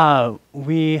guess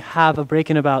we have a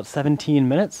break in about 17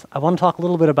 minutes. I want to talk a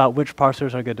little bit about which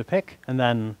parsers are good to pick, and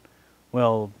then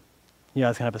you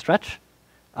guys can have a stretch.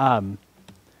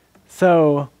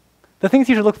 So the things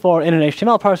you should look for in an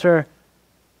HTML parser: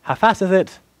 how fast is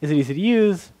it? Is it easy to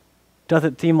use? Does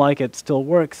it seem like it still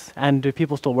works? And do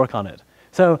people still work on it?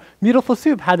 So Beautiful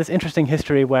Soup had this interesting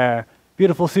history where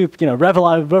Beautiful Soup,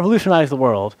 revolutionized the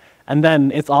world, and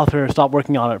then its author stopped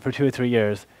working on it for 2 or 3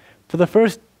 years. For the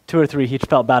first 2 or 3, he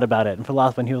felt bad about it, and for the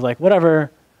last one, he was like,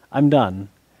 whatever, I'm done.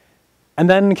 And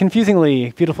then,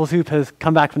 confusingly, Beautiful Soup has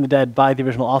come back from the dead by the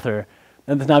original author,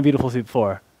 and there's now Beautiful Soup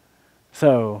 4.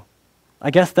 So I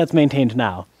guess that's maintained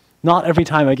now. Not every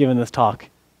time I've given this talk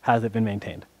has it been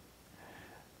maintained.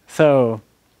 So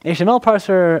HTML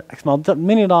parser, XML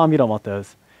mini DOM, you don't want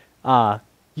those.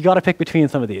 You got to pick between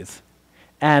some of these.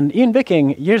 And Ian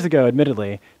Bicking, years ago,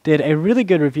 admittedly, did a really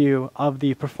good review of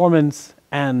the performance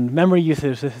and memory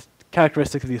usage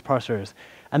characteristics of these parsers.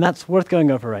 And that's worth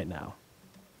going over right now.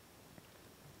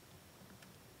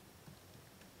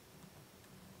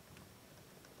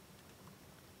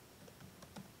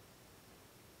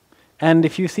 And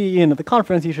if you see Ian at the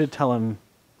conference, you should tell him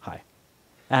hi,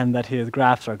 and that his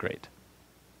graphs are great.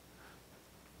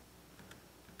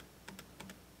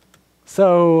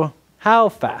 So how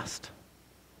fast?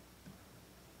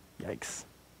 Yikes.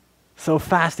 So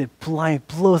fast it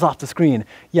blows off the screen.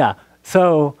 Yeah,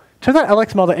 so turns out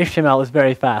lxml.html is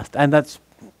very fast, and it's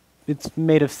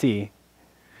made of C.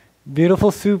 Beautiful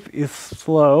Soup is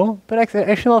slow, but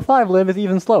HTML5 lib is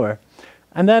even slower.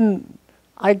 And then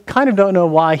I kind of don't know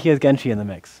why he has Genshi in the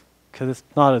mix, because it's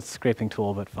not a scraping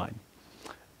tool, but fine.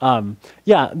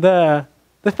 Yeah, the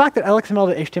fact that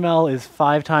lxml.html is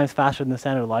 5 times faster than the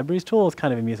standard libraries tool is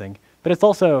kind of amusing, but it's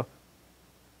also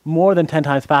more than 10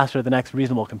 times faster than the next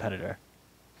reasonable competitor.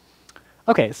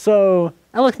 Okay, so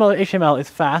lxml.html is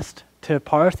fast to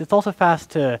parse. It's also fast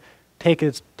to take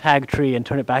its tag tree and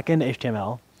turn it back into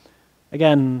HTML.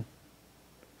 Again,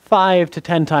 5 to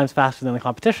 10 times faster than the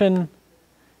competition.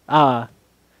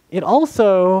 It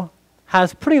also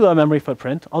has pretty low memory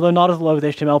footprint, although not as low as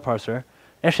HTML parser.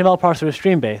 HTML parser is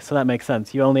stream-based, so that makes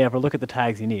sense. You only ever look at the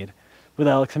tags you need. With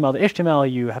LXML to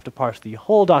HTML, you have to parse the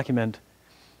whole document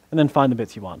and then find the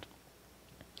bits you want.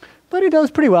 But it does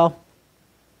pretty well.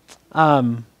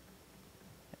 Right.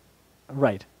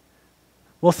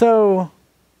 Well, so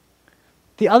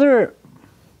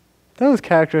those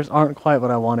characters aren't quite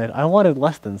what I wanted. I wanted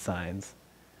less than signs.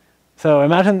 So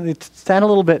imagine you stand a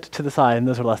little bit to the side, and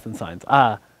those are less than signs.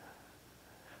 A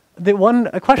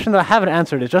question that I haven't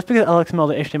answered is, just because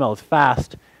LXML to HTML is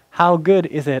fast, how good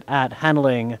is it at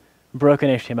handling broken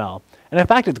HTML? And in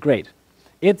fact, it's great.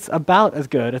 It's about as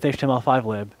good as HTML5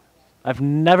 lib. I've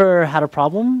never had a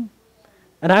problem,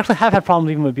 and I actually have had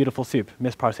problems even with Beautiful Soup,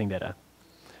 misparsing data.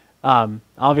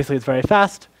 Obviously, it's very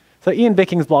fast. So Ian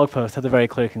Bicking's blog post has a very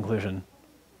clear conclusion.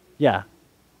 Yeah.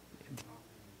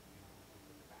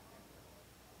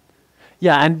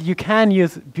 Yeah, and you can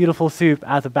use Beautiful Soup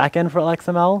as a backend for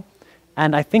LXML,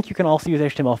 and I think you can also use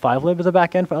HTML5 lib as a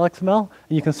backend for LXML,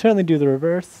 and you can certainly do the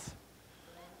reverse.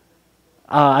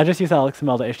 I just use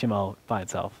LXML to HTML by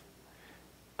itself.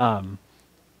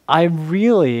 I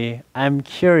really am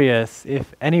curious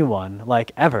if anyone,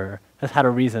 like ever, has had a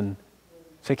reason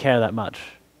to care that much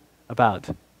about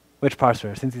which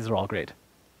parser, since these are all great.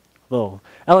 Well,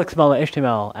 LXML to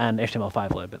HTML and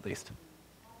HTML5 lib, at least.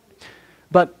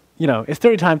 But you know, it's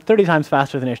 30 times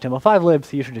faster than HTML5 lib,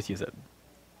 so you should just use it.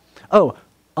 Oh,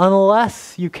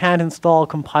 unless you can't install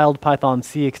compiled Python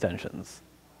C extensions.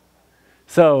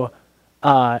 So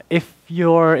if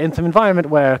you're in some environment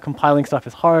where compiling stuff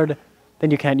is hard, then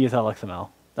you can't use LXML,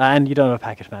 and you don't have a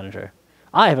package manager.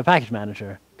 I have a package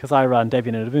manager, because I run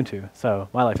Debian and Ubuntu, so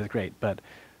my life is great. But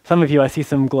some of you, I see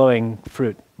some glowing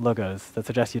fruit logos that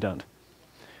suggest you don't.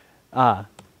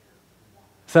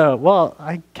 So, well,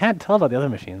 I can't tell about the other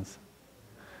machines.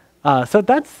 So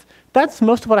that's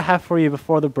most of what I have for you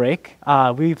before the break.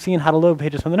 We've seen how to load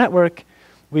pages from the network.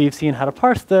 We've seen how to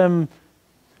parse them.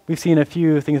 We've seen a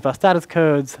few things about status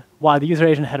codes, why the user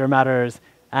agent header matters,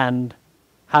 and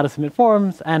how to submit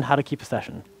forms, and how to keep a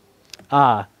session.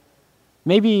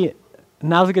 Maybe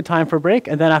now's a good time for a break,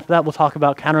 and then after that we'll talk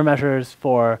about countermeasures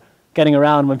for getting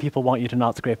around when people want you to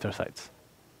not scrape their sites.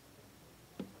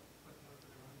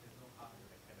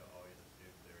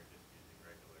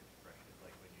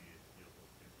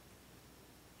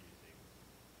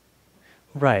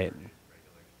 Right.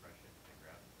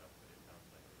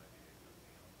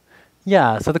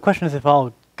 Yeah, so the question is if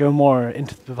I'll go more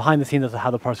into the behind the scenes of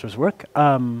how the parsers work.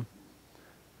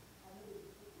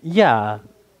 Yeah,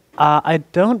 I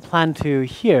don't plan to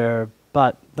here,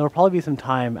 but there'll probably be some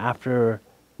time after,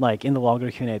 like in the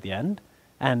longer Q&A at the end,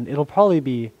 and it'll probably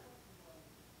be,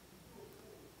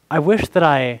 I wish that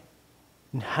I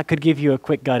could give you a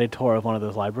quick guided tour of one of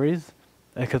those libraries,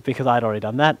 because I'd already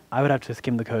done that. I would have to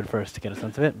skim the code first to get a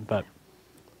sense of it, but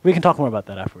we can talk more about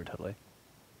that afterward, totally.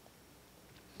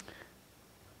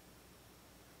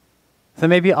 So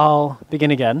maybe I'll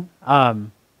begin again.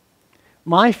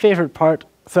 My favorite parts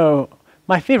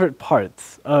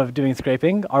of doing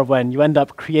scraping are when you end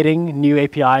up creating new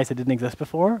APIs that didn't exist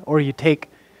before, or you take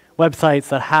websites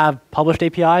that have published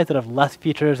APIs that have less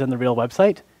features than the real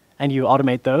website, and you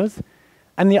automate those.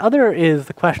 And the other is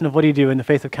the question of what do you do in the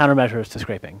face of countermeasures to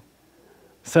scraping.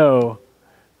 So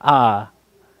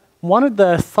one of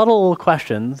the subtle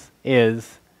questions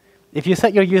is, if you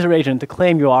set your user agent to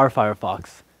claim you are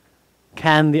Firefox,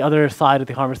 can the other side of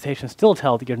the conversation still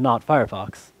tell that you're not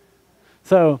Firefox?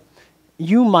 So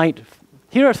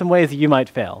here are some ways that you might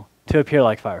fail to appear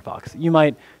like Firefox. You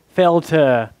might fail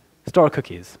to store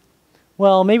cookies.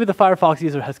 Well, maybe the Firefox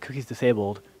user has cookies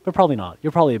disabled, but probably not.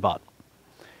 You're probably a bot.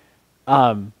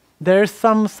 There's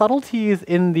some subtleties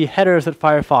in the headers that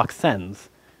Firefox sends,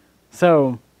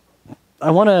 So I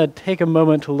want to take a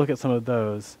moment to look at some of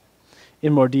those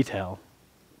in more detail.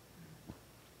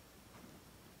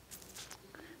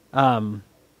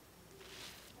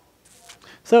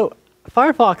 So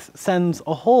Firefox sends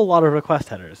a whole lot of request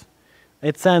headers.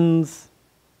 It sends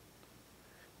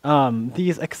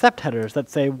these accept headers that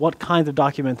say what kinds of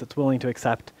documents it's willing to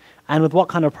accept and with what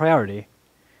kind of priority,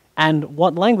 and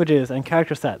what languages and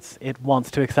character sets it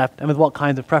wants to accept and with what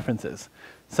kinds of preferences.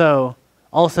 So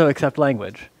also accept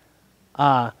language.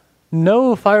 No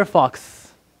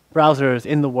Firefox browsers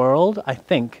in the world, I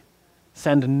think,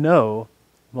 send no,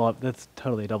 well, that's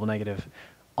totally double negative.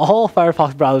 All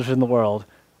Firefox browsers in the world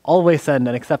always send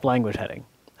an accept language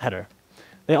header.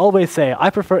 They always say, I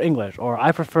prefer English, or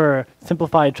I prefer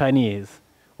simplified Chinese,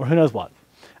 or who knows what.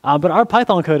 But our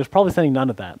Python code is probably sending none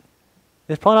of that.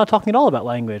 It's probably not talking at all about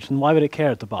language, and why would it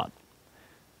care? It's a bot.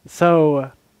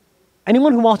 So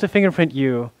anyone who wants to fingerprint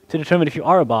you to determine if you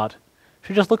are a bot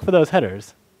should just look for those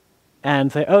headers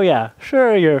and say, oh yeah,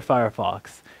 sure, you're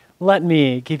Firefox. Let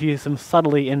me give you some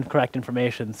subtly incorrect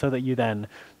information so that you then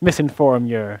misinform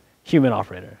your human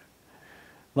operator.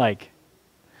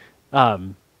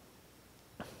 And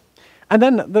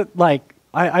then,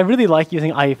 I really like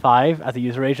using IE5 as a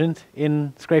user agent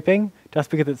in scraping, just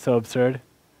because it's so absurd.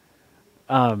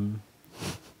 But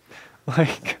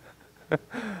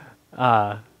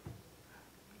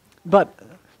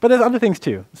there's other things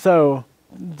too. So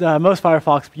most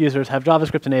Firefox users have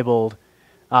JavaScript enabled.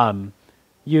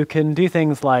 You can do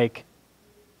things like,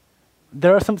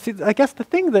 there are some, I guess the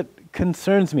thing that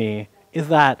concerns me is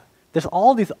that there's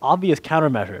all these obvious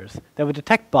countermeasures that would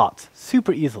detect bots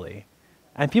super easily,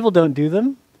 and people don't do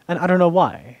them, and I don't know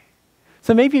why.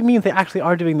 So maybe it means they actually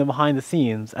are doing them behind the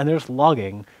scenes, and they're just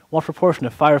logging what proportion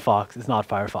of Firefox is not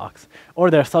Firefox, or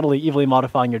they're subtly, evilly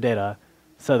modifying your data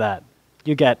so that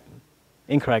you get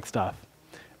incorrect stuff.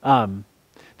 The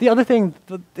other thing,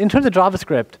 in terms of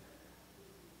JavaScript,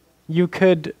 you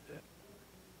could,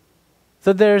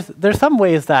 so there's some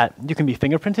ways that you can be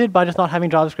fingerprinted by just not having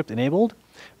JavaScript enabled,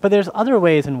 but there's other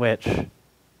ways in which you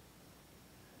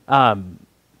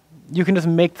can just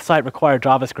make the site require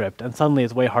JavaScript, and suddenly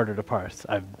it's way harder to parse,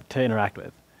 to interact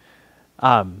with.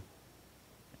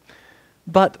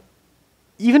 But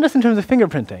even just in terms of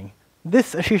fingerprinting,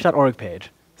 this Asheesh.org page,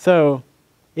 so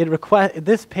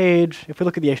this page, if we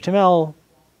look at the HTML,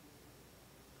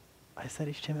 I said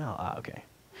HTML, okay.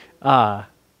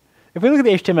 If we look at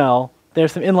the HTML,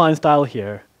 there's some inline style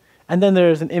here, and then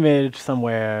there's an image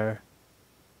somewhere.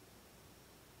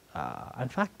 In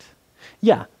fact,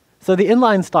 yeah. So the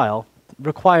inline style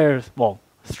requires, well,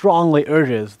 strongly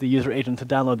urges the user agent to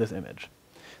download this image.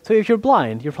 So if you're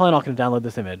blind, you're probably not going to download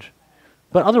this image.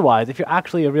 But otherwise, if you're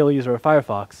actually a real user of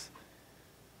Firefox,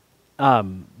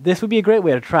 this would be a great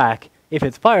way to track if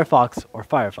it's Firefox or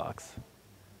Firefox.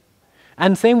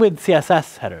 And same with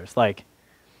CSS headers. Like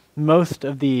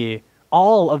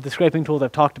all of the scraping tools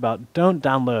I've talked about don't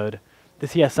download the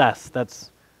CSS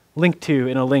that's linked to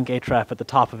in a link href at the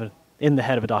top of in the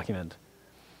head of a document.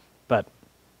 But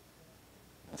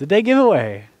it's a day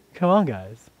giveaway. Come on,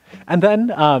 guys. And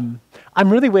then I'm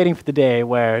really waiting for the day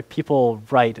where people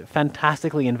write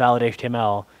fantastically invalid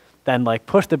HTML, then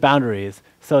push the boundaries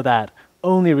so that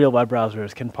only real web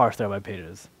browsers can parse their web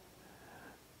pages.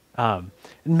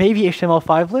 Maybe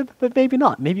HTML5lib, but maybe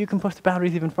not. Maybe you can push the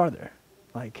boundaries even farther.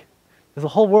 There's a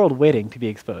whole world waiting to be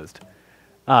exposed.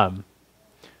 And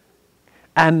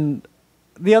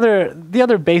the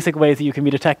other basic ways that you can be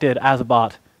detected as a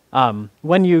bot,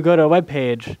 when you go to a web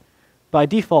page, by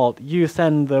default, you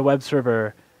send the web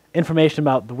server information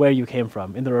about where you came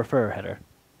from in the refer header,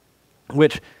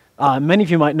 which many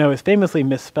of you might know is famously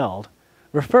misspelled.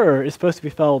 Refer is supposed to be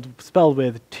spelled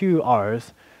with 2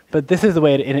 R's, but this is the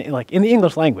way in the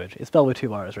English language, it's spelled with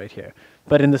 2 R's right here.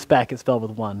 But in the spec, it's spelled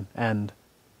with 1, and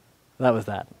that was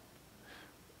that.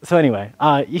 So anyway,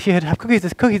 if you have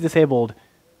cookies disabled,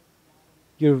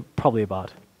 you're probably a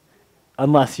bot,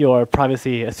 unless you're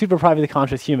a super privacy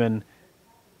conscious human,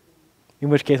 in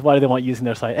which case, why do they want you using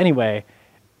their site anyway?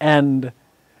 And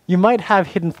you might have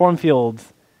hidden form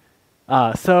fields.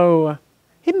 So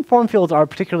hidden form fields are a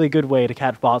particularly good way to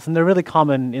catch bots, and they're really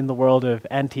common in the world of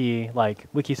wiki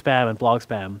spam and blog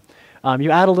spam. You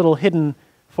add a little hidden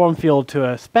form field to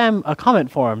a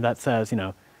comment form that says,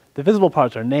 the visible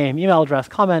parts are name, email address,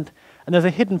 comment, and there's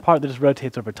a hidden part that just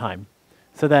rotates over time.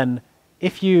 So then,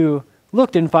 if you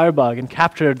looked in Firebug and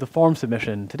captured the form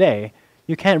submission today,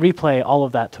 you can't replay all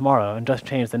of that tomorrow and just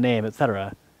change the name,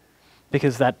 etc.,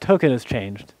 because that token has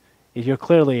changed. You're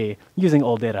clearly using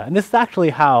old data. And this is actually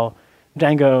how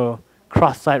Django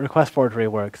cross-site request forgery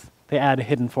works. They add a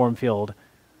hidden form field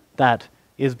that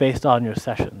is based on your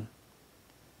session.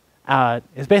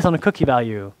 is based on a cookie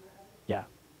value. Yeah.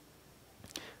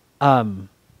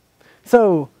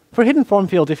 So for hidden form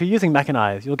fields, if you're using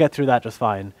mechanize, you'll get through that just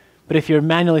fine. But if you're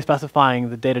manually specifying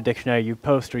the data dictionary you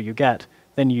post or you get,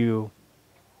 then you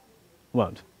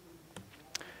won't.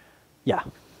 Yeah.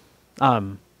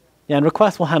 Yeah, and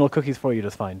requests will handle cookies for you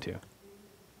just fine too.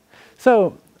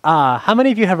 So how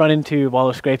many of you have run into, while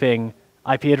we're scraping,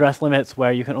 IP address limits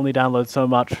where you can only download so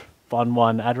much on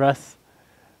one address?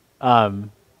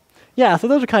 Yeah, so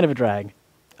those are kind of a drag.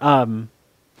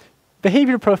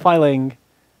 Behavior profiling,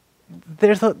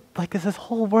 there's this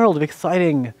whole world of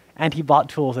exciting anti-bot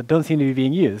tools that don't seem to be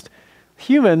being used.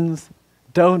 Humans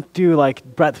don't do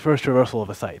breadth first reversal of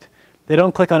a site. They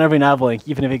don't click on every nav link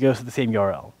even if it goes to the same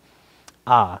URL.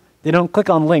 They don't click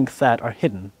on links that are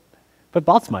hidden, but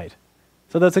bots might.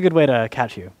 So that's a good way to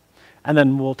catch you. And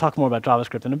then we'll talk more about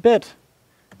JavaScript in a bit.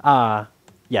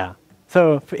 Yeah.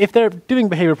 So if they're doing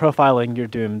behavior profiling, you're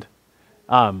doomed.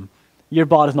 Your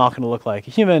bot is not going to look like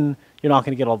a human. You're not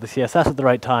going to get all the CSS at the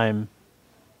right time.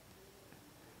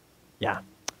 Yeah.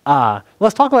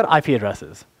 Let's talk about IP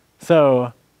addresses.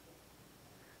 So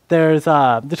there's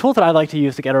the tools that I like to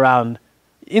use to get around.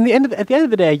 At the end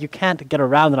of the day, you can't get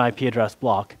around an IP address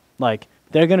block.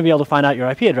 They're going to be able to find out your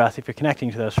IP address if you're connecting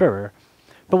to their server.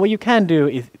 But what you can do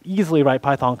is easily write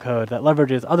Python code that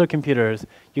leverages other computers.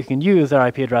 You can use their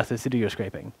IP addresses to do your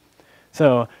scraping.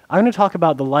 So I'm going to talk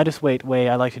about the lightest weight way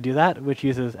I like to do that, which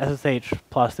uses SSH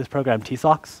plus this program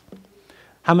tsocks.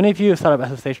 How many of you have set up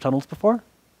SSH tunnels before?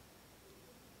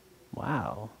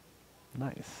 Wow,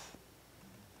 nice.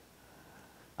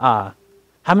 How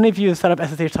many of you have set up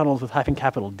SSH tunnels with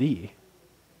 -D?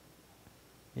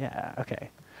 Yeah, okay.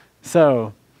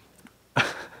 So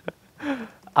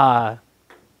let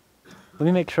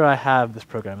me make sure I have this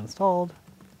program installed.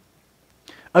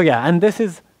 Oh yeah, and this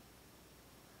is,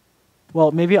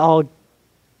 well, maybe I'll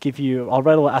write a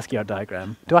little ASCII art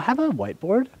diagram. Do I have a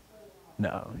whiteboard?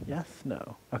 No, yes,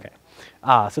 no, okay.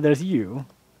 So there's you.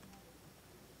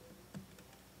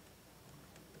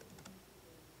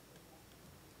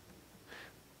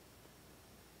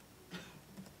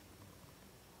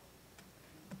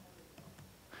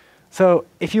 So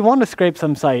if you want to scrape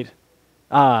some site,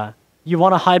 you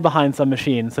want to hide behind some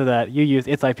machine so that you use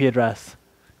its IP address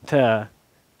to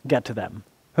get to them,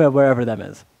 wherever them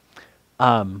is.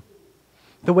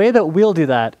 The way that we'll do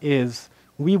that is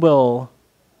we'll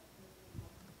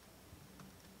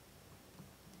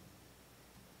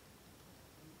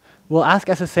ask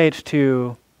SSH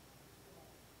to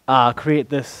create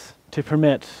this to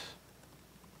permit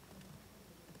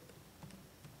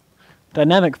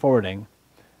dynamic forwarding.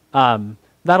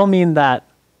 That'll mean that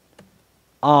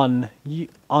on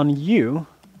you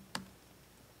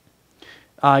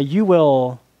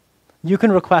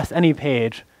can request any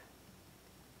page.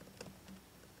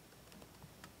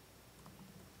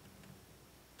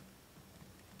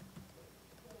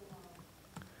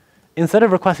 Instead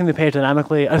of requesting the page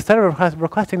dynamically, instead of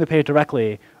requesting the page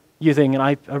directly using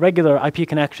a regular IP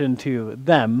connection to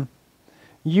them,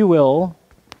 you will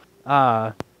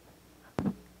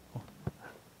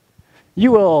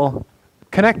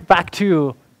connect back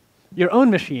to your own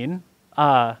machine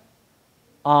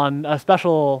on a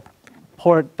special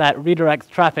port that redirects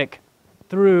traffic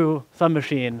through some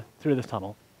machine through this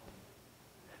tunnel.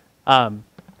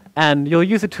 And you'll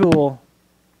use a tool.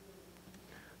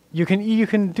 You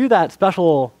can do that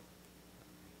special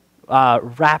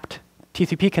wrapped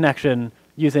TCP connection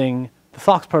using the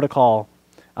SOCKS protocol.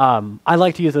 I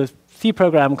like to use a C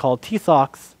program called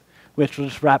tsocks, which will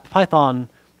just wrap Python,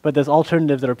 but there's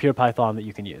alternatives that are pure Python that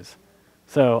you can use.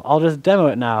 So I'll just demo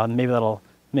it now, and maybe that'll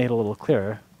make it a little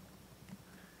clearer.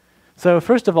 So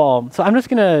first of all, so I'm just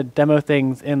going to demo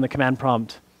things in the command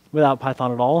prompt without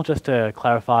Python at all, just to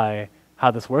clarify how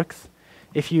this works.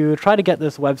 If you try to get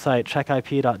this website,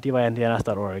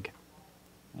 checkip.dyndns.org,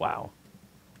 wow.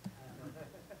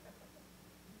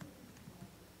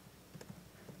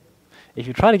 If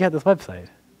you try to get this website,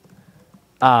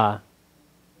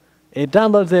 it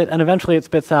downloads it, and eventually it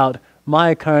spits out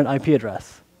my current IP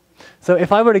address. So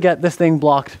if I were to get this thing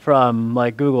blocked from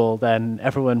Google, then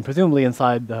everyone presumably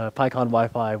inside the PyCon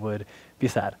Wi-Fi would be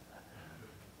sad.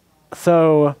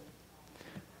 So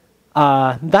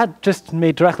that just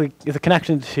made directly is a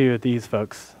connection to these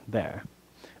folks there.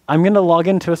 I'm going to log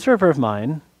into a server of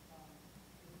mine.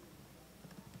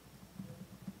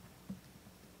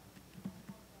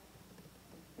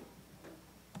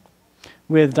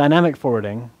 With dynamic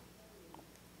forwarding.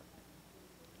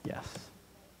 Yes.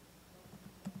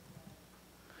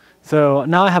 So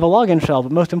now I have a login shell,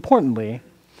 but most importantly,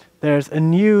 there's a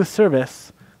new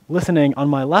service listening on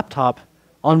my laptop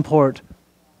on port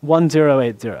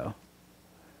 1080.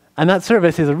 And that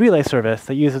service is a relay service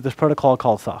that uses this protocol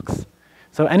called SOCKS.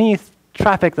 So any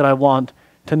traffic that I want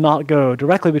to not go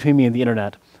directly between me and the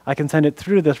internet, I can send it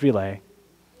through this relay.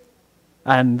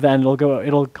 And then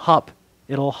it'll hop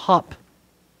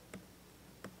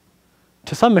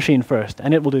to some machine first,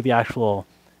 and it will do the actual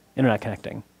internet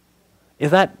connecting.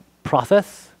 Is that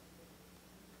process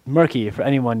murky for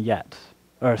anyone yet?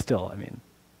 Or still, I mean.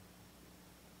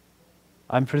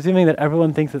 I'm presuming that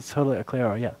everyone thinks it's totally clear,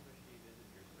 or yeah.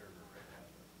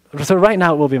 So right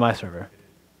now it will be my server.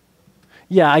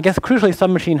 Yeah, I guess crucially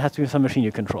some machine has to be some machine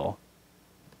you control.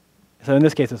 So in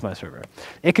this case it's my server.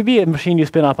 It could be a machine you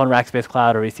spin up on Rackspace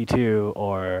Cloud or EC2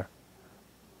 or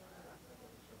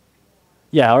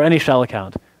yeah, or any shell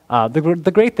account.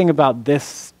 The great thing about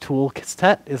this tool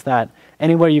set is that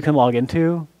anywhere you can log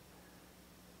into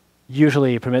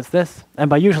usually permits this. And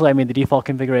by usually, I mean the default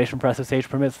configuration for SSH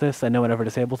permits this, and no one ever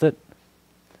disables it.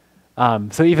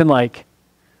 So even like,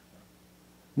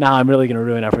 now I'm really going to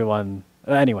ruin everyone.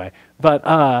 Anyway,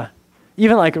 but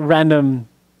even like random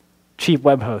cheap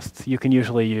web hosts you can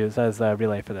usually use as a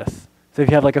relay for this. So if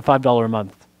you have like a $5 a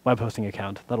month web hosting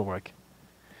account, that'll work.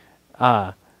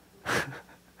 So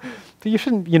you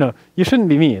shouldn't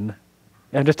be mean.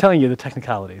 I'm just telling you the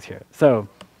technicalities here. So,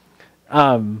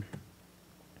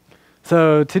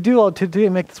 to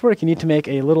make this work, you need to make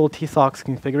a little tsocks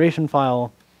configuration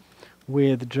file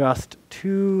with just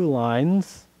 2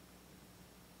 lines.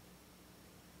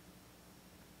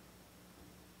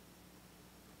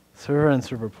 Server and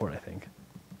server port, I think.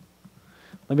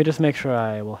 Let me just make sure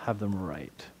I will have them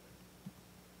right.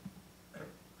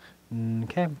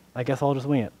 Okay, I guess I'll just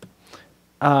wing it.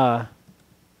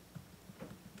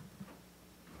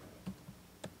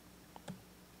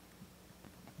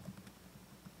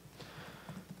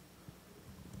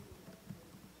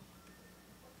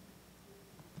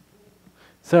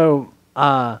 So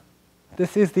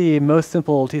this is the most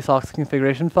simple tsocks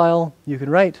configuration file you can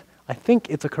write. I think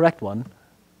it's a correct one.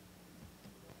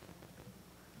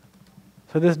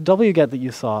 So this wget that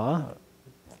you saw,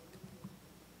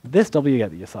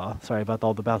 sorry about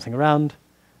all the bouncing around.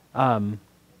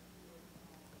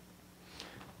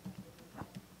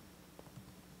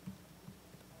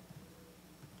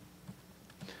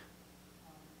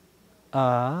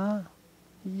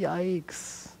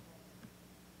 Yikes.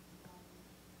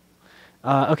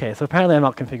 Okay, so apparently I'm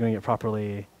not configuring it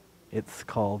properly. It's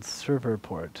called server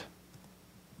port.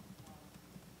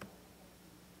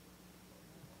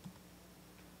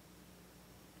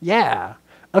 Yeah.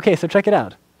 Okay, so check it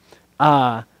out.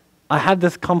 I have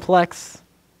this complex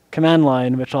command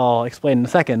line, which I'll explain in a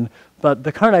second, but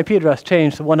the current IP address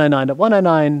changed to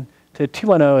 199.199 to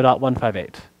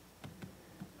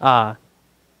 210.158.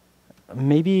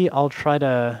 Maybe I'll try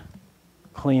to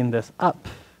clean this up.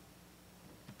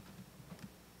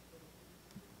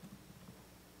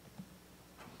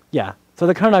 Yeah, so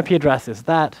the current IP address is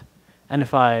that, and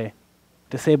if I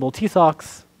disable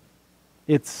tsocks,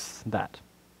 it's that.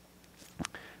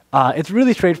 It's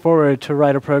really straightforward to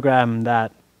write a program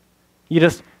that you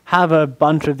just have a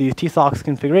bunch of these tsocks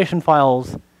configuration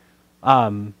files.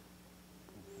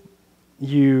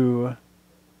 You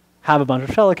have a bunch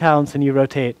of shell accounts, and you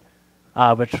rotate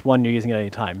which one you're using at any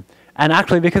time. And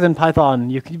actually, because in Python,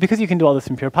 because you can do all this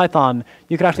in pure Python,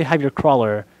 you could actually have your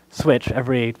crawler switch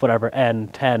every whatever n,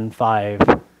 10,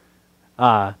 5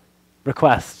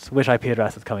 requests which IP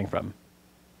address it's coming from.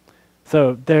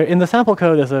 So there, in the sample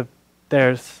code,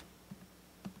 there's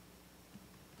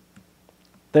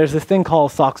this thing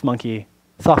called socks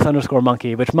underscore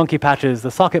monkey, which monkey patches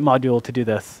the socket module to do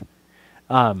this.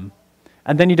 And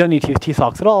then you don't need to use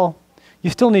tsocks at all. You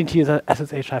still need to use a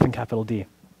SSH-D.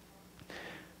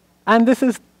 And this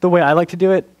is the way I like to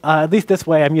do it. At least this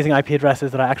way, I'm using IP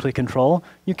addresses that I actually control.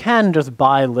 You can just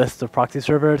buy lists of proxy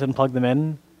servers and plug them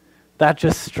in. That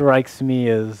just strikes me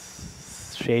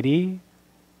as shady.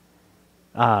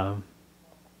 And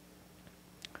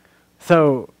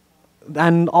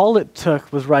all it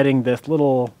took was writing this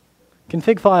little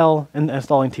config file and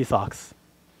installing tsocks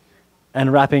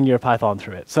and wrapping your Python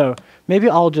through it. So maybe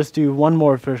I'll just do one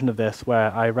more version of this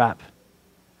where I wrap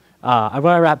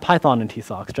Python in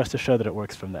tsocks just to show that it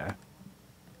works from there.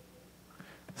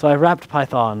 So I wrapped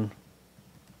Python.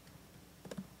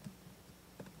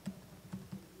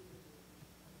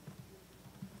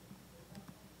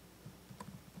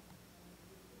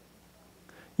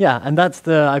 Yeah, and that's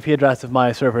the IP address of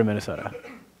my server in Minnesota.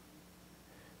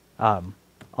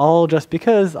 All just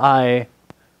because I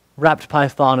wrapped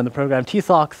Python in the program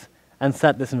tsocks and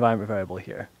set this environment variable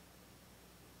here.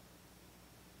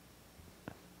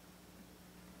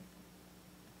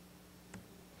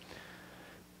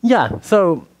 Yeah,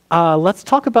 so Let's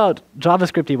talk about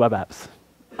JavaScripty web apps.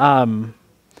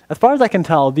 As far as I can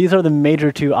tell, these are the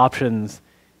major two options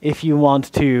if you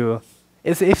want to,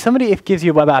 if somebody gives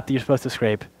you a web app that you're supposed to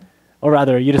scrape, or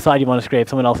rather you decide you want to scrape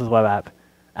someone else's web app,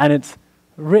 and it's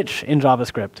rich in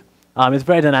JavaScript. It's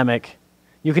very dynamic.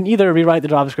 You can either rewrite the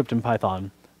JavaScript in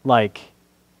Python, like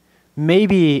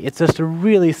maybe it's just a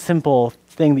really simple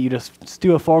thing that you just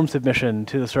do a form submission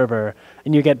to the server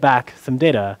and you get back some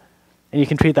data, and you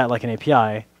can treat that like an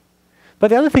API. But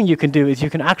the other thing you can do is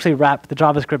you can actually wrap the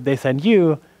JavaScript they send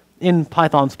you in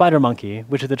Python SpiderMonkey,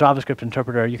 which is the JavaScript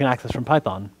interpreter you can access from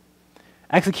Python.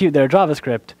 Execute their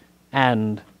JavaScript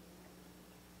and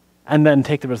then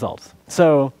take the results.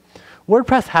 So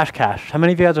WordPress Hashcache. How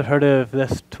many of you guys have heard of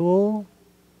this tool?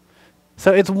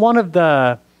 So it's one of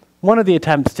the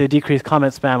attempts to decrease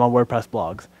comment spam on WordPress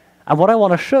blogs. And what I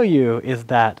want to show you is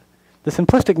that the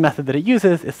simplistic method that it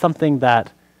uses is something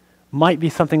that might be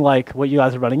something like what you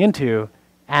guys are running into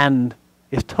and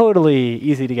is totally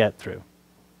easy to get through.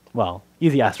 Well,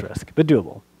 easy asterisk, but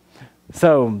doable.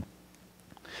 So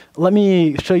let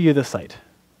me show you the site.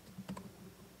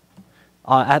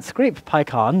 At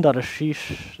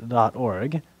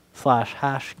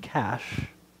scrapepycon.asheesh.org/hashcache,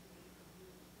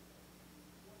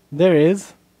 there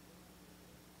is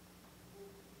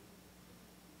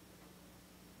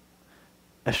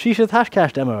Asheesh's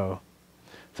Hashcache demo.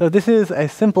 So this is a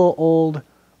simple old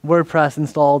WordPress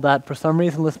install that for some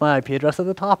reason lists my IP address at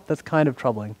the top. That's kind of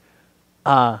troubling.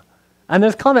 And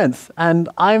there's comments, and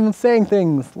I'm saying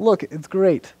things. Look, it's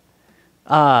great.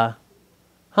 There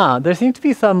seems to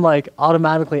be some like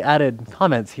automatically added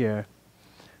comments here.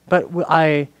 But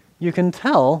you can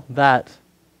tell that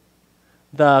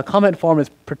the comment form is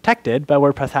protected by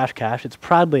WordPress Hashcache. It's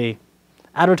proudly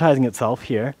advertising itself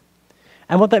here.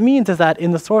 And what that means is that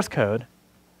in the source code,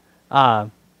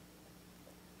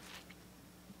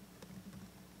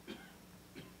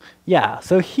 yeah,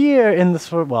 so here in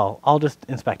the well, I'll just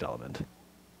inspect element.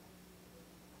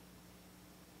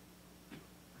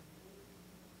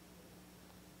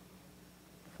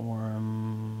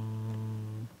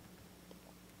 Form.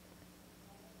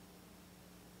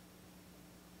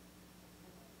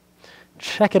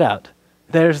 Check it out.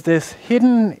 There's this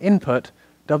hidden input,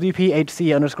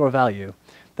 WPHC_value,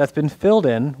 that's been filled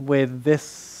in with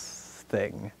this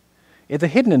thing. It's a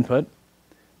hidden input.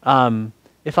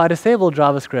 If I disable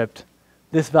JavaScript,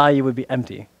 this value would be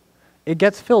empty. It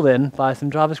gets filled in by some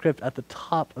JavaScript at the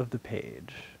top of the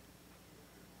page.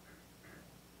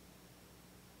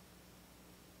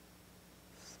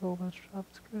 So much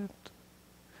JavaScript.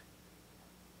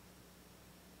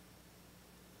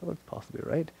 That looks possibly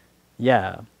right.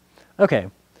 Yeah.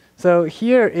 Okay. So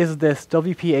here is this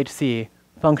WPHC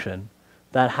function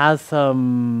that has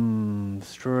some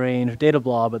strange data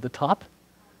blob at the top.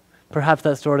 Perhaps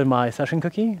that's stored in my session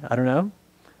cookie. I don't know.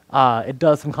 It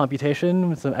does some computation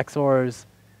with some XORs.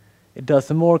 It does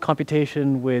some more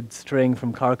computation with string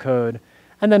from car code.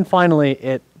 And then finally,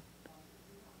 it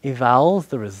evals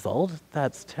the result.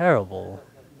 That's terrible.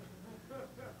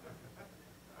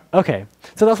 OK,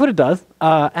 so that's what it does.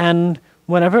 And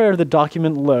whenever the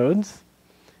document loads,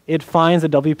 it finds a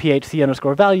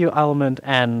WPHC_value element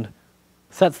and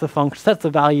sets the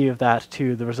value of that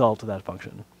to the result of that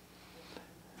function.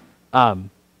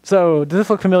 So does this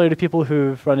look familiar to people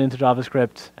who've run into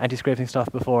JavaScript anti-scraping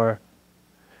stuff before?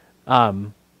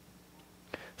 So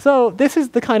this is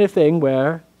the kind of thing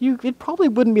where it probably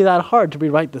wouldn't be that hard to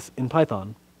rewrite this in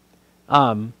Python.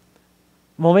 Well,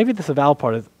 maybe this eval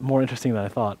part is more interesting than I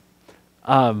thought.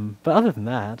 But other than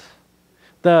that,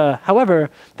 however,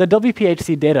 the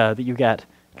WPHC data that you get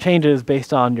changes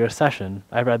based on your session.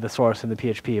 I read the source in the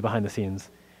PHP behind the scenes.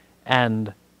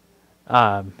 And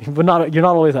you're not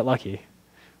always that lucky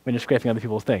when you're scraping other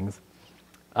people's things.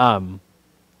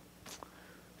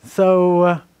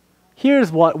 So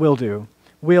here's what we'll do.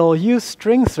 We'll use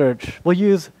string search. We'll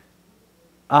use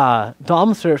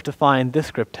DOM search to find this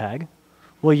script tag.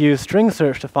 We'll use string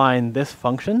search to find this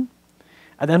function.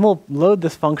 And then we'll load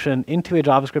this function into a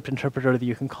JavaScript interpreter that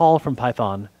you can call from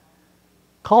Python.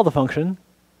 Call the function,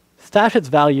 stash its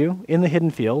value in the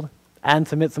hidden field, and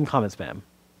submit some comment spam.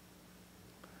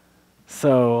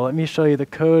 So let me show you the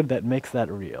code that makes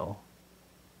that real.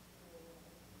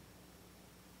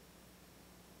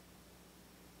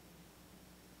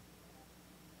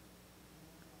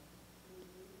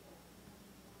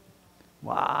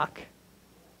 Walk.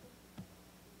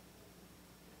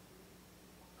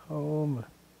 Home.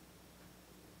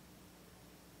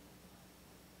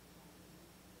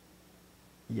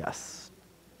 Yes.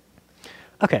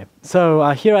 OK, so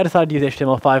here I decided to use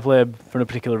HTML5lib for no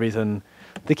particular reason.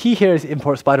 The key here is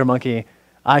import SpiderMonkey.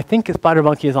 I think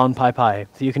SpiderMonkey is on PyPy,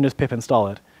 so you can just pip install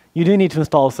it. You do need to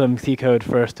install some C code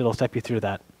first. It'll step you through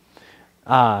that.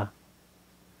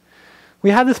 We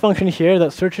have this function here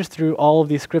that searches through all of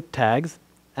these script tags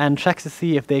and checks to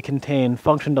see if they contain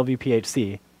function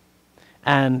WPHC.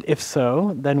 And if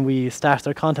so, then we stash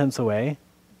their contents away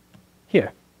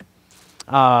here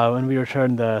when we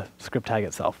return the script tag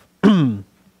itself.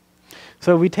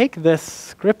 So we take this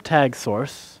script tag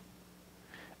source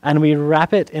and we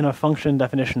wrap it in a function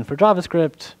definition for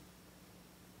JavaScript.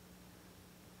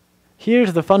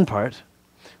 Here's the fun part.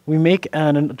 We make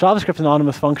a JavaScript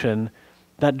anonymous function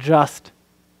that just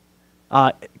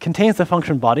contains the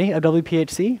function body of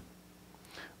WPHC.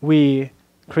 We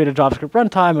create a JavaScript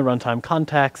runtime, a runtime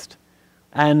context,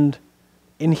 and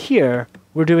in here,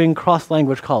 we're doing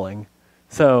cross-language calling.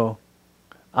 So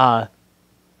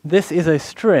this is a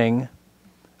string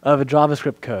of a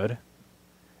JavaScript code,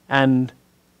 and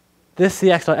this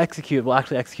cx.execute will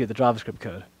actually execute the JavaScript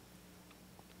code.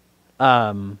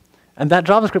 And that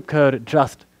JavaScript code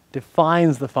just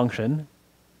defines the function,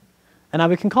 and now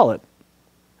we can call it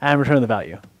and return the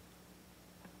value.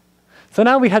 So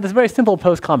now we have this very simple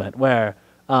post comment where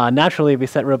naturally we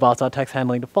set robots.text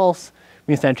handling to false,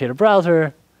 we instantiate a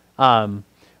browser,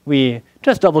 we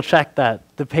just double check that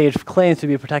the page claims to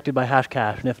be protected by hash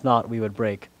cache, and if not, we would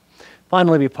break.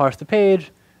 Finally, we parse the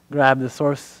page, grab the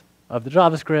source of the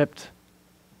JavaScript,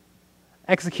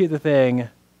 execute the thing.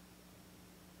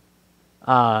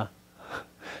 As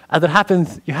it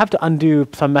happens, you have to undo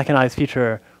some mechanized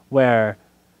feature where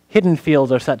hidden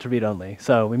fields are set to read only.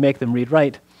 So we make them read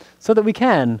write so that we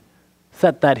can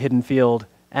set that hidden field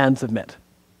and submit.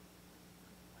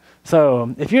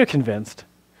 So if you're convinced,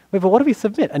 wait, but what do we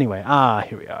submit anyway?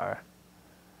 Here we are.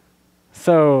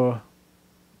 So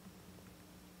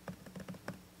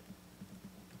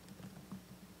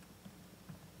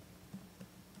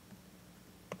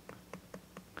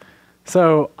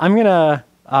I'm going to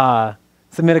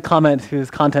submit a comment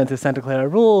whose content is Santa Clara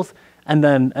rules, and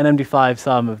then an MD5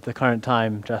 sum of the current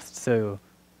time, just so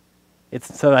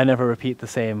I never repeat the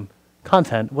same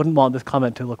content. Wouldn't want this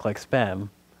comment to look like spam.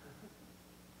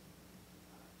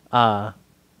 Right.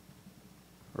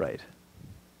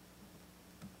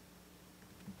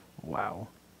 Wow.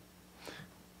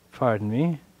 Pardon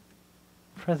me.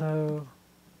 Prezzo.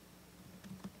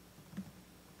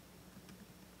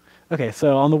 Okay,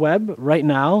 so on the web, right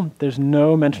now, there's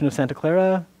no mention of Santa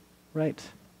Clara, right?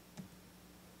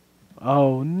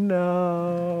 Oh,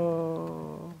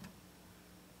 no.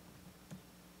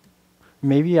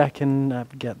 Maybe I can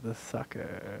get the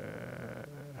sucker.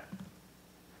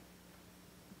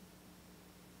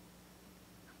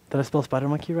 Did I spell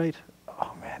SpiderMonkey right?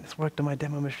 Oh, man, this worked on my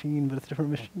demo machine, but it's a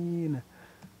different machine.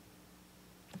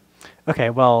 Okay,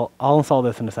 well, I'll install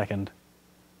this in a second.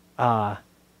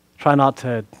 Try not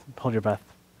to hold your breath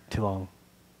too long.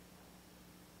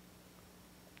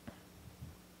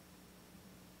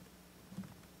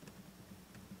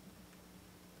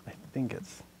 I think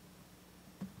it's...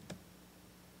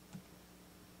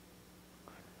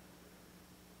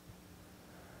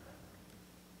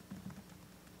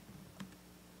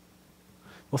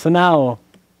 Well, so now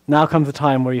comes the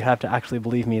time where you have to actually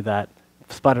believe me that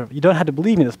you don't have to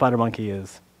believe me that SpiderMonkey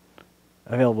is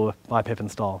available by pip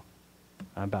install.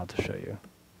 I'm about to show you.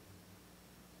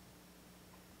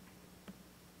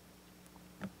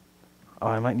 Oh,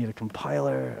 I might need a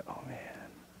compiler. Oh, man.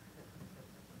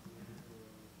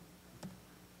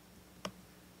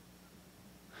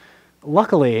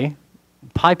 Luckily,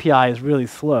 PyPI is really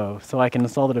slow, so I can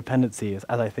install the dependencies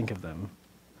as I think of them.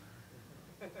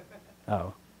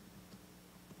 Oh.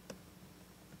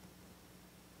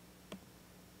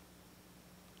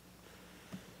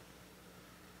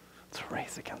 It's a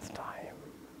race against time.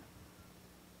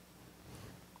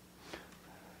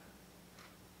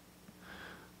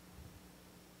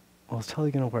 Well, it's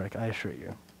totally going to work, I assure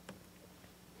you.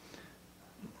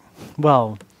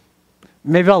 Well,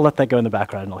 maybe I'll let that go in the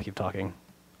background and I'll keep talking.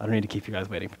 I don't need to keep you guys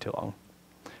waiting for too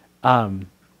long.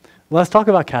 Let's talk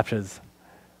about CAPTCHAs.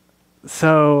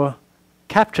 So,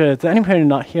 CAPTCHA, does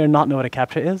anybody here not know what a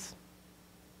CAPTCHA is?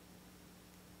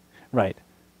 Right.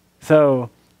 So,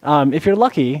 if you're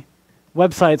lucky,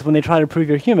 websites, when they try to prove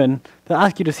you're human, they'll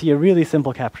ask you to see a really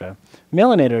simple CAPTCHA.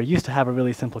 Mailinator used to have a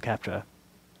really simple CAPTCHA.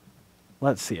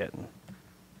 Let's see it.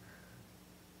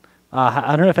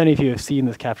 I don't know if any of you have seen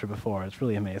this CAPTCHA before. It's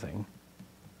really amazing.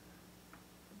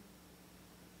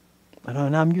 I know,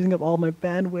 now I'm using up all my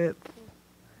bandwidth.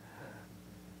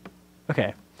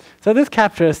 Okay, so this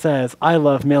CAPTCHA says, I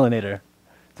love Mailinator.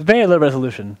 It's a very low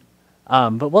resolution.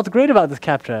 But what's great about this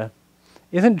CAPTCHA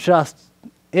isn't just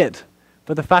it,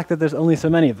 but the fact that there's only so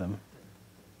many of them.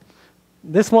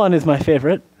 This one is my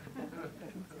favorite.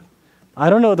 I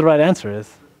don't know what the right answer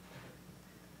is.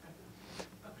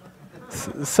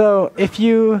 So if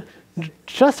you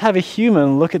just have a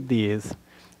human look at these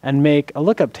and make a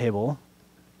lookup table,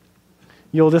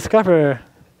 you'll discover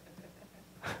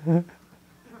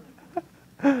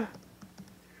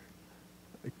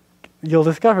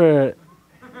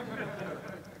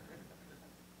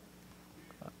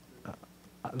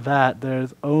that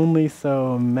there's only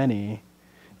so many.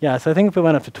 Yeah, so I think if we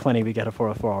went up to 20, we get a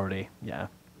 404 already. Yeah.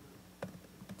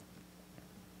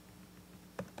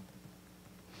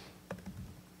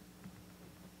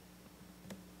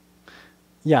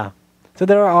 Yeah, so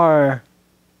there are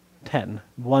 10,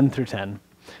 1 through 10.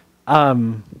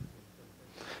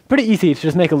 Pretty easy to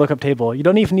just make a lookup table. You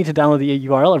don't even need to download the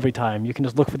URL every time. You can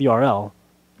just look for the URL.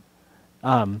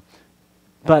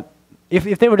 But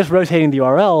if they were just rotating the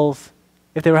URLs,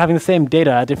 if they were having the same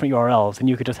data at different URLs, then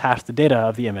you could just hash the data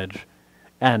of the image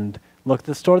and look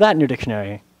to store that in your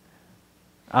dictionary.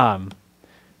 So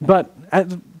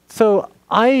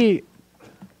I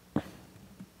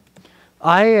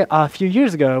a few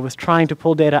years ago, was trying to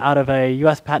pull data out of a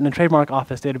US Patent and Trademark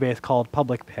Office database called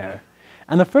Public Pair.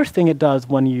 And the first thing it does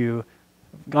when you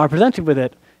are presented with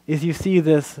it is you see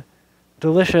this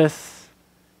delicious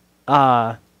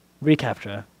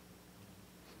reCAPTCHA,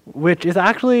 which is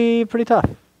actually pretty tough,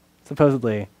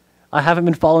 supposedly. I haven't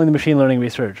been following the machine learning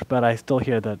research, but I still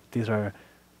hear that these are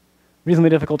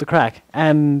reasonably difficult to crack.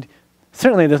 And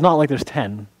certainly, there's not like there's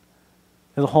 10.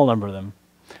 There's a whole number of them.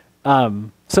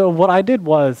 So what I did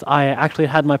was I actually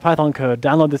had my Python code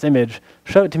download this image,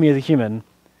 show it to me as a human.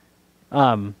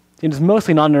 It's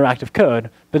mostly non-interactive code,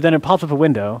 but then it pops up a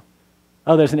window.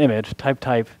 Oh, there's an image.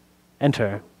 Type,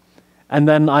 enter. And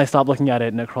then I stop looking at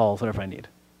it, and it crawls whatever I need.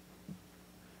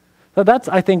 So that's,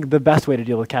 I think, the best way to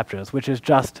deal with CAPTCHAs, which is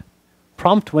just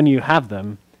prompt when you have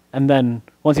them, and then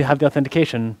once you have the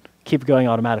authentication, keep going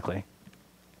automatically.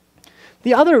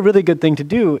 The other really good thing to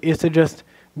do is to just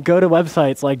go to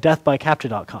websites like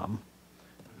deathbycaptcha.com.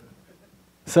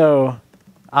 So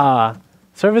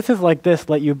services like this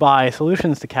let you buy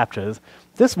solutions to CAPTCHAs.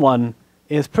 This one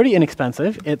is pretty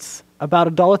inexpensive. It's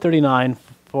about $1.39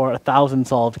 for 1,000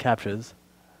 solved CAPTCHAs.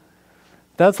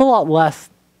 That's a lot less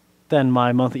than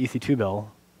my monthly EC2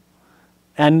 bill.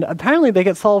 And apparently they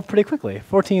get solved pretty quickly,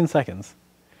 14 seconds.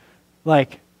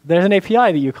 Like, there's an API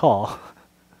that you call,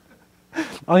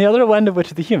 on the other end of which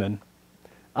is the human.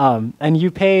 And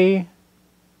you pay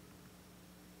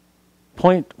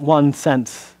 0.1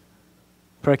 cents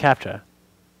per CAPTCHA.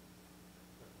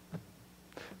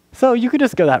 So you could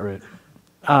just go that route.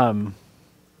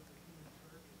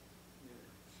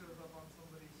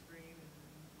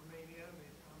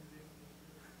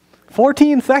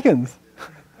 14 seconds.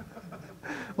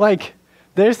 Like,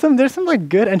 there's some like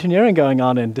good engineering going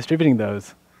on in distributing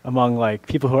those among like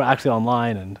people who are actually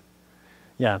online, and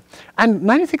yeah. And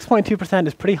 96.2%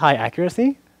 is pretty high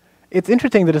accuracy. It's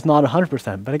interesting that it's not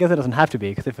 100%, but I guess it doesn't have to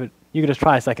be, because if you could just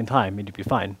try a second time, you'd be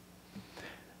fine.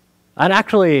 And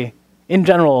actually, in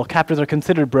general, CAPTCHAs are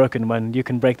considered broken when you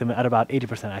can break them at about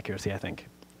 80% accuracy, I think.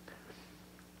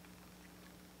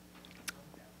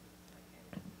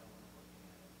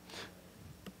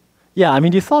 Yeah, I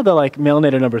mean, you saw the like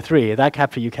malinator number 3. That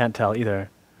CAPTCHA you can't tell either.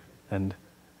 And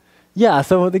yeah,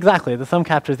 so exactly, the some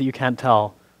CAPTCHAs that you can't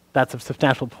tell, that's a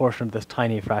substantial portion of this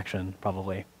tiny fraction,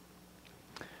 probably.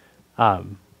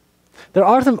 There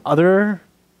are some other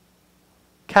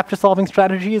CAPTCHA solving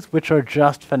strategies which are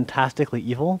just fantastically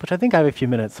evil, which I think I have a few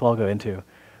minutes, so I'll go into.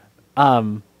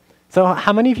 So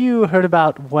how many of you heard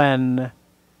about when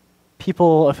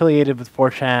people affiliated with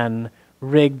 4chan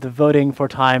rigged the voting for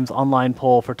Time's online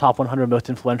poll for top 100 most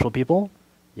influential people?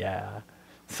 Yeah.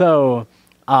 So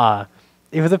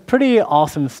it was a pretty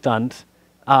awesome stunt.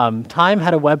 Time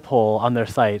had a web poll on their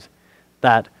site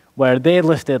where they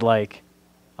listed like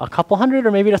a couple hundred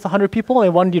or maybe just 100 people, and they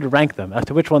wanted you to rank them as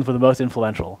to which ones were the most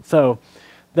influential. So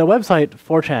the website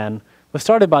 4chan was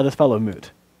started by this fellow Moot.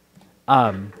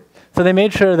 So they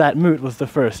made sure that Moot was the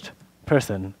first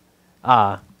person.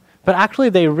 But actually,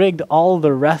 they rigged all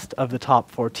the rest of the top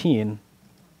 14.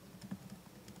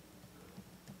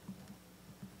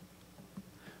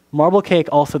 Marble Cake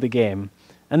also the game.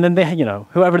 And then they,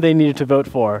 whoever they needed to vote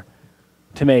for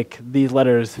to make these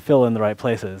letters fill in the right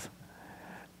places.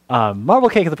 Marble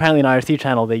Cake is apparently an IRC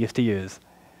channel they used to use.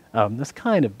 It's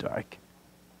kind of dark.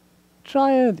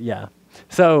 Giant, yeah.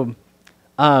 So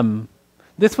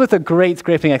this was a great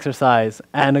scraping exercise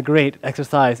and a great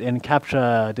exercise in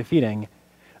CAPTCHA defeating.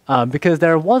 Because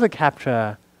there was a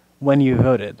CAPTCHA when you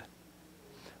voted.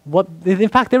 In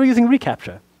fact, they were using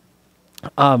reCAPTCHA.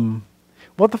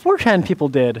 What the 4chan people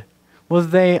did was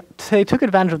they took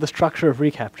advantage of the structure of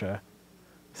reCAPTCHA.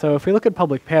 So if we look at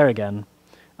public pair again,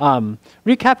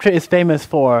 reCAPTCHA is famous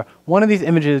for one of these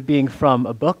images being from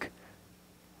a book,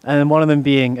 and one of them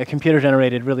being a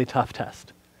computer-generated really tough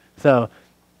test. So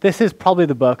this is probably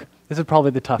the book. This is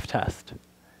probably the tough test.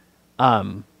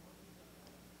 I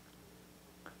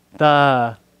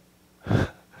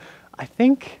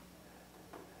think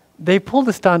they pulled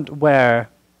a stunt where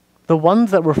the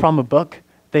ones that were from a book,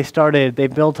 they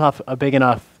built up a big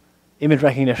enough image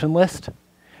recognition list.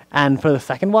 And for the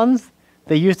second ones,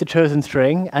 they used a chosen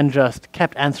string and just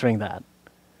kept answering that.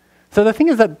 So the thing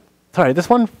is that, sorry, this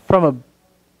one from a,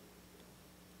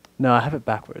 no, I have it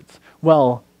backwards.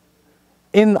 Well,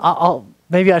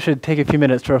 maybe I should take a few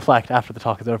minutes to reflect after the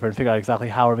talk is over and figure out exactly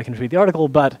how we can treat the article,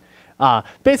 but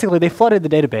basically they flooded the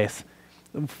database,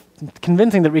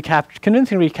 convincing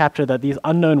reCAPTCHA that these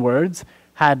unknown words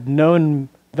had known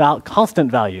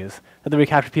constant values that the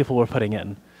reCAPTCHA people were putting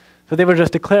in. So they were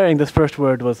just declaring this first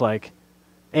word was like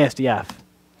ASDF,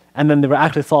 and then they were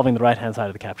actually solving the right-hand side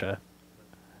of the CAPTCHA.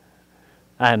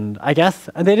 And I guess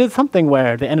they did something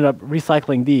where they ended up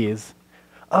recycling these.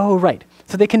 Oh, right.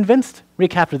 So they convinced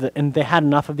reCAPTCHA that and they had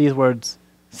enough of these words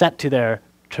set to their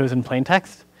chosen plain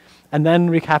text, and then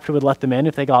reCAPTCHA would let them in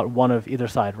if they got one of either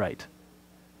side right.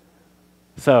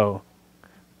 So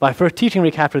by first teaching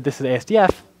reCAPTCHA this is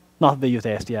ASDF, not that they used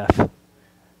ASDF,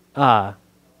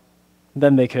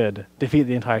 then they could defeat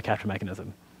the entire CAPTCHA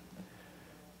mechanism.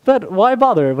 But why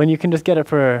bother when you can just get it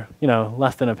for,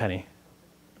 less than a penny?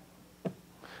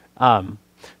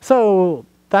 So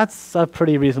that's a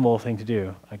pretty reasonable thing to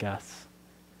do, I guess.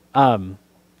 In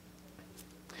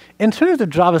terms of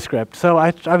JavaScript, so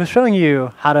I was showing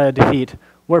you how to defeat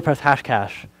WordPress hash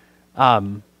cache.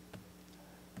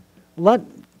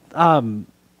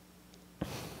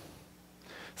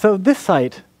 So this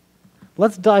site,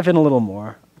 let's dive in a little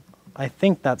more. I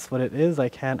think that's what it is. I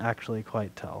can't actually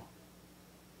quite tell.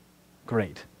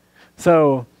 Great.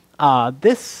 So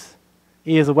this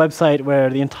is a website where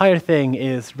the entire thing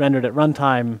is rendered at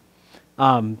runtime.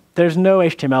 There's no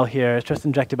HTML here. It's just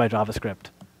injected by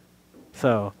JavaScript.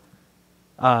 So,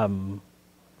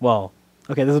 well,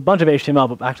 okay, there's a bunch of HTML,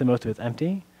 but actually most of it's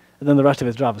empty. And then the rest of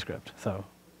it's JavaScript. So,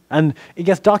 and it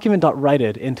gets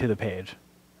document.writed into the page.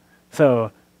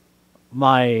 So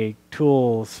my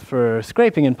tools for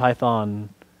scraping in Python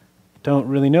don't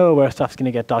really know where stuff's going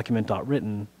to get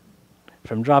document.written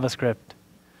from JavaScript.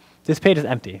 This page is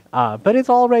empty, but it's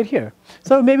all right here.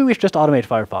 So maybe we should just automate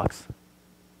Firefox.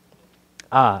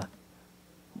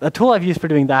 A tool I've used for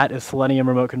doing that is Selenium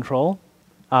Remote Control.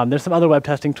 There's some other web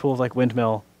testing tools like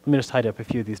Windmill. Let me just tidy up a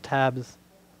few of these tabs.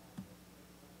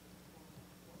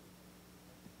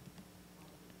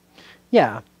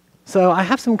 Yeah, so I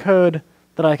have some code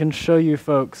that I can show you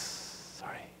folks.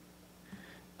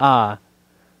 Sorry.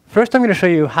 First, I'm going to show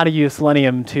you how to use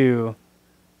Selenium to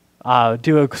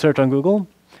do a search on Google.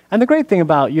 And the great thing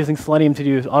about using Selenium to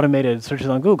do automated searches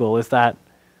on Google is that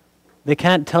they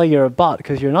can't tell you're a bot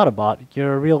because you're not a bot.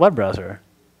 You're a real web browser.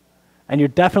 And you're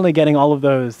definitely getting all of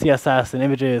those CSS and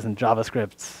images and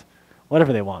JavaScripts,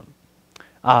 whatever they want.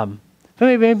 But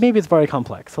maybe it's very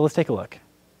complex. So let's take a look.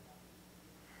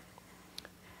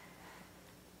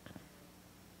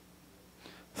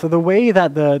 So the way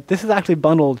that this is actually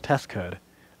bundled test code.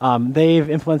 They've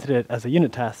implemented it as a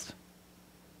unit test.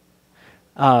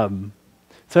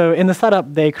 So in the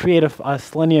setup, they create a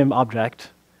Selenium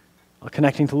object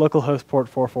connecting to localhost port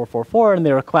 4444, and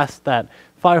they request that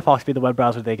Firefox be the web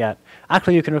browser they get.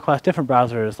 Actually, you can request different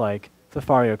browsers like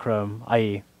Safari or Chrome,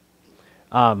 IE.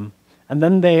 And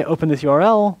then they open this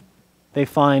URL, they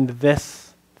find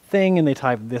this thing, and they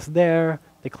type this there,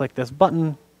 they click this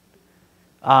button,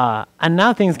 and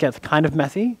now things get kind of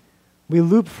messy. We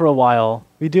loop for a while,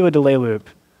 we do a delay loop,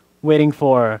 waiting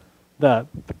for the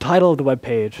title of the web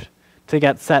page to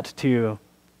get set to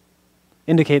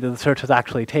indicate that the search was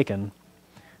actually taken.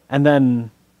 And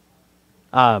then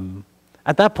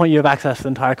at that point, you have access to the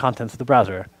entire contents of the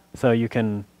browser. So you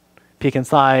can peek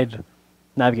inside,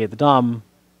 navigate the DOM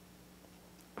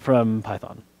from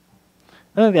Python.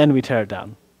 And at the end, we tear it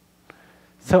down.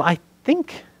 So I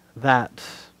think that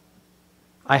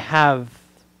I have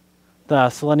the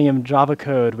Selenium Java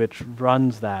code which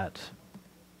runs that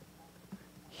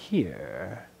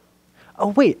here. Oh,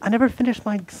 wait, I never finished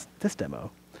this demo.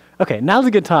 OK, now's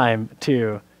a good time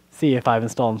to see if I've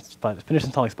finished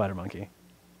installing SpiderMonkey.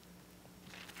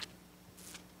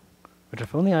 Which,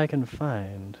 if only I can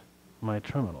find my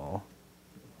terminal.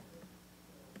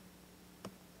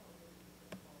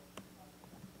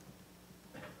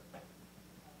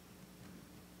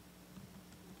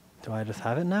 Do I just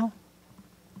have it now?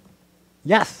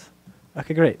 Yes!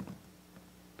 OK, great.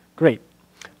 Great.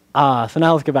 So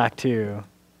now let's get back to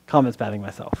comment spamming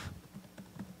myself.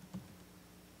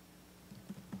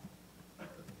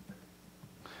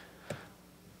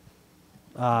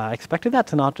 I expected that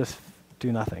to not just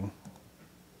do nothing.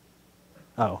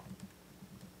 Oh.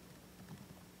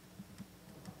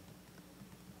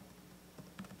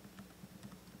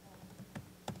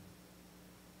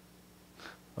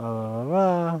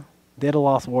 Data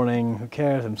loss warning, who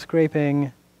cares, I'm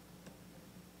scraping.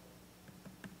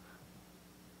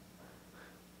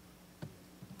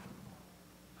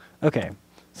 Okay,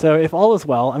 so if all is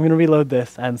well, I'm going to reload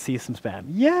this and see some spam.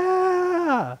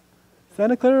 Yeah!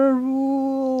 Santa Clara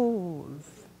rules!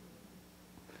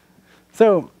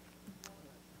 So,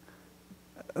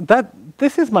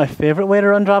 this is my favorite way to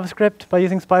run JavaScript by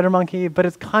using SpiderMonkey, but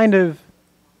it's kind of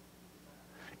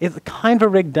a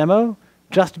rigged demo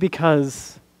just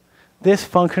because this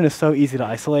function is so easy to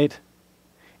isolate,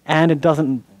 and it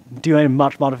doesn't do any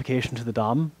much modification to the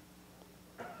DOM.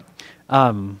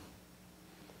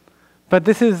 But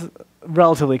this is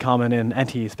relatively common in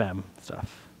anti-spam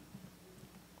stuff.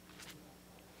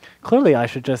 Clearly, I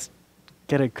should just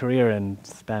get a career in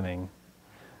spamming.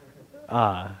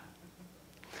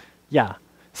 Yeah.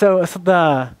 So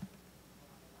the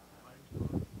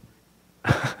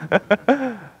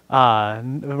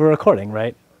we're recording,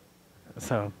 right?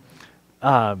 So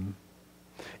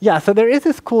yeah. So there is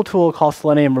this cool tool called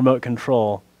Selenium Remote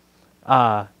Control.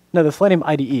 No, the Selenium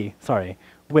IDE. Sorry,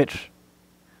 which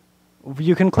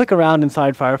you can click around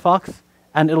inside Firefox,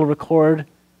 and it'll record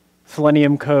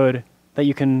Selenium code that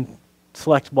you can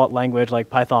select what language, like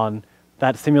Python,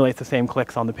 that simulates the same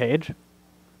clicks on the page.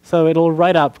 So it'll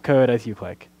write up code as you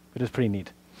click, which is pretty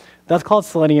neat. That's called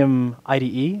Selenium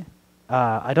IDE.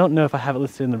 I don't know if I have it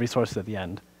listed in the resources at the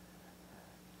end.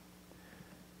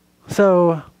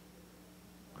 So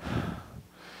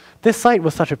this site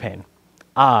was such a pain.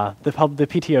 The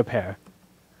PTO pair.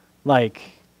 Like,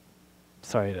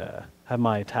 sorry to have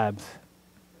my tabs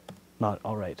not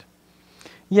all right.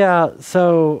 Yeah,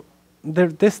 so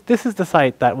this is the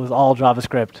site that was all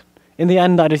JavaScript. In the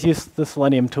end, I just used the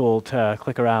Selenium tool to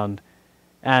click around.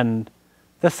 And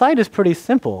the site is pretty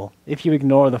simple if you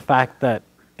ignore the fact that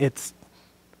it's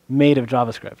made of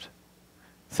JavaScript.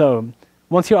 So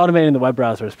once you're automating the web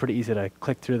browser, it's pretty easy to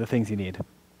click through the things you need.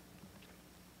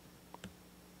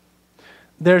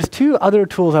 There's two other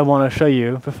tools I want to show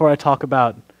you before I talk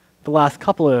about the last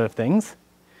couple of things.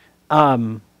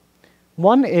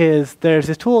 One is there's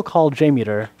this tool called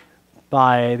JMeter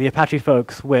by the Apache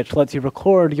folks, which lets you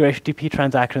record your HTTP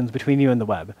transactions between you and the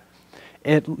web.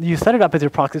 You set it up as your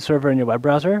proxy server in your web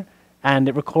browser, and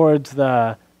it records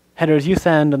the headers you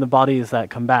send and the bodies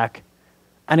that come back.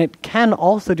 And it can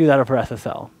also do that over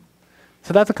SSL.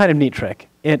 So that's a kind of neat trick.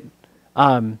 It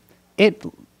does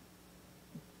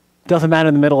a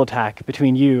man-in-the-middle attack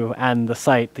between you and the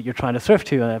site that you're trying to surf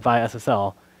to via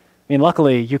SSL. I mean,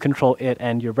 luckily, you control it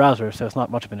and your browser, so it's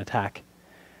not much of an attack.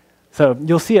 So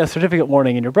you'll see a certificate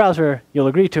warning in your browser, you'll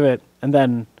agree to it, and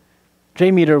then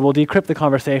JMeter will decrypt the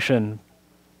conversation,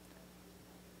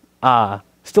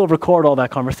 still record all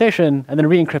that conversation, and then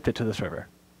re-encrypt it to the server.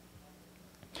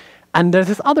 And there's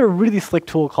this other really slick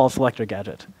tool called Selector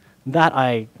Gadget that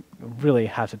I really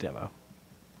have to demo.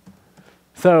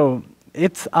 So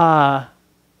it's a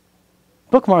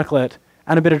bookmarklet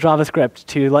and a bit of JavaScript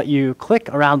to let you click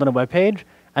around on a web page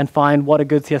and find what a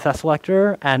good CSS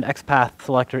selector and XPath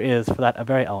selector is for that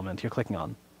very element you're clicking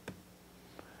on.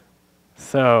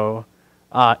 So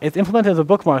it's implemented as a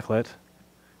bookmarklet.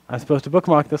 I'm supposed to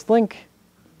bookmark this link.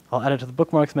 I'll add it to the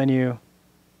bookmarks menu.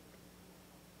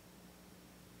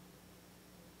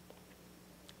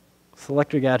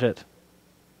 Selector gadget.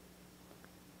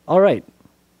 All right.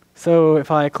 So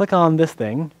if I click on this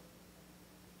thing,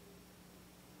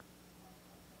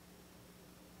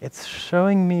 it's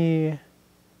showing me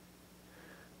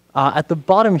at the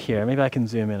bottom here. Maybe I can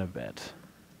zoom in a bit.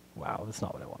 Wow, that's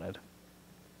not what I wanted.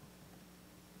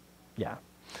 Yeah.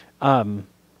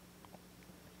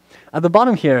 At the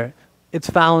bottom here, it's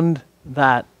found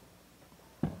that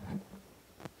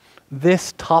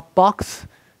this top box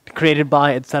created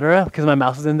by etc., because my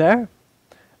mouse is in there,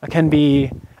 can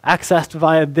be accessed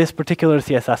via this particular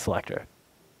CSS selector.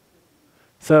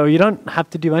 So you don't have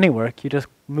to do any work. You just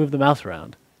move the mouse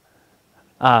around.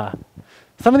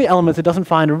 Some of the elements it doesn't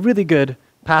find a really good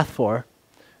path for,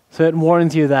 so it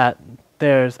warns you that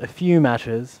there's a few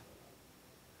matches.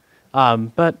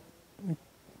 But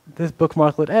this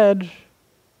bookmarklet edge,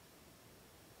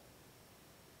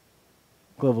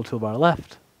 global toolbar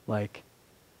left, like,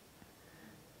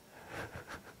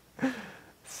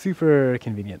 super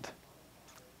convenient.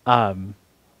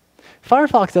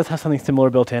 Firefox does have something similar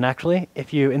built in, actually.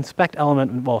 If you inspect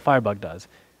element, well, Firebug does.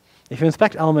 If you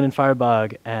inspect element in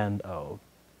Firebug, and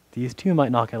these two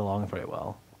might not get along very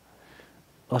well.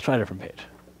 Let's try a different page.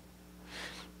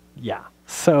 Yeah.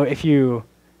 So if you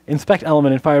inspect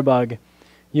element in Firebug,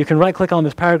 you can right-click on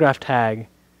this paragraph tag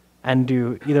and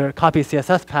do either copy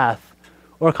CSS path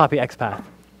or copy XPath.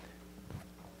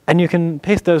 And you can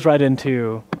paste those right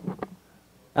into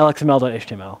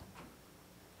lxml.html.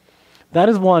 That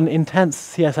is one intense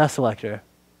CSS selector.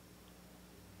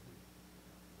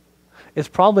 It's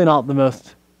probably not the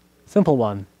most simple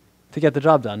one to get the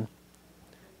job done.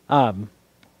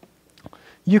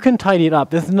 You can tidy it up.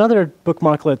 There's another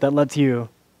bookmarklet that lets you,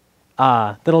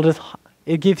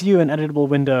 it gives you an editable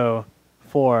window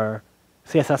for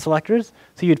CSS selectors.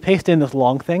 So you'd paste in this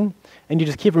long thing, and you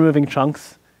just keep removing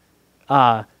chunks.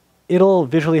 It'll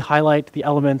visually highlight the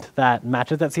element that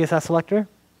matches that CSS selector.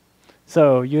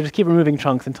 So you just keep removing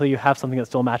chunks until you have something that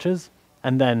still matches,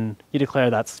 and then you declare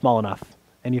that's small enough,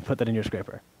 and you put that in your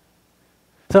scraper.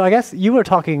 So I guess you were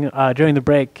talking during the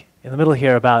break in the middle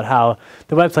here about how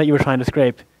the website you were trying to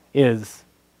scrape is,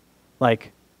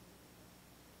 like,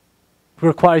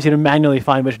 requires you to manually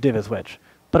find which div is which.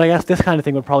 But I guess this kind of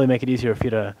thing would probably make it easier for you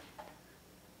to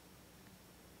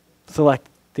select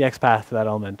the XPath to that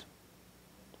element,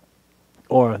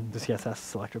 or the CSS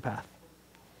selector path.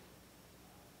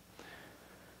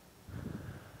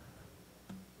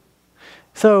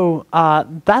 So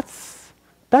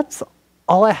that's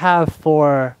all I have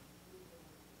for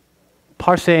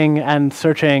parsing and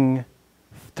searching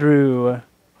through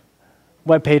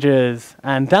web pages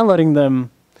and downloading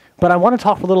them. But I want to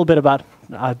talk a little bit about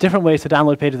different ways to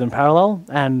download pages in parallel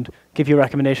and give you a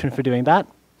recommendation for doing that.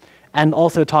 And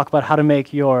also talk about how to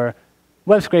make your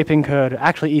web scraping code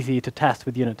actually easy to test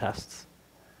with unit tests,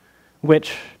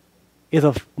 which is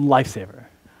a lifesaver.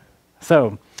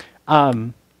 So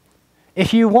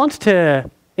if you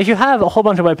have a whole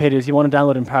bunch of web pages you want to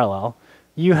download in parallel,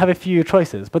 you have a few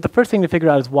choices. But the first thing to figure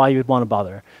out is why you would want to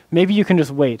bother. Maybe you can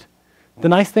just wait. The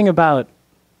nice thing about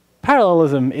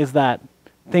parallelism is that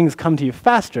things come to you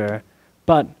faster,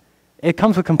 but it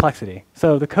comes with complexity.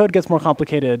 So the code gets more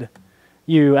complicated.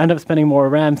 You end up spending more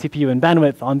RAM, CPU, and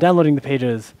bandwidth on downloading the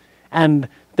pages. And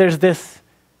there's this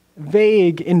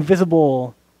vague,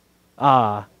 invisible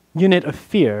unit of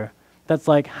fear that's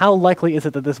like, how likely is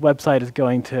it that this website is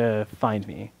going to find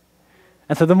me?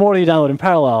 And so the more you download in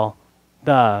parallel,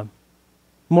 the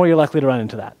more you're likely to run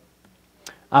into that.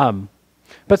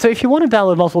 But so if you want to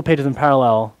download multiple pages in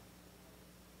parallel,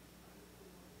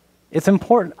 it's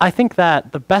important. I think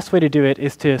that the best way to do it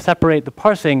is to separate the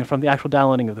parsing from the actual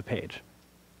downloading of the page.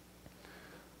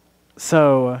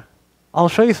 So I'll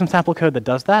show you some sample code that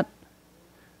does that.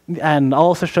 And I'll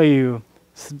also show you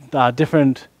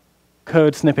different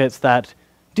code snippets that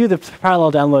do the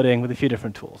parallel downloading with a few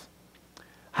different tools.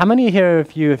 How many here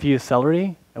of you have used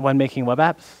Celery when making web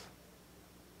apps?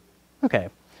 OK.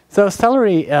 So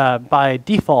Celery, by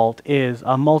default, is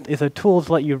a tool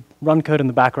to let you run code in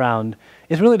the background.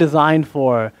 It's really designed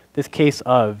for this case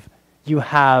of you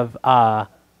have a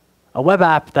web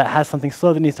app that has something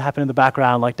slow that needs to happen in the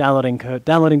background, like downloading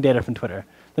data from Twitter,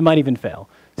 that might even fail.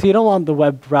 So you don't want the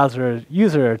web browser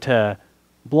user to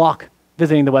block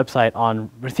visiting the website on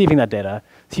receiving that data.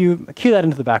 So you queue that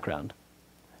into the background.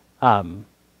 The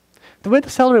way the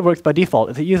Celery works by default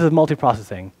is it uses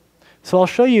multiprocessing. So I'll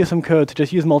show you some code to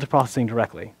just use multiprocessing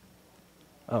directly.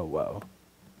 Oh, whoa.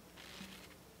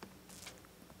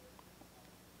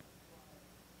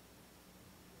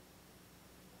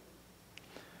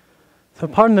 So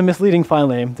pardon the misleading file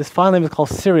name. This file name is called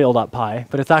serial.py,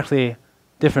 but it's actually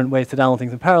different ways to download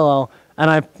things in parallel. And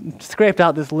I scraped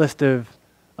out this list of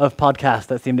podcasts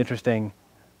that seemed interesting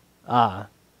to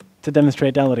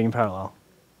demonstrate downloading in parallel.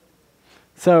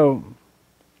 So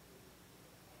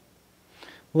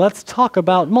let's talk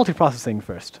about multiprocessing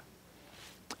first.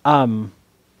 I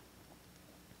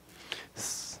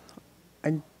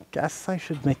guess I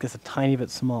should make this a tiny bit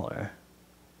smaller.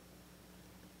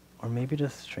 Or maybe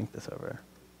just shrink this over.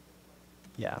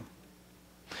 Yeah.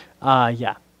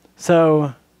 Yeah.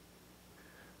 So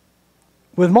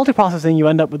with multiprocessing, you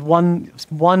end up with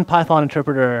one Python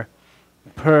interpreter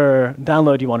per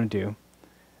download you want to do.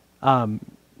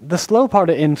 The slow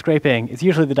part in scraping is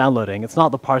usually the downloading. It's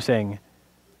not the parsing.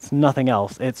 It's nothing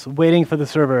else. It's waiting for the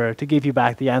server to give you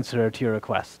back the answer to your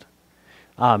request.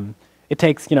 It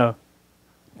takes,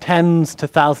 tens to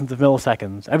thousands of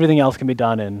milliseconds. Everything else can be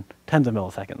done in tens of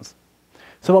milliseconds.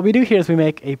 So what we do here is we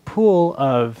make a pool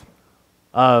of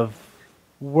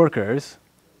workers,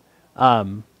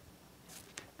 and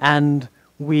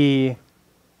we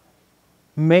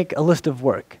make a list of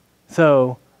work.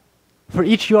 So for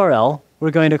each URL,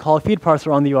 we're going to call a feed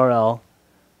parser on the URL,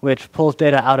 which pulls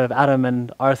data out of Atom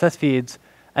and RSS feeds.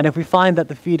 And if we find that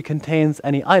the feed contains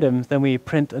any items, then we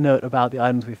print a note about the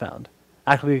items we found.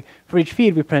 Actually, for each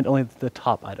feed, we print only the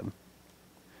top item.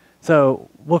 So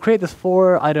we'll create this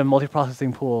 4-item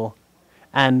multiprocessing pool.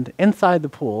 And inside the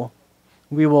pool,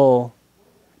 we will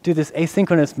do this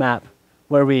asynchronous map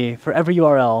where we, for every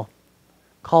URL,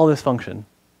 call this function.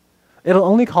 It'll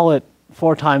only call it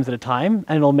 4 times at a time,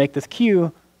 and it'll make this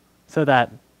queue so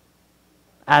that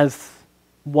as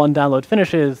one download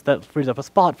finishes, that frees up a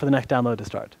spot for the next download to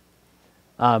start.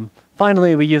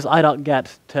 Finally, we use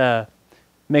i.get to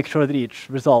make sure that each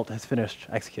result has finished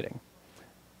executing.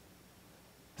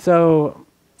 So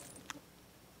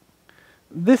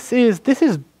this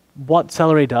is what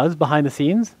Celery does behind the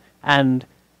scenes. And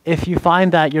if you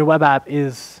find that your web app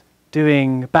is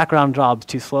doing background jobs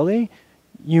too slowly,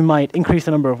 you might increase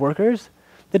the number of workers.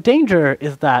 The danger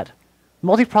is that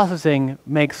multiprocessing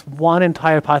makes one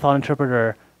entire Python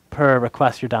interpreter per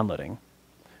request you're downloading.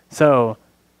 So,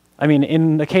 I mean,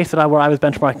 in the case where I was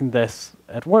benchmarking this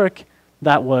at work,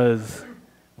 that was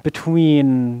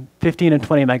between 15 and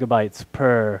 20 megabytes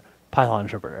per Python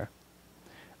interpreter.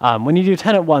 When you do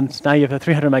 10 at once, now you have a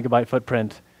 300 megabyte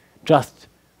footprint. So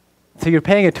you're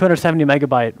paying a 270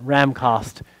 megabyte RAM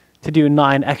cost to do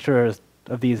 9 extra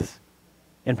of these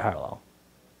in parallel.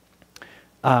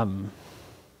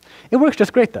 It works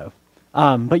just great, though,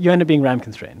 but you end up being RAM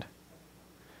constrained.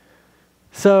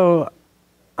 So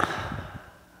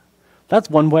that's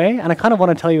one way, and I kind of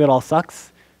want to tell you it all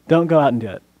sucks. Don't go out and do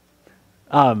it.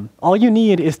 All you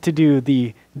need is to do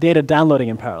the data downloading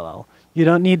in parallel. You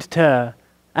don't need to,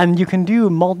 and you can do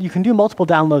multiple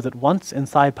downloads at once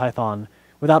inside Python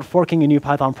without forking a new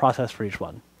Python process for each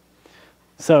one.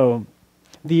 So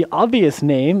the obvious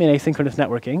name in asynchronous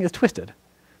networking is Twisted.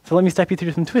 So let me step you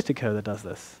through some Twisted code that does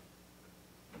this.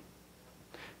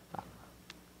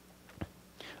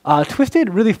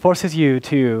 Twisted really forces you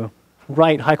to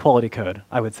write high-quality code,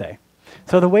 I would say.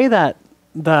 So the way that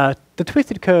the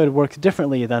Twisted code works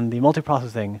differently than the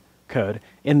multiprocessing code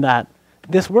in that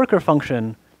this worker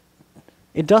function,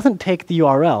 it doesn't take the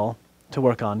URL to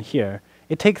work on here.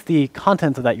 It takes the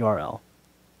contents of that URL.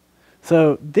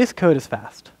 So this code is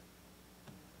fast.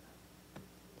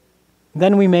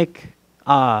 Then we make,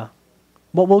 what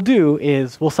we'll do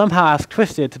is we'll somehow ask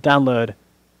Twisted to download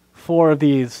 4 of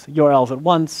these URLs at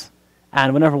once,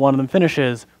 and whenever one of them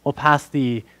finishes, we'll pass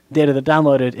the data that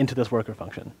downloaded into this worker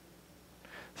function.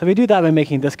 So we do that by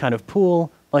making this kind of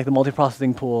pool, like the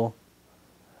multiprocessing pool.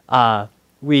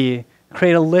 We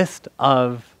create a list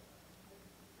of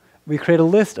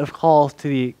calls to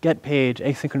the get page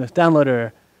asynchronous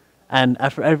downloader, and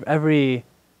after every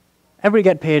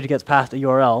get page gets passed a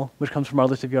URL, which comes from our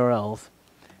list of URLs,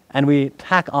 and we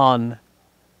tack on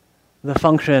the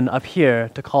function up here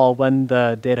to call when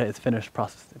the data is finished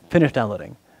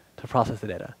downloading to process the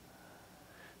data.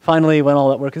 Finally, when all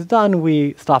that work is done,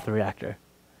 we stop the reactor.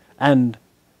 And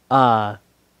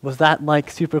was that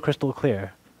like super crystal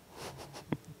clear?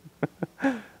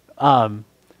 Oh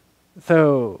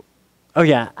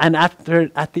yeah, and at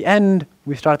the end,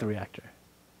 we start the reactor.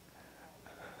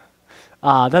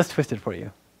 That's Twisted for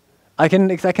you. I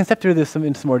can step through this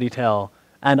in some more detail,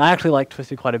 and I actually like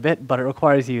Twisted quite a bit, but it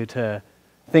requires you to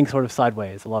think sort of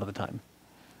sideways a lot of the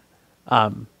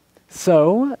time.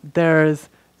 So there's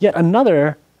yet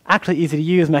another actually easy to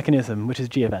use mechanism, which is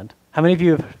gevent. How many of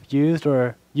you have used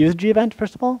gevent,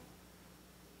 first of all?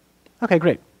 Okay,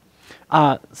 great.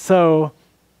 So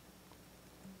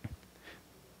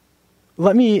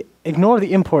let me ignore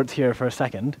the imports here for a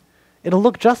second. It'll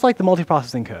look just like the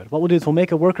multiprocessing code. What we'll do is we'll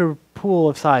make a worker pool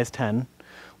of size 10.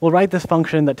 We'll write this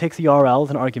function that takes the URL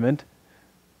as an argument,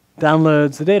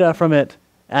 downloads the data from it,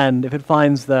 and if it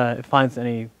finds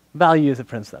any values, it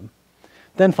prints them.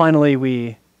 Then finally,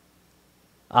 we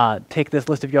take this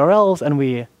list of URLs and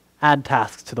we add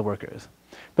tasks to the workers.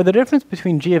 But the difference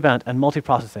between gevent and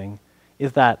multiprocessing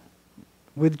is that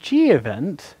with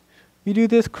gevent, you do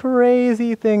this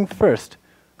crazy thing first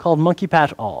called monkey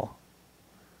patch all.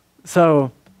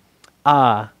 So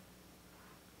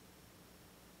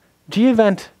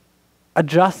gevent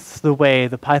adjusts the way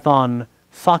the Python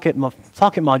socket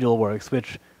module works,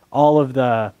 which all of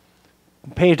the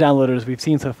page downloaders we've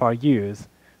seen so far use,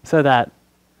 so that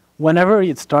whenever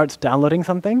it starts downloading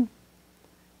something,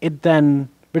 it then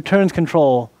returns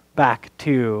control back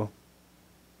to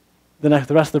the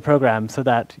rest of the program so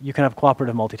that you can have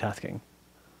cooperative multitasking.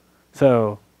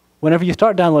 So whenever you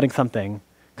start downloading something,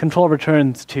 control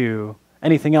returns to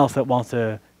anything else that wants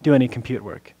to do any compute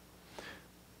work,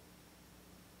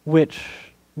 which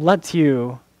lets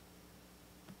you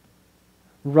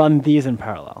run these in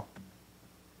parallel.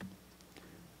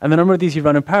 And the number of these you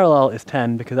run in parallel is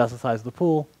 10 because that's the size of the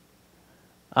pool.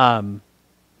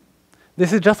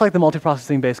 This is just like the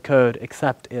multiprocessing-based code,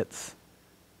 except it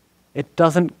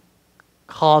doesn't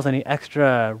cause any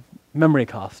extra memory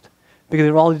cost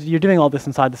because you're doing all this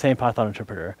inside the same Python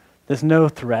interpreter. There's no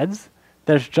threads.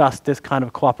 There's just this kind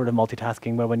of cooperative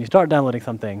multitasking where when you start downloading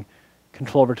something,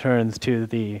 control returns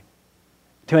to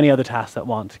any other tasks that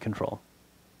want control.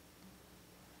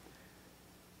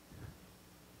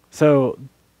 So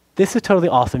this is totally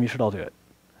awesome. You should all do it.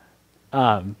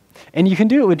 And you can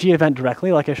do it with gevent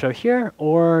directly, like I show here,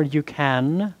 or you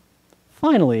can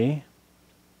finally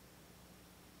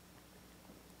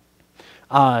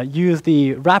use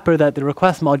the wrapper that the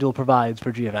request module provides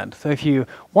for gevent. So if you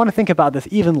want to think about this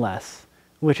even less,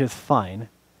 which is fine,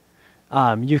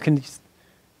 you can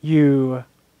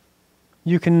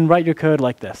write your code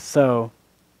like this. So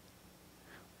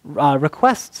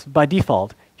requests by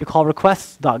default, you call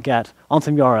requests.get on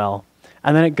some URL,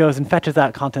 and then it goes and fetches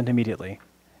that content immediately.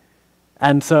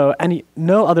 And so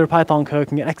no other Python code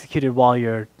can get executed while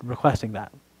you're requesting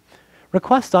that.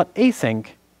 Request.async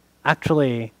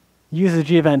actually uses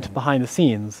gevent behind the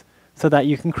scenes so that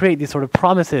you can create these sort of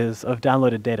promises of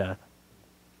downloaded data.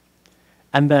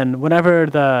 And then whenever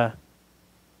the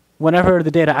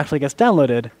data actually gets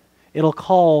downloaded, it'll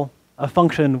call a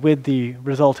function with the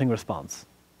resulting response.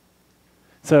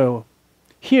 So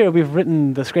here we've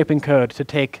written the scraping code to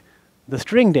take the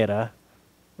string data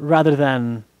rather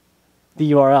than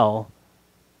the URL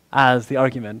as the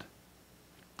argument.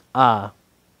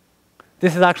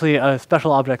 This is actually a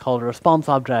special object called a response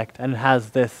object, and it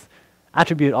has this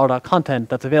attribute r.content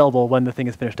that's available when the thing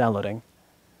is finished downloading.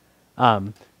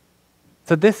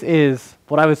 So this is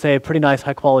what I would say pretty nice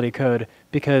high-quality code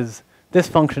because this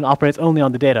function operates only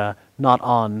on the data, not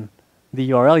on the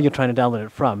URL you're trying to download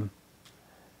it from.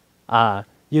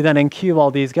 You then enqueue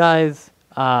all these guys.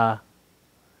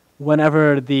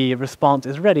 Whenever the response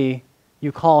is ready,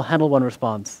 you call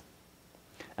handle1response,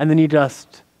 and then you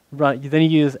just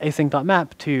use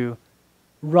async.map to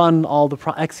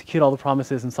execute all the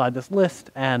promises inside this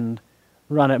list and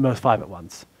run at most 5 at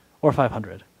once, or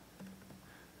 500.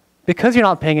 Because you're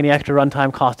not paying any extra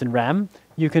runtime cost in RAM,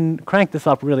 you can crank this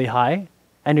up really high,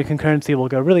 and your concurrency will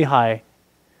go really high.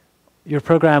 Your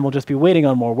program will just be waiting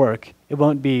on more work. It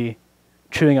won't be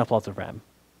chewing up lots of RAM.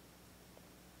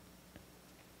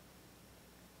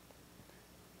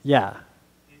 Yeah. Have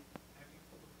you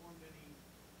performed any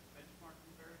benchmark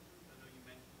comparisons? I know you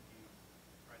mentioned you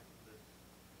tried some of this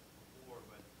before,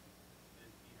 but do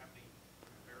you have any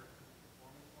comparisons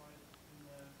performance-wise in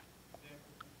the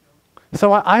examples you showed?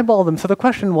 So I eyeballed them. So the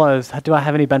question was, do I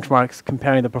have any benchmarks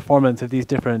comparing the performance of these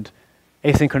different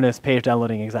asynchronous page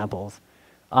downloading examples?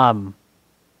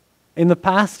 In the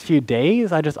past few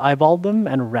days, I just eyeballed them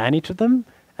and ran each of them,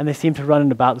 and they seemed to run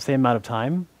in about the same amount of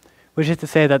time, which is to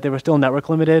say that they were still network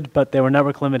limited, but they were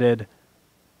network limited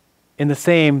in the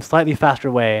same, slightly faster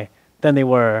way than they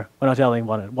were when I was downloading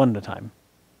one at a time.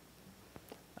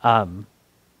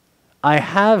 I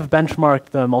have benchmarked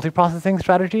the multiprocessing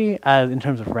strategy in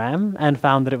terms of RAM and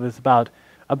found that it was about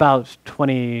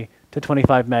 20 to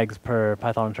 25 megs per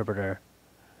Python interpreter.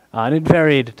 And it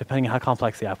varied depending on how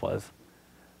complex the app was.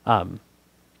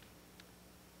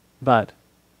 But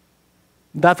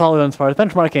that's all as far as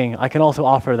benchmarking. I can also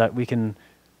offer that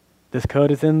this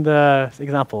code is in the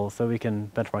example, so we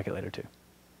can benchmark it later too.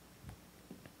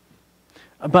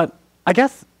 But I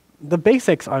guess the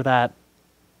basics are that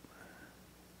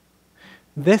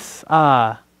this,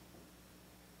 I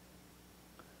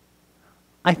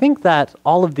think that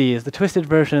all of these, the twisted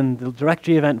version, the direct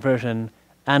gevent version,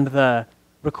 and the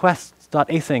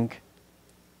requests.async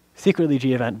secretly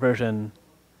gevent version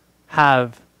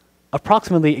have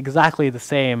approximately exactly the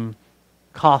same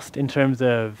cost in terms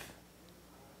of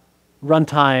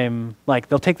runtime. Like,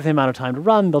 they'll take the same amount of time to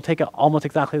run, they'll take almost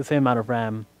exactly the same amount of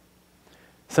RAM.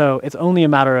 So it's only a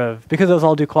matter of, because those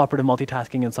all do cooperative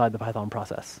multitasking inside the Python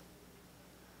process.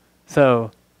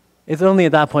 So it's only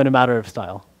at that point a matter of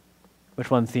style, which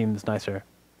one seems nicer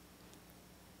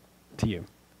to you.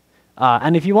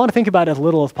 And if you want to think about it as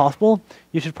little as possible,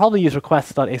 you should probably use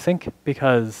requests.async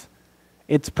because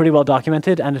it's pretty well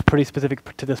documented and it's pretty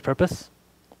specific to this purpose.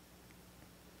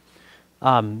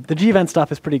 The gevent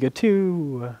stuff is pretty good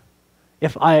too.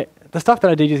 The stuff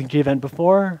that I did using gevent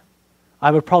before,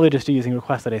 I would probably just do using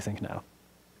requests.async now.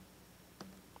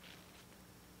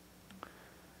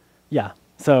 Yeah,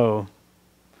 so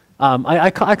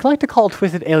I like to call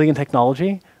twisted alien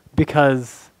technology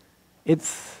because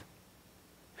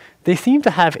they seem to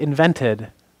have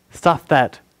invented stuff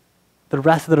that the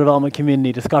rest of the development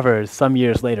community discovers some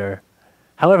years later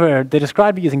However, they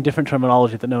described it using different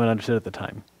terminology that no one understood at the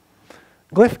time.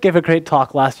 Glyph gave a great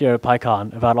talk last year at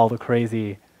PyCon about all the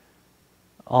crazy,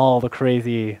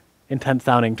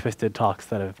 intense-sounding, twisted talks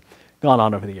that have gone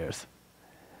on over the years.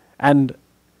 And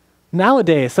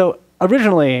nowadays, so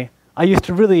originally, I used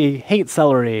to really hate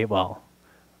Celery. Well,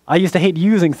 I used to hate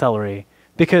using Celery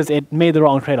because it made the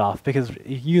wrong trade-off, because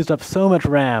it used up so much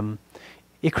RAM.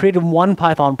 It created one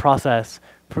Python process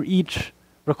for each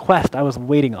request I was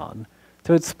waiting on.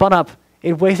 So it spun up,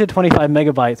 it wasted 25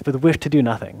 megabytes with a wish to do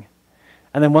nothing.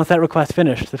 And then once that request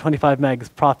finished, the 25 megs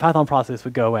Python process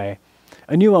would go away.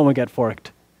 A new one would get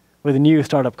forked with a new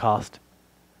startup cost.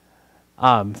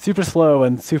 Super slow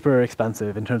and super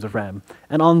expensive in terms of RAM.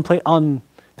 And on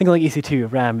things like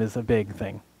EC2, RAM is a big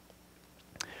thing.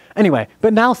 Anyway,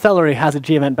 but now Celery has a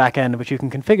G-event backend which you can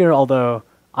configure, although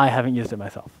I haven't used it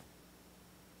myself.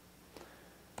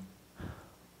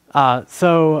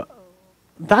 So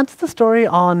that's the story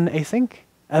on async.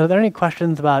 Are there any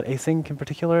questions about async in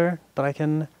particular that I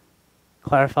can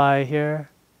clarify here?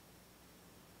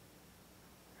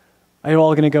 Are you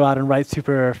all going to go out and write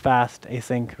super fast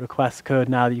async request code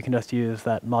now that you can just use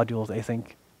that module's async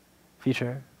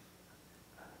feature?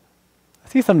 I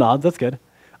see some nods, that's good.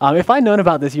 If I'd known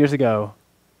about this years ago,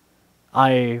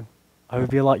 I would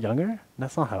be a lot younger.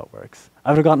 That's not how it works. I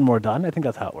would have gotten more done. I think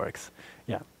that's how it works.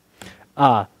 Yeah.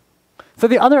 So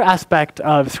the other aspect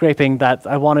of scraping that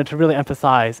I wanted to really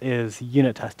emphasize is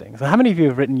unit testing. So how many of you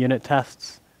have written unit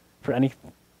tests for any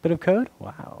bit of code?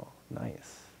 Wow,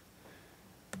 nice.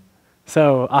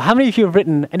 So how many of you have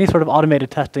written any sort of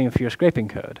automated testing for your scraping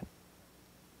code?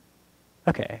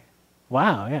 Okay.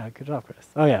 Wow, yeah, good job, Chris.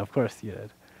 Oh yeah, of course you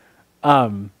did.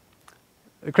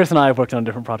 Chris and I have worked on a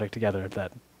different project together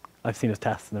that I've seen as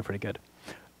tests, and they're pretty good.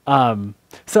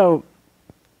 So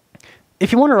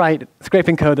if you want to write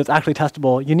scraping code that's actually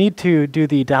testable, you need to do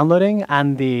the downloading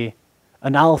and the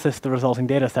analysis of the resulting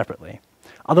data separately.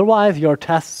 Otherwise, your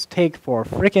tests take for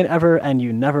frickin' ever, and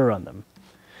you never run them.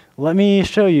 Let me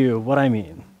show you what I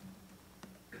mean.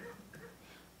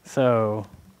 So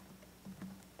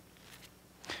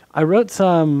I wrote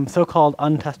some so-called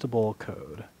untestable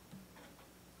code.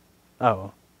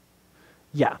 Oh,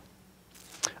 yeah.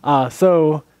 I'm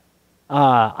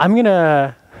going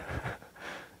to...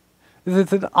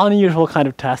 It's an unusual kind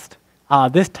of test.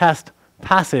 This test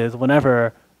passes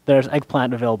whenever there's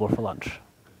eggplant available for lunch.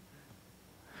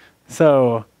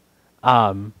 So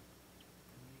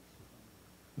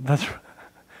that's...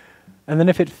 And then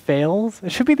if it fails,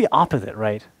 it should be the opposite,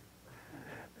 right?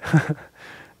 It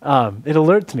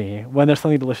alerts me when there's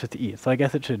something delicious to eat. So I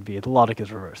guess it should be. The logic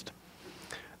is reversed.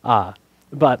 We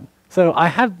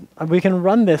can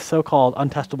run this so-called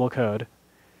untestable code,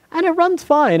 and it runs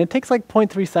fine. It takes like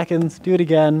 0.3 seconds. Do it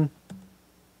again,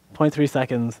 0.3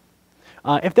 seconds.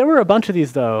 If there were a bunch of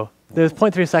these, though, there's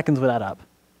 0.3 seconds would add up.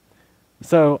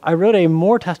 So I wrote a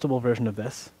more testable version of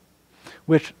this,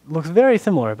 which looks very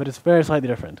similar, but it's very slightly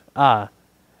different.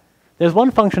 There's one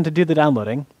function to do the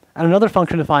downloading, and another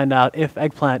function to find out if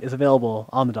eggplant is available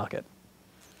on the docket.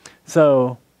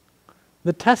 So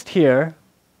the test here,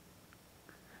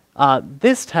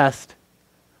 this test,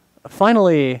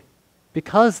 finally,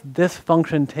 because this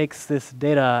function takes this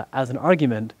data as an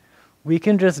argument, we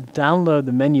can just download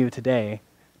the menu today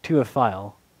to a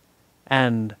file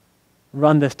and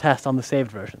run this test on the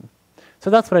saved version. So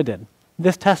that's what I did.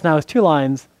 This test now has 2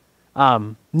 lines.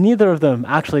 Neither of them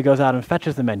actually goes out and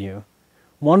fetches the menu.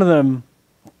 One of them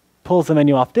pulls the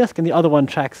menu off disk, and the other one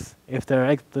checks if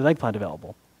there's eggplant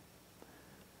available.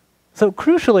 So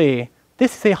crucially,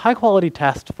 this is a high-quality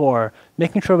test for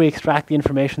making sure we extract the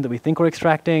information that we think we're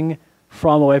extracting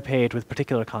from a web page with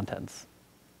particular contents.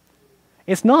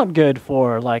 It's not good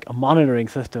for like a monitoring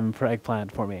system for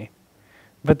eggplant for me,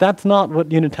 but that's not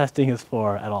what unit testing is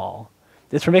for at all.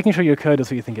 It's for making sure your code does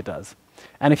what you think it does.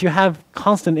 And if you have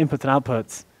constant inputs and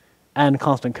outputs and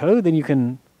constant code, then you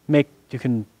can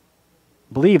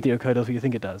believe that your code does what you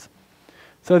think it does.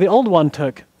 So the old one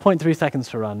took 0.3 seconds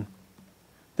to run.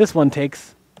 This one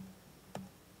takes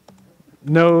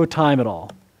no time at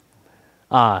all.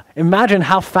 Imagine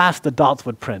how fast the dots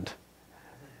would print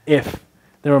if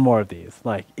there were more of these.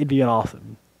 Like, it'd be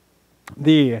awesome.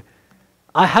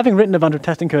 Having written a bunch of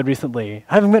testing code recently,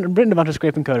 having written a bunch of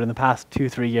scraping code in the past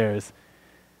 2-3 years,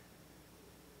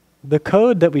 the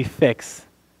code that we fix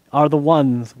are the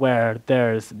ones where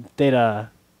there's data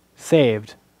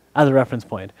saved as a reference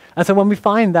point. And so when we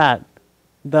find that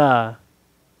the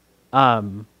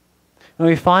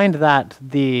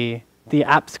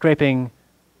app scraping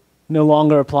no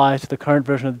longer applies to the current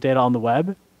version of the data on the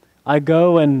web, I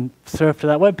go and surf to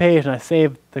that web page and I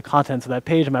save the contents of that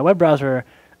page in my web browser,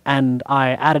 and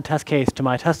I add a test case to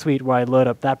my test suite where I load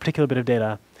up that particular bit of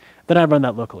data, then I run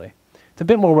that locally. It's a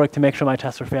bit more work to make sure my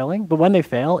tests are failing, but when they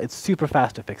fail, it's super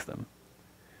fast to fix them,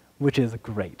 which is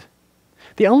great.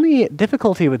 The only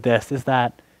difficulty with this is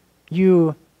that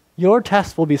your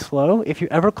tests will be slow if you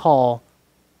ever call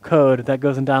code that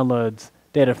goes and downloads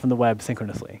data from the web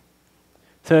synchronously.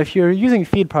 So if you're using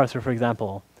feed parser, for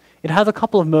example, it has a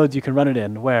couple of modes you can run it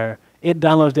in where it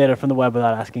downloads data from the web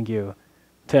without asking you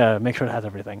to make sure it has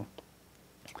everything.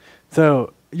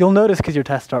 So you'll notice because your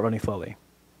tests start running slowly,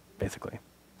 basically.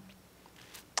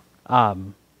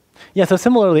 Yeah, so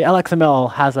similarly,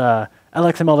 LXML has a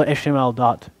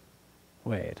lxml.html.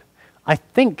 Wait, I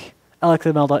think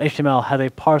lxml.html has a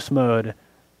parse mode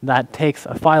that takes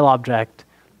a file object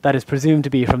that is presumed to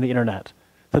be from the internet.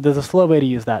 So there's a slow way to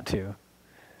use that too.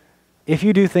 If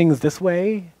you do things this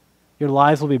way, your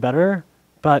lives will be better,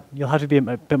 but you'll have to be a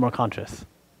bit more conscious.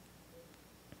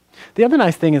 The other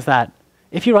nice thing is that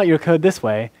if you write your code this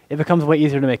way, it becomes way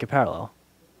easier to make it parallel,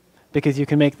 because you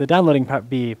can make the downloading part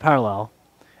be parallel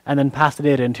and then pass the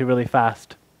data into really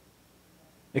fast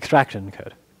extraction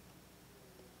code.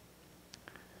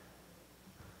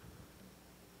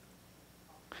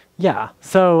 Yeah,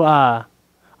 so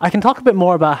I can talk a bit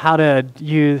more about how to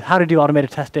do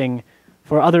automated testing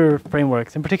for other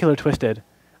frameworks, in particular Twisted.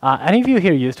 Any of you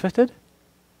here use Twisted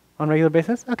on a regular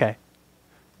basis? Okay.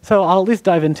 So I'll at least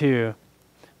dive into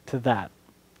that.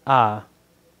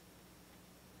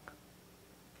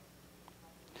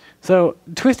 So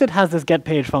Twisted has this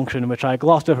getPage function, which I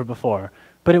glossed over before,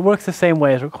 but it works the same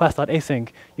way as request.async.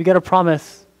 You get a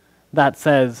promise that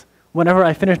says, whenever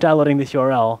I finish downloading this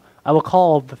URL, I will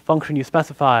call the function you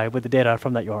specify with the data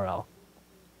from that URL.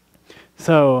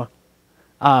 So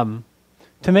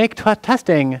to make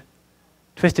testing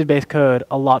Twisted-based code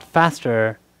a lot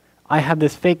faster, I have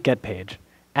this fake getPage,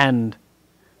 and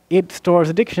it stores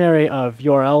a dictionary of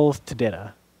URLs to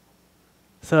data.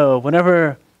 So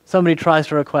whenever somebody tries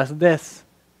to request this,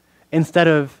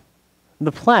 the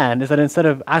plan is that instead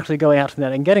of actually going out to the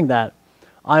net and getting that,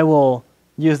 I will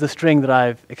use the string that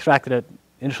I've extracted at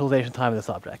initialization time of this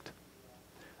object.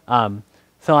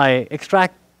 So I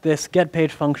extract this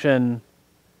getPage function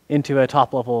into a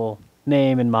top-level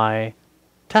name in my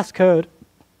test code,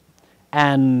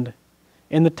 and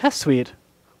in the test suite,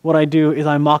 what I do is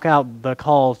I mock out the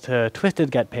call to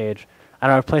Twisted getPage,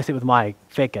 and I replace it with my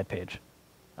fake getPage.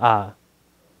 There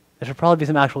should probably be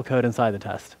some actual code inside the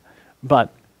test. But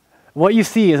what you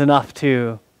see is enough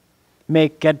to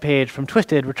make getPage from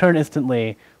Twisted return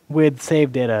instantly with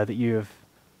saved data that you've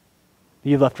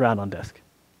left around on disk.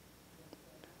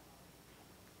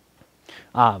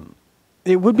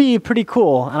 It would be pretty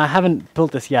cool, and I haven't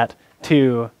built this yet,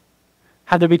 to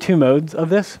have there be two modes of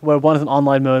this, where one is an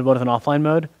online mode, one is an offline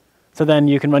mode. So then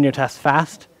you can run your tests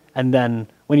fast, and then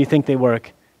when you think they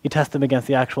work, you test them against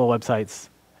the actual websites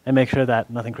and make sure that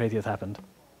nothing crazy has happened.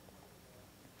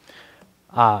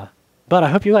 But I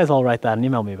hope you guys all write that and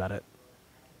email me about it.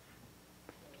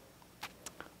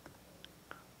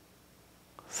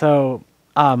 So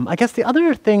I guess the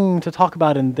other thing to talk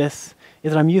about in this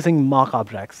is that I'm using mock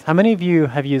objects. How many of you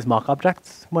have used mock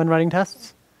objects when writing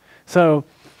tests? So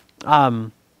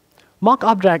mock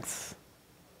objects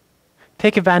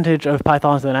take advantage of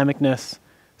Python's dynamicness.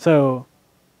 So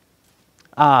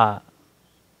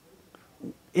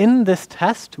in this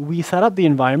test, we set up the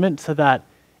environment so that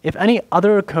if any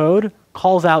other code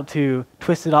calls out to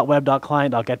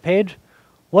twisted.web.client.getPage,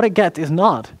 what it gets is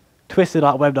not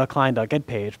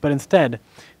twisted.web.client.getPage, but instead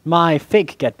my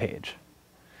fake getPage.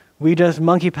 We just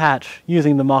monkey patch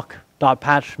using the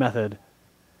mock.patch method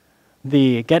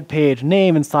the getPage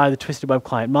name inside the Twisted Web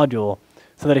Client module,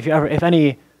 so that if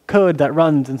any code that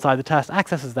runs inside the test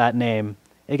accesses that name,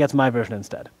 it gets my version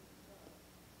instead.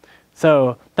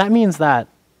 So that means that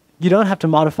you don't have to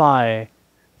modify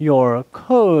your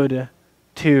code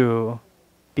to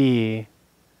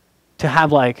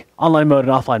have like online mode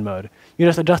and offline mode. You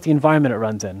just adjust the environment it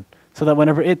runs in, so that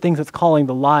whenever it thinks it's calling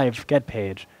the live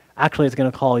getPage, actually it's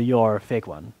going to call your fake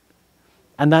one.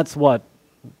 And that's what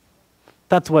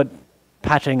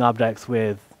patching objects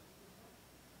with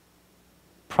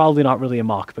probably not really a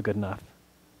mock, but good enough,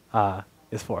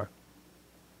 is for.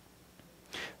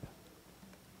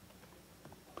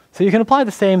 So you can apply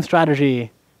the same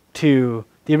strategy to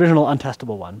the original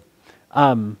untestable one.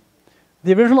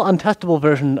 The original untestable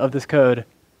version of this code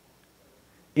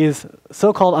is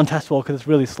so-called untestable because it's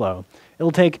really slow.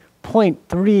 It'll take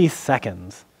 0.3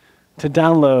 seconds to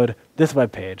download this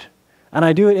web page. And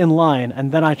I do it in line,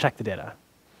 and then I check the data.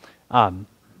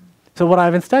 So what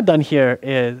I've instead done here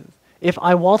is, if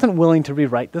I wasn't willing to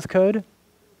rewrite this code,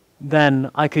 then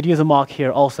I could use a mock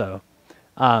here also.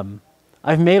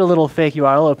 I've made a little fake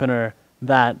URL opener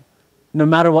that no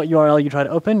matter what URL you try to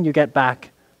open, you get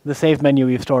back the save menu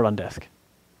you've stored on disk.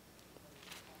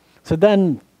 So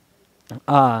then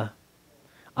I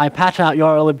patch out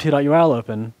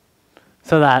urllib2.urlopen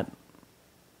so that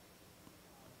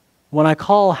when I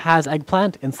call has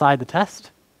eggplant inside the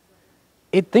test,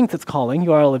 it thinks it's calling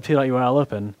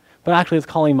urllib2.urlopen, but actually it's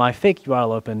calling my fake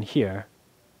urlopen here.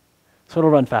 So it'll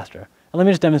run faster. And let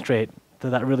me just demonstrate that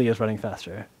that really is running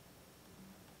faster.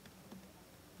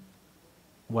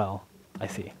 Well, I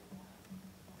see.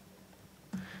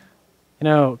 You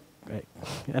know,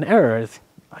 an error is,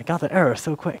 I got that error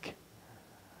so quick.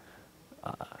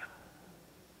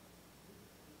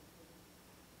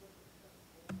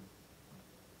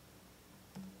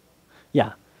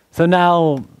 Yeah, so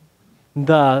now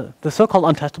the so-called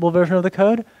untestable version of the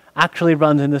code actually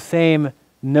runs in the same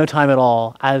no time at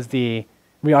all as the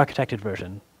re-architected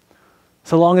version.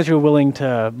 So long as you're willing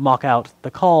to mock out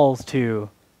the calls to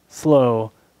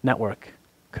slow network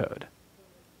code.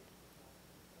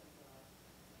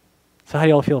 So how do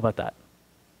you all feel about that?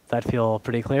 Does that feel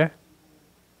pretty clear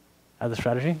as a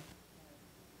strategy?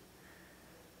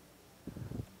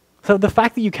 So the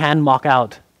fact that you can mock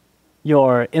out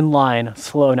your inline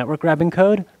slow network grabbing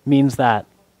code means that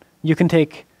you can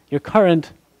take your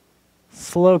current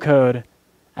slow code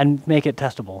and make it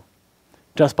testable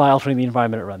just by altering the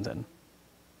environment it runs in.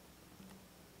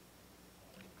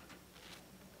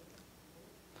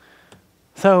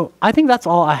 So I think that's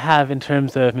all I have in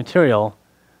terms of material.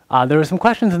 There were some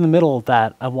questions in the middle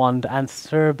that I wanted to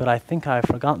answer, but I think I've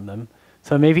forgotten them.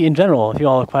 So maybe in general, if you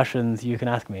all have questions, you can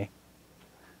ask me.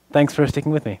 Thanks for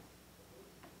sticking with me.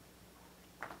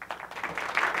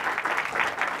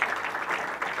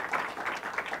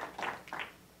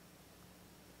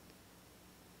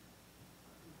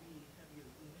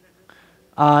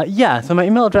 Yeah, so my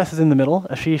email address is in the middle,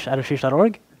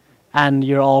 asheesh@asheesh.org, and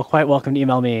you're all quite welcome to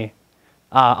email me.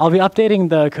 I'll be updating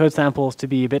the code samples to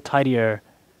be a bit tidier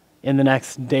in the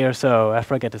next day or so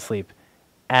after I get to sleep.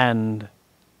 And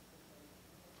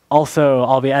also,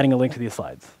 I'll be adding a link to these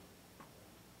slides.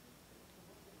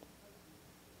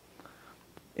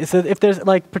 So if there's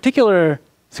like particular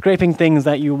scraping things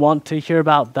that you want to hear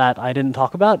about that I didn't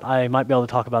talk about, I might be able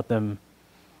to talk about them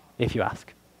if you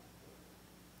ask.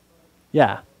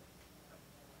 Yeah.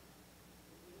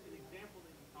 An example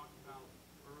that you talked about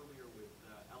earlier with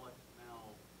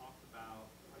LXML talked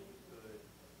about how you could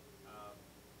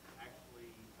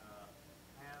actually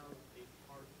have a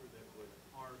parser that would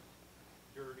parse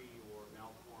dirty or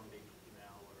malformed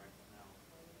HTML or XML.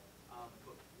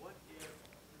 But what if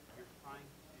you're trying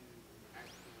to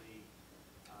actually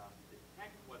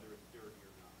detect whether it's dirty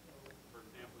or not? For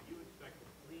example, you expect a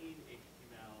clean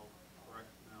HTML or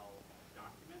XML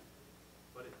document,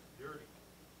 but it's dirty,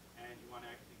 and you want to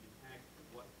actually detect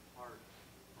what part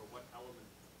or what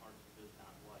elements the parse does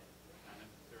not like, not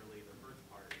necessarily the first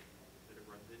part that it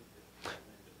runs into.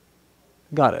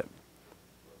 Got it.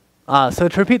 So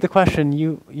to repeat the question,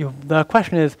 the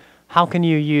question is, how can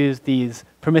you use these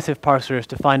permissive parsers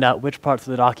to find out which parts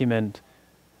of the document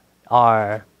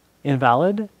are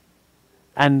invalid?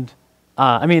 And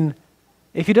I mean,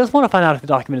 if you just want to find out if the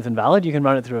document is invalid, you can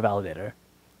run it through a validator.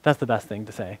 That's the best thing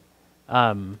to say.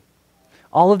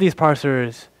 All of these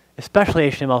parsers,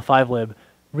 especially HTML5lib,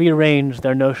 rearrange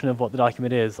their notion of what the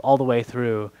document is all the way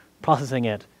through processing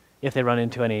it if they run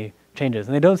into any changes.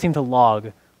 And they don't seem to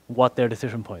log what their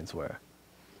decision points were.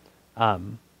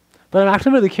 But I'm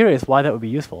actually really curious why that would be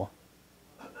useful.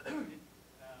 The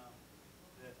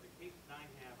case that I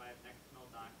have an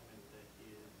XML document that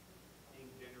is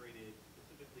being generated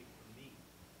specifically for me.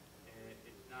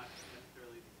 It's not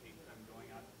necessarily the case that I'm going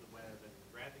out to the web and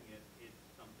grabbing it. It's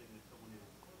something that someone is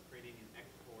creating an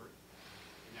export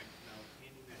in XML,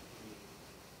 handing that to me.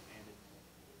 And it's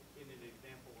in an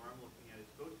example where I'm looking at it,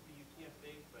 it's supposed to be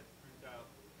UTF-8, but it turns out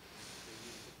they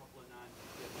used a couple of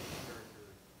non-UTF-8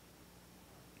 characters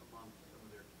amongst some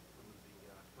of the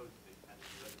code space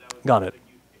headers. That was Got it. a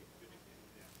use case, good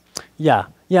example, yeah.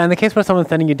 Yeah, in the case where someone's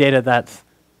sending you data that's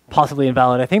possibly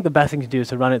invalid, I think the best thing to do is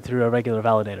to run it through a regular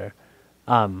validator.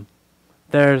 I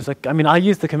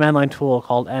use the command line tool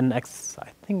called NX, I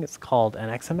think it's called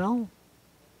NXML.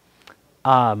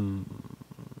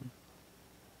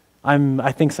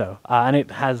 I think so, and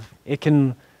it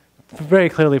can very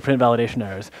clearly print validation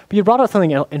errors. But you brought up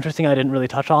something interesting I didn't really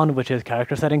touch on, which is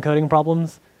character set encoding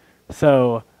problems.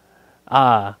 So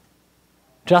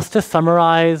just to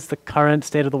summarize the current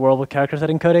state of the world with character set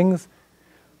encodings,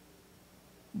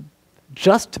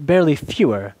 just barely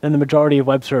fewer than the majority of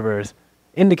web servers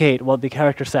indicate what the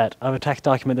character set of a text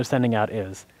document they're sending out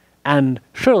is. And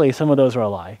surely some of those are a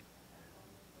lie.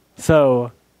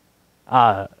 So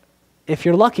if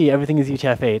you're lucky, everything is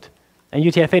UTF-8, and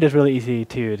UTF-8 is really easy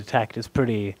to detect. It's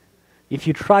pretty. If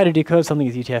you try to decode something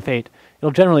as UTF-8,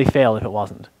 it'll generally fail if it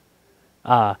wasn't.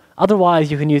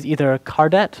 Otherwise, you can use either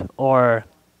Cardet or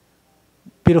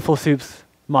Beautiful Soup's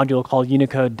module called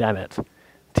Unicode Dammit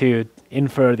to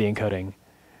infer the encoding.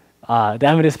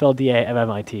 Dammit is spelled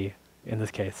D-A-M-M-I-T in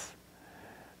this case.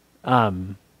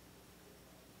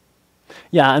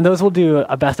 Yeah, and those will do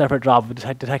a best effort job of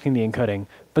detecting the encoding,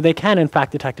 but they can in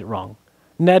fact detect it wrong.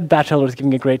 Ned Batchelor is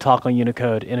giving a great talk on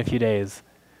Unicode in a few days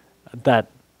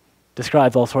that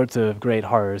describes all sorts of great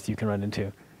horrors you can run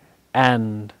into.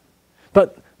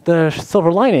 But the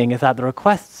silver lining is that the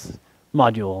requests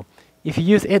module, if you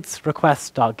use its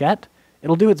requests.get,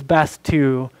 it'll do its best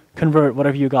to convert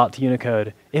whatever you got to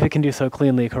Unicode if it can do so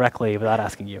cleanly, correctly, without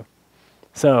asking you.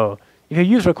 So if you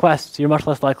use requests, you're much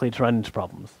less likely to run into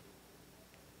problems.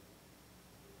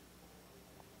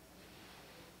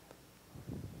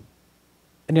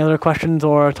 Any other questions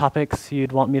or topics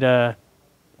you'd want me to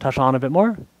touch on a bit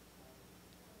more?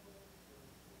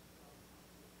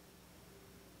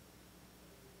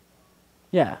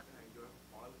 Yeah.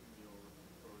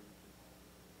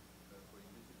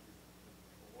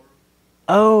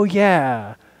 Oh,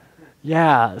 yeah.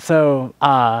 Yeah, so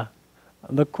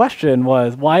the question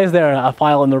was, why is there a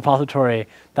file in the repository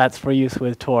that's for use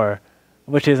with Tor,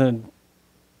 which is an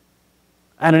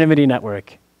anonymity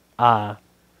network?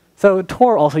 So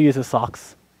Tor also uses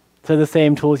socks. So the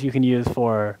same tools you can use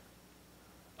for,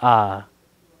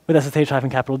 with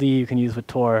SSH-D, you can use with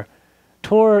Tor.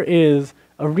 Tor is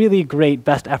a really great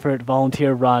best effort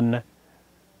volunteer run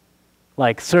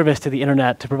service to the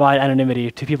internet to provide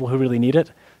anonymity to people who really need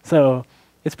it. So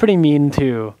it's pretty mean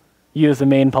to use the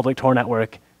main public Tor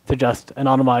network to just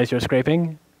anonymize your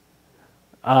scraping.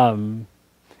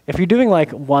 If you're doing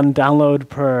one download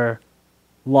per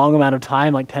long amount of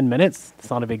time, 10 minutes,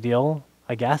 it's not a big deal,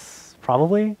 I guess,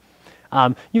 probably.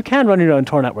 You can run your own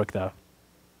Tor network, though,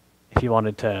 if you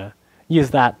wanted to use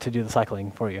that to do the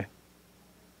cycling for you.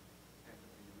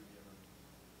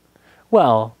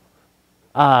 Well,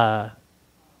 yeah,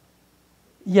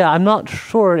 I'm not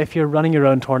sure if you're running your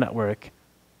own Tor network,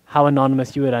 how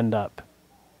anonymous you would end up.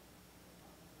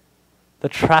 The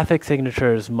traffic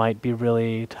signatures might be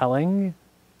really telling,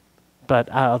 but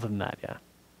other than that, yeah.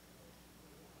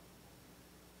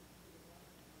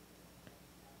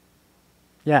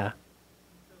 Yeah.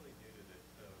 I'm fairly new to this,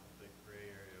 so the gray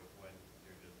area of when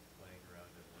you're just playing around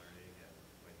and learning and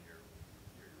when you're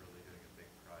really doing a big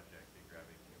project and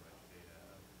grabbing too much data.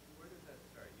 Where does that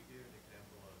start? You gave an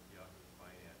example of Yahoo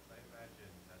Finance. I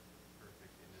imagine that's the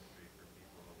perfect industry for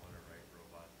people who want to write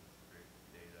robots and scrape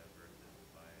data versus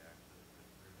buy access to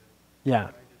service. Yeah.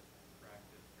 Can I just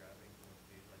practice grabbing from a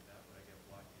page like that when I get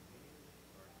blocky meetings?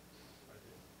 Or are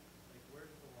this, where's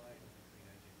the line between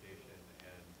education and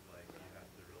you have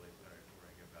to really start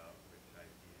worrying about which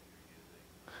IPs you're using?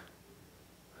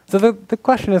 So the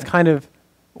question is kind of,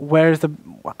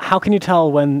 how can you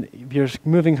tell when you're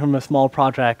moving from a small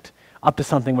project up to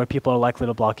something where people are likely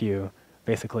to block you,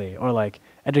 basically, or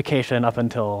education up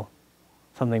until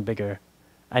something bigger,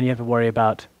 and you have to worry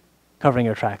about covering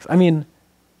your tracks. I mean,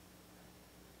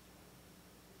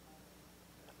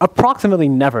 approximately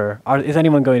never is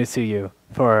anyone going to sue you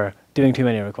for doing too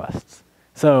many requests.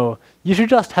 So you should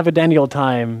just have a dandy old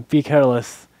time, be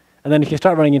careless, and then if you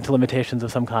start running into limitations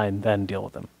of some kind, then deal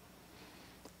with them.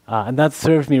 And that's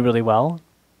served me really well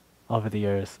over the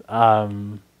years.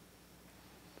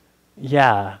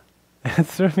 Yeah, it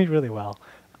served me really well.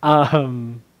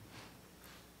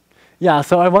 Yeah,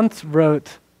 so I once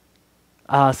wrote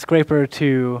a scraper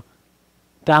to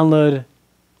download,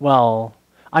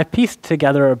 I pieced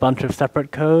together a bunch of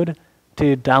separate code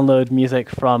to download music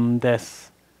from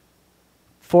this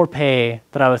for pay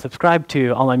that I was subscribed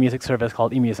to online music service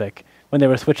called eMusic when they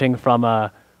were switching from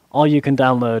a all you can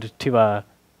download to a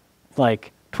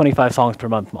 25 songs per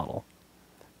month model.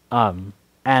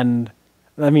 And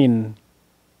I mean,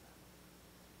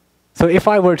 so if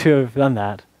I were to have done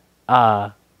that,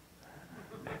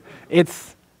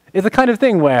 it's the kind of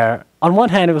thing where on one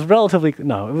hand it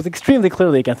was extremely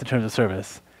clearly against the terms of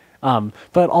service.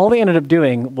 But all they ended up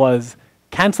doing was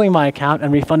canceling my account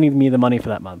and refunding me the money for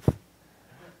that month,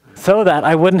 so that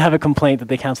I wouldn't have a complaint that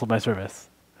they canceled my service.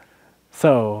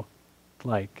 So,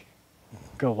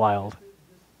 go wild.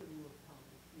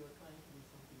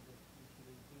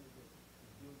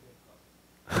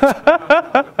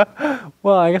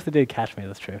 Well, I guess they did catch me,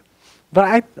 that's true.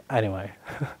 But anyway.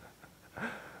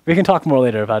 We can talk more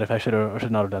later about if I should or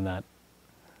should not have done that.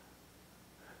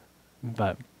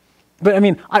 But I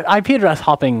mean, IP address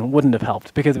hopping wouldn't have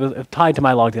helped because it was tied to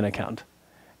my logged in account.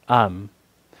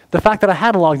 The fact that I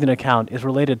had a logged in account is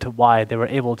related to why they were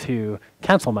able to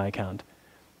cancel my account.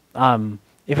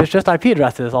 If it's just IP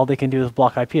addresses, all they can do is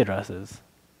block IP addresses,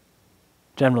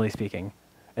 generally speaking,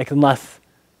 unless.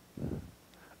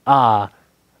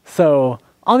 So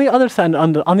on the other side,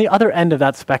 on the other end of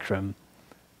that spectrum,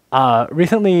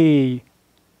 recently,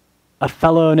 a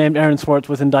fellow named Aaron Swartz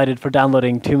was indicted for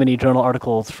downloading too many journal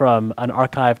articles from an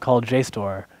archive called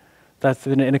JSTOR. That's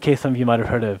in a case some of you might have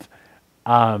heard of.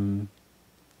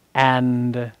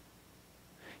 And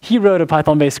he wrote a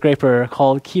Python-based scraper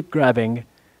called Keep Grabbing.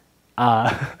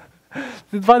 By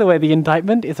the way, the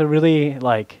indictment is a really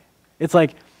it's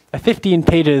like a 15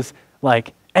 pages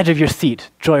edge of your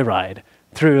seat joyride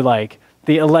through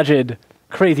the alleged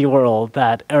crazy world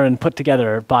that Aaron put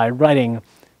together by writing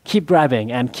Keep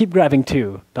Grabbing and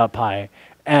keepgrabbing2.py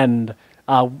and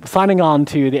signing on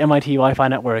to the MIT Wi-Fi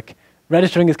network,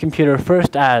 registering his computer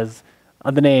first as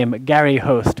the name Gary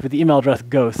Host with the email address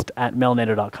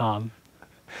ghost@mailnator.com.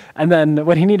 And then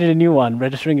when he needed a new one,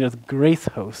 registering it as Grace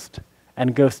Host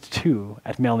and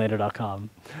ghost2@mailnator.com.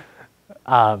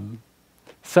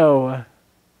 So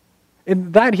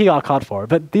in that he got caught for,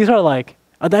 but these are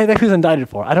that he was indicted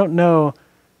for. I don't know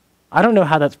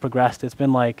how that's progressed. It's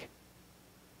been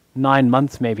 9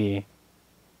 months maybe.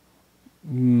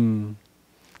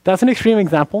 That's an extreme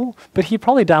example, but he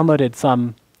probably downloaded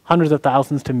some hundreds of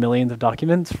thousands to millions of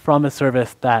documents from a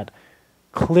service that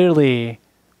clearly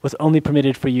was only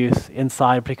permitted for use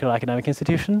inside a particular academic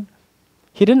institution.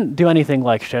 He didn't do anything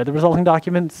like share the resulting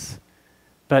documents,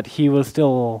 but he's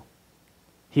still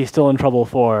in trouble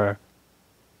for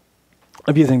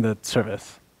abusing the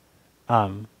service.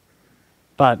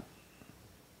 But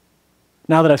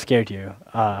now that I've scared you,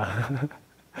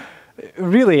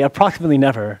 really, approximately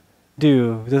never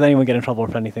does anyone get in trouble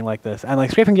for anything like this. And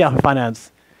scraping Yahoo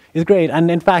Finance is great. And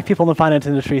in fact, people in the finance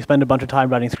industry spend a bunch of time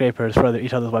writing scrapers for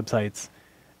each other's websites.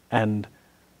 And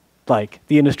the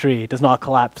industry does not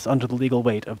collapse under the legal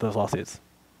weight of those lawsuits.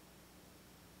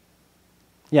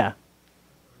 Yeah.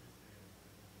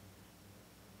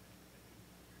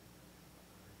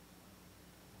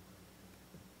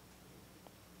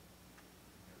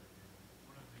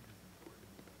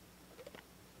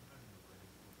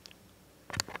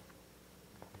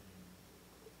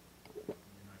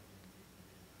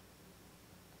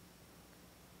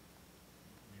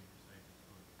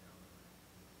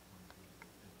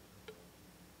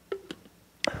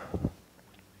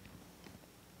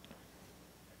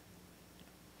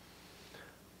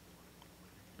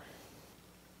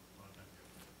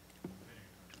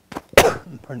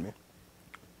 Pardon me.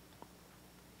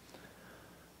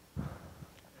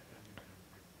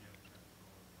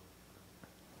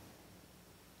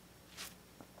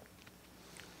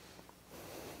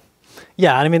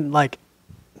 Yeah, I mean, in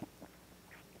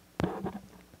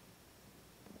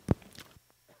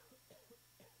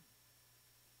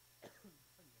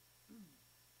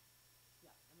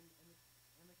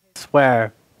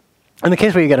the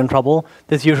case where you get in trouble,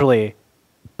 there's usually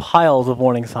piles of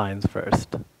warning signs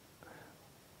first.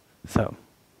 So.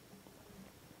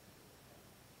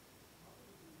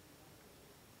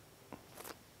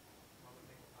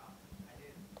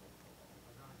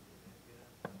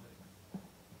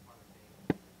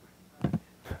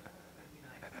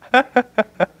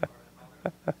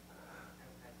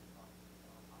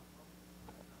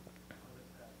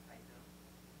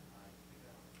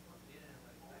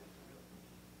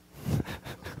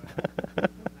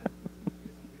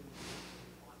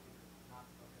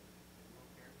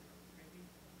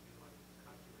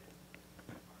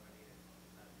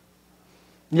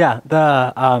 Yeah,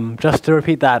 just to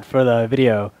repeat that for the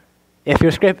video, if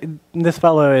you're this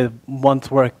fellow once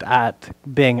worked at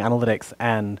Bing Analytics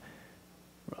and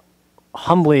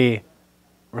humbly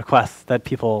requests that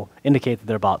people indicate that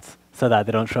they're bots so that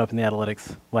they don't show up in the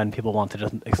analytics when people want to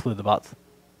just exclude the bots.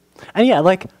 And yeah,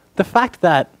 the fact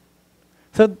that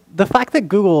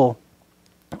Google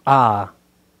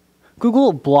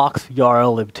blocks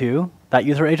urllib2, that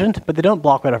user agent, but they don't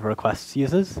block whatever requests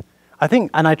uses. I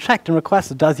think, and I checked, and requests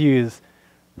does use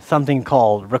something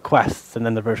called requests and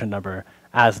then the version number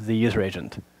as the user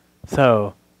agent.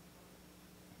 So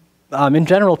in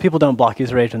general, people don't block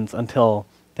user agents until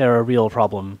they're a real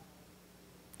problem.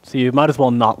 So you might as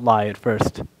well not lie at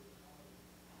first.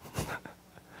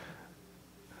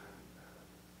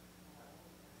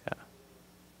 Yeah.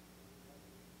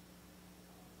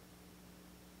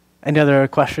 Any other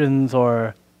questions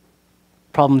or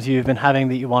problems you've been having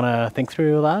that you want to think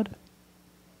through aloud?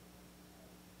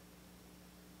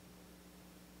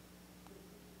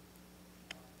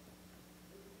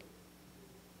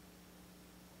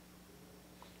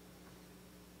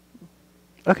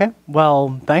 Okay,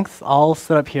 well, thanks. I'll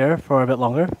sit up here for a bit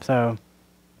longer, so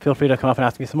feel free to come up and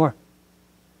ask me some more.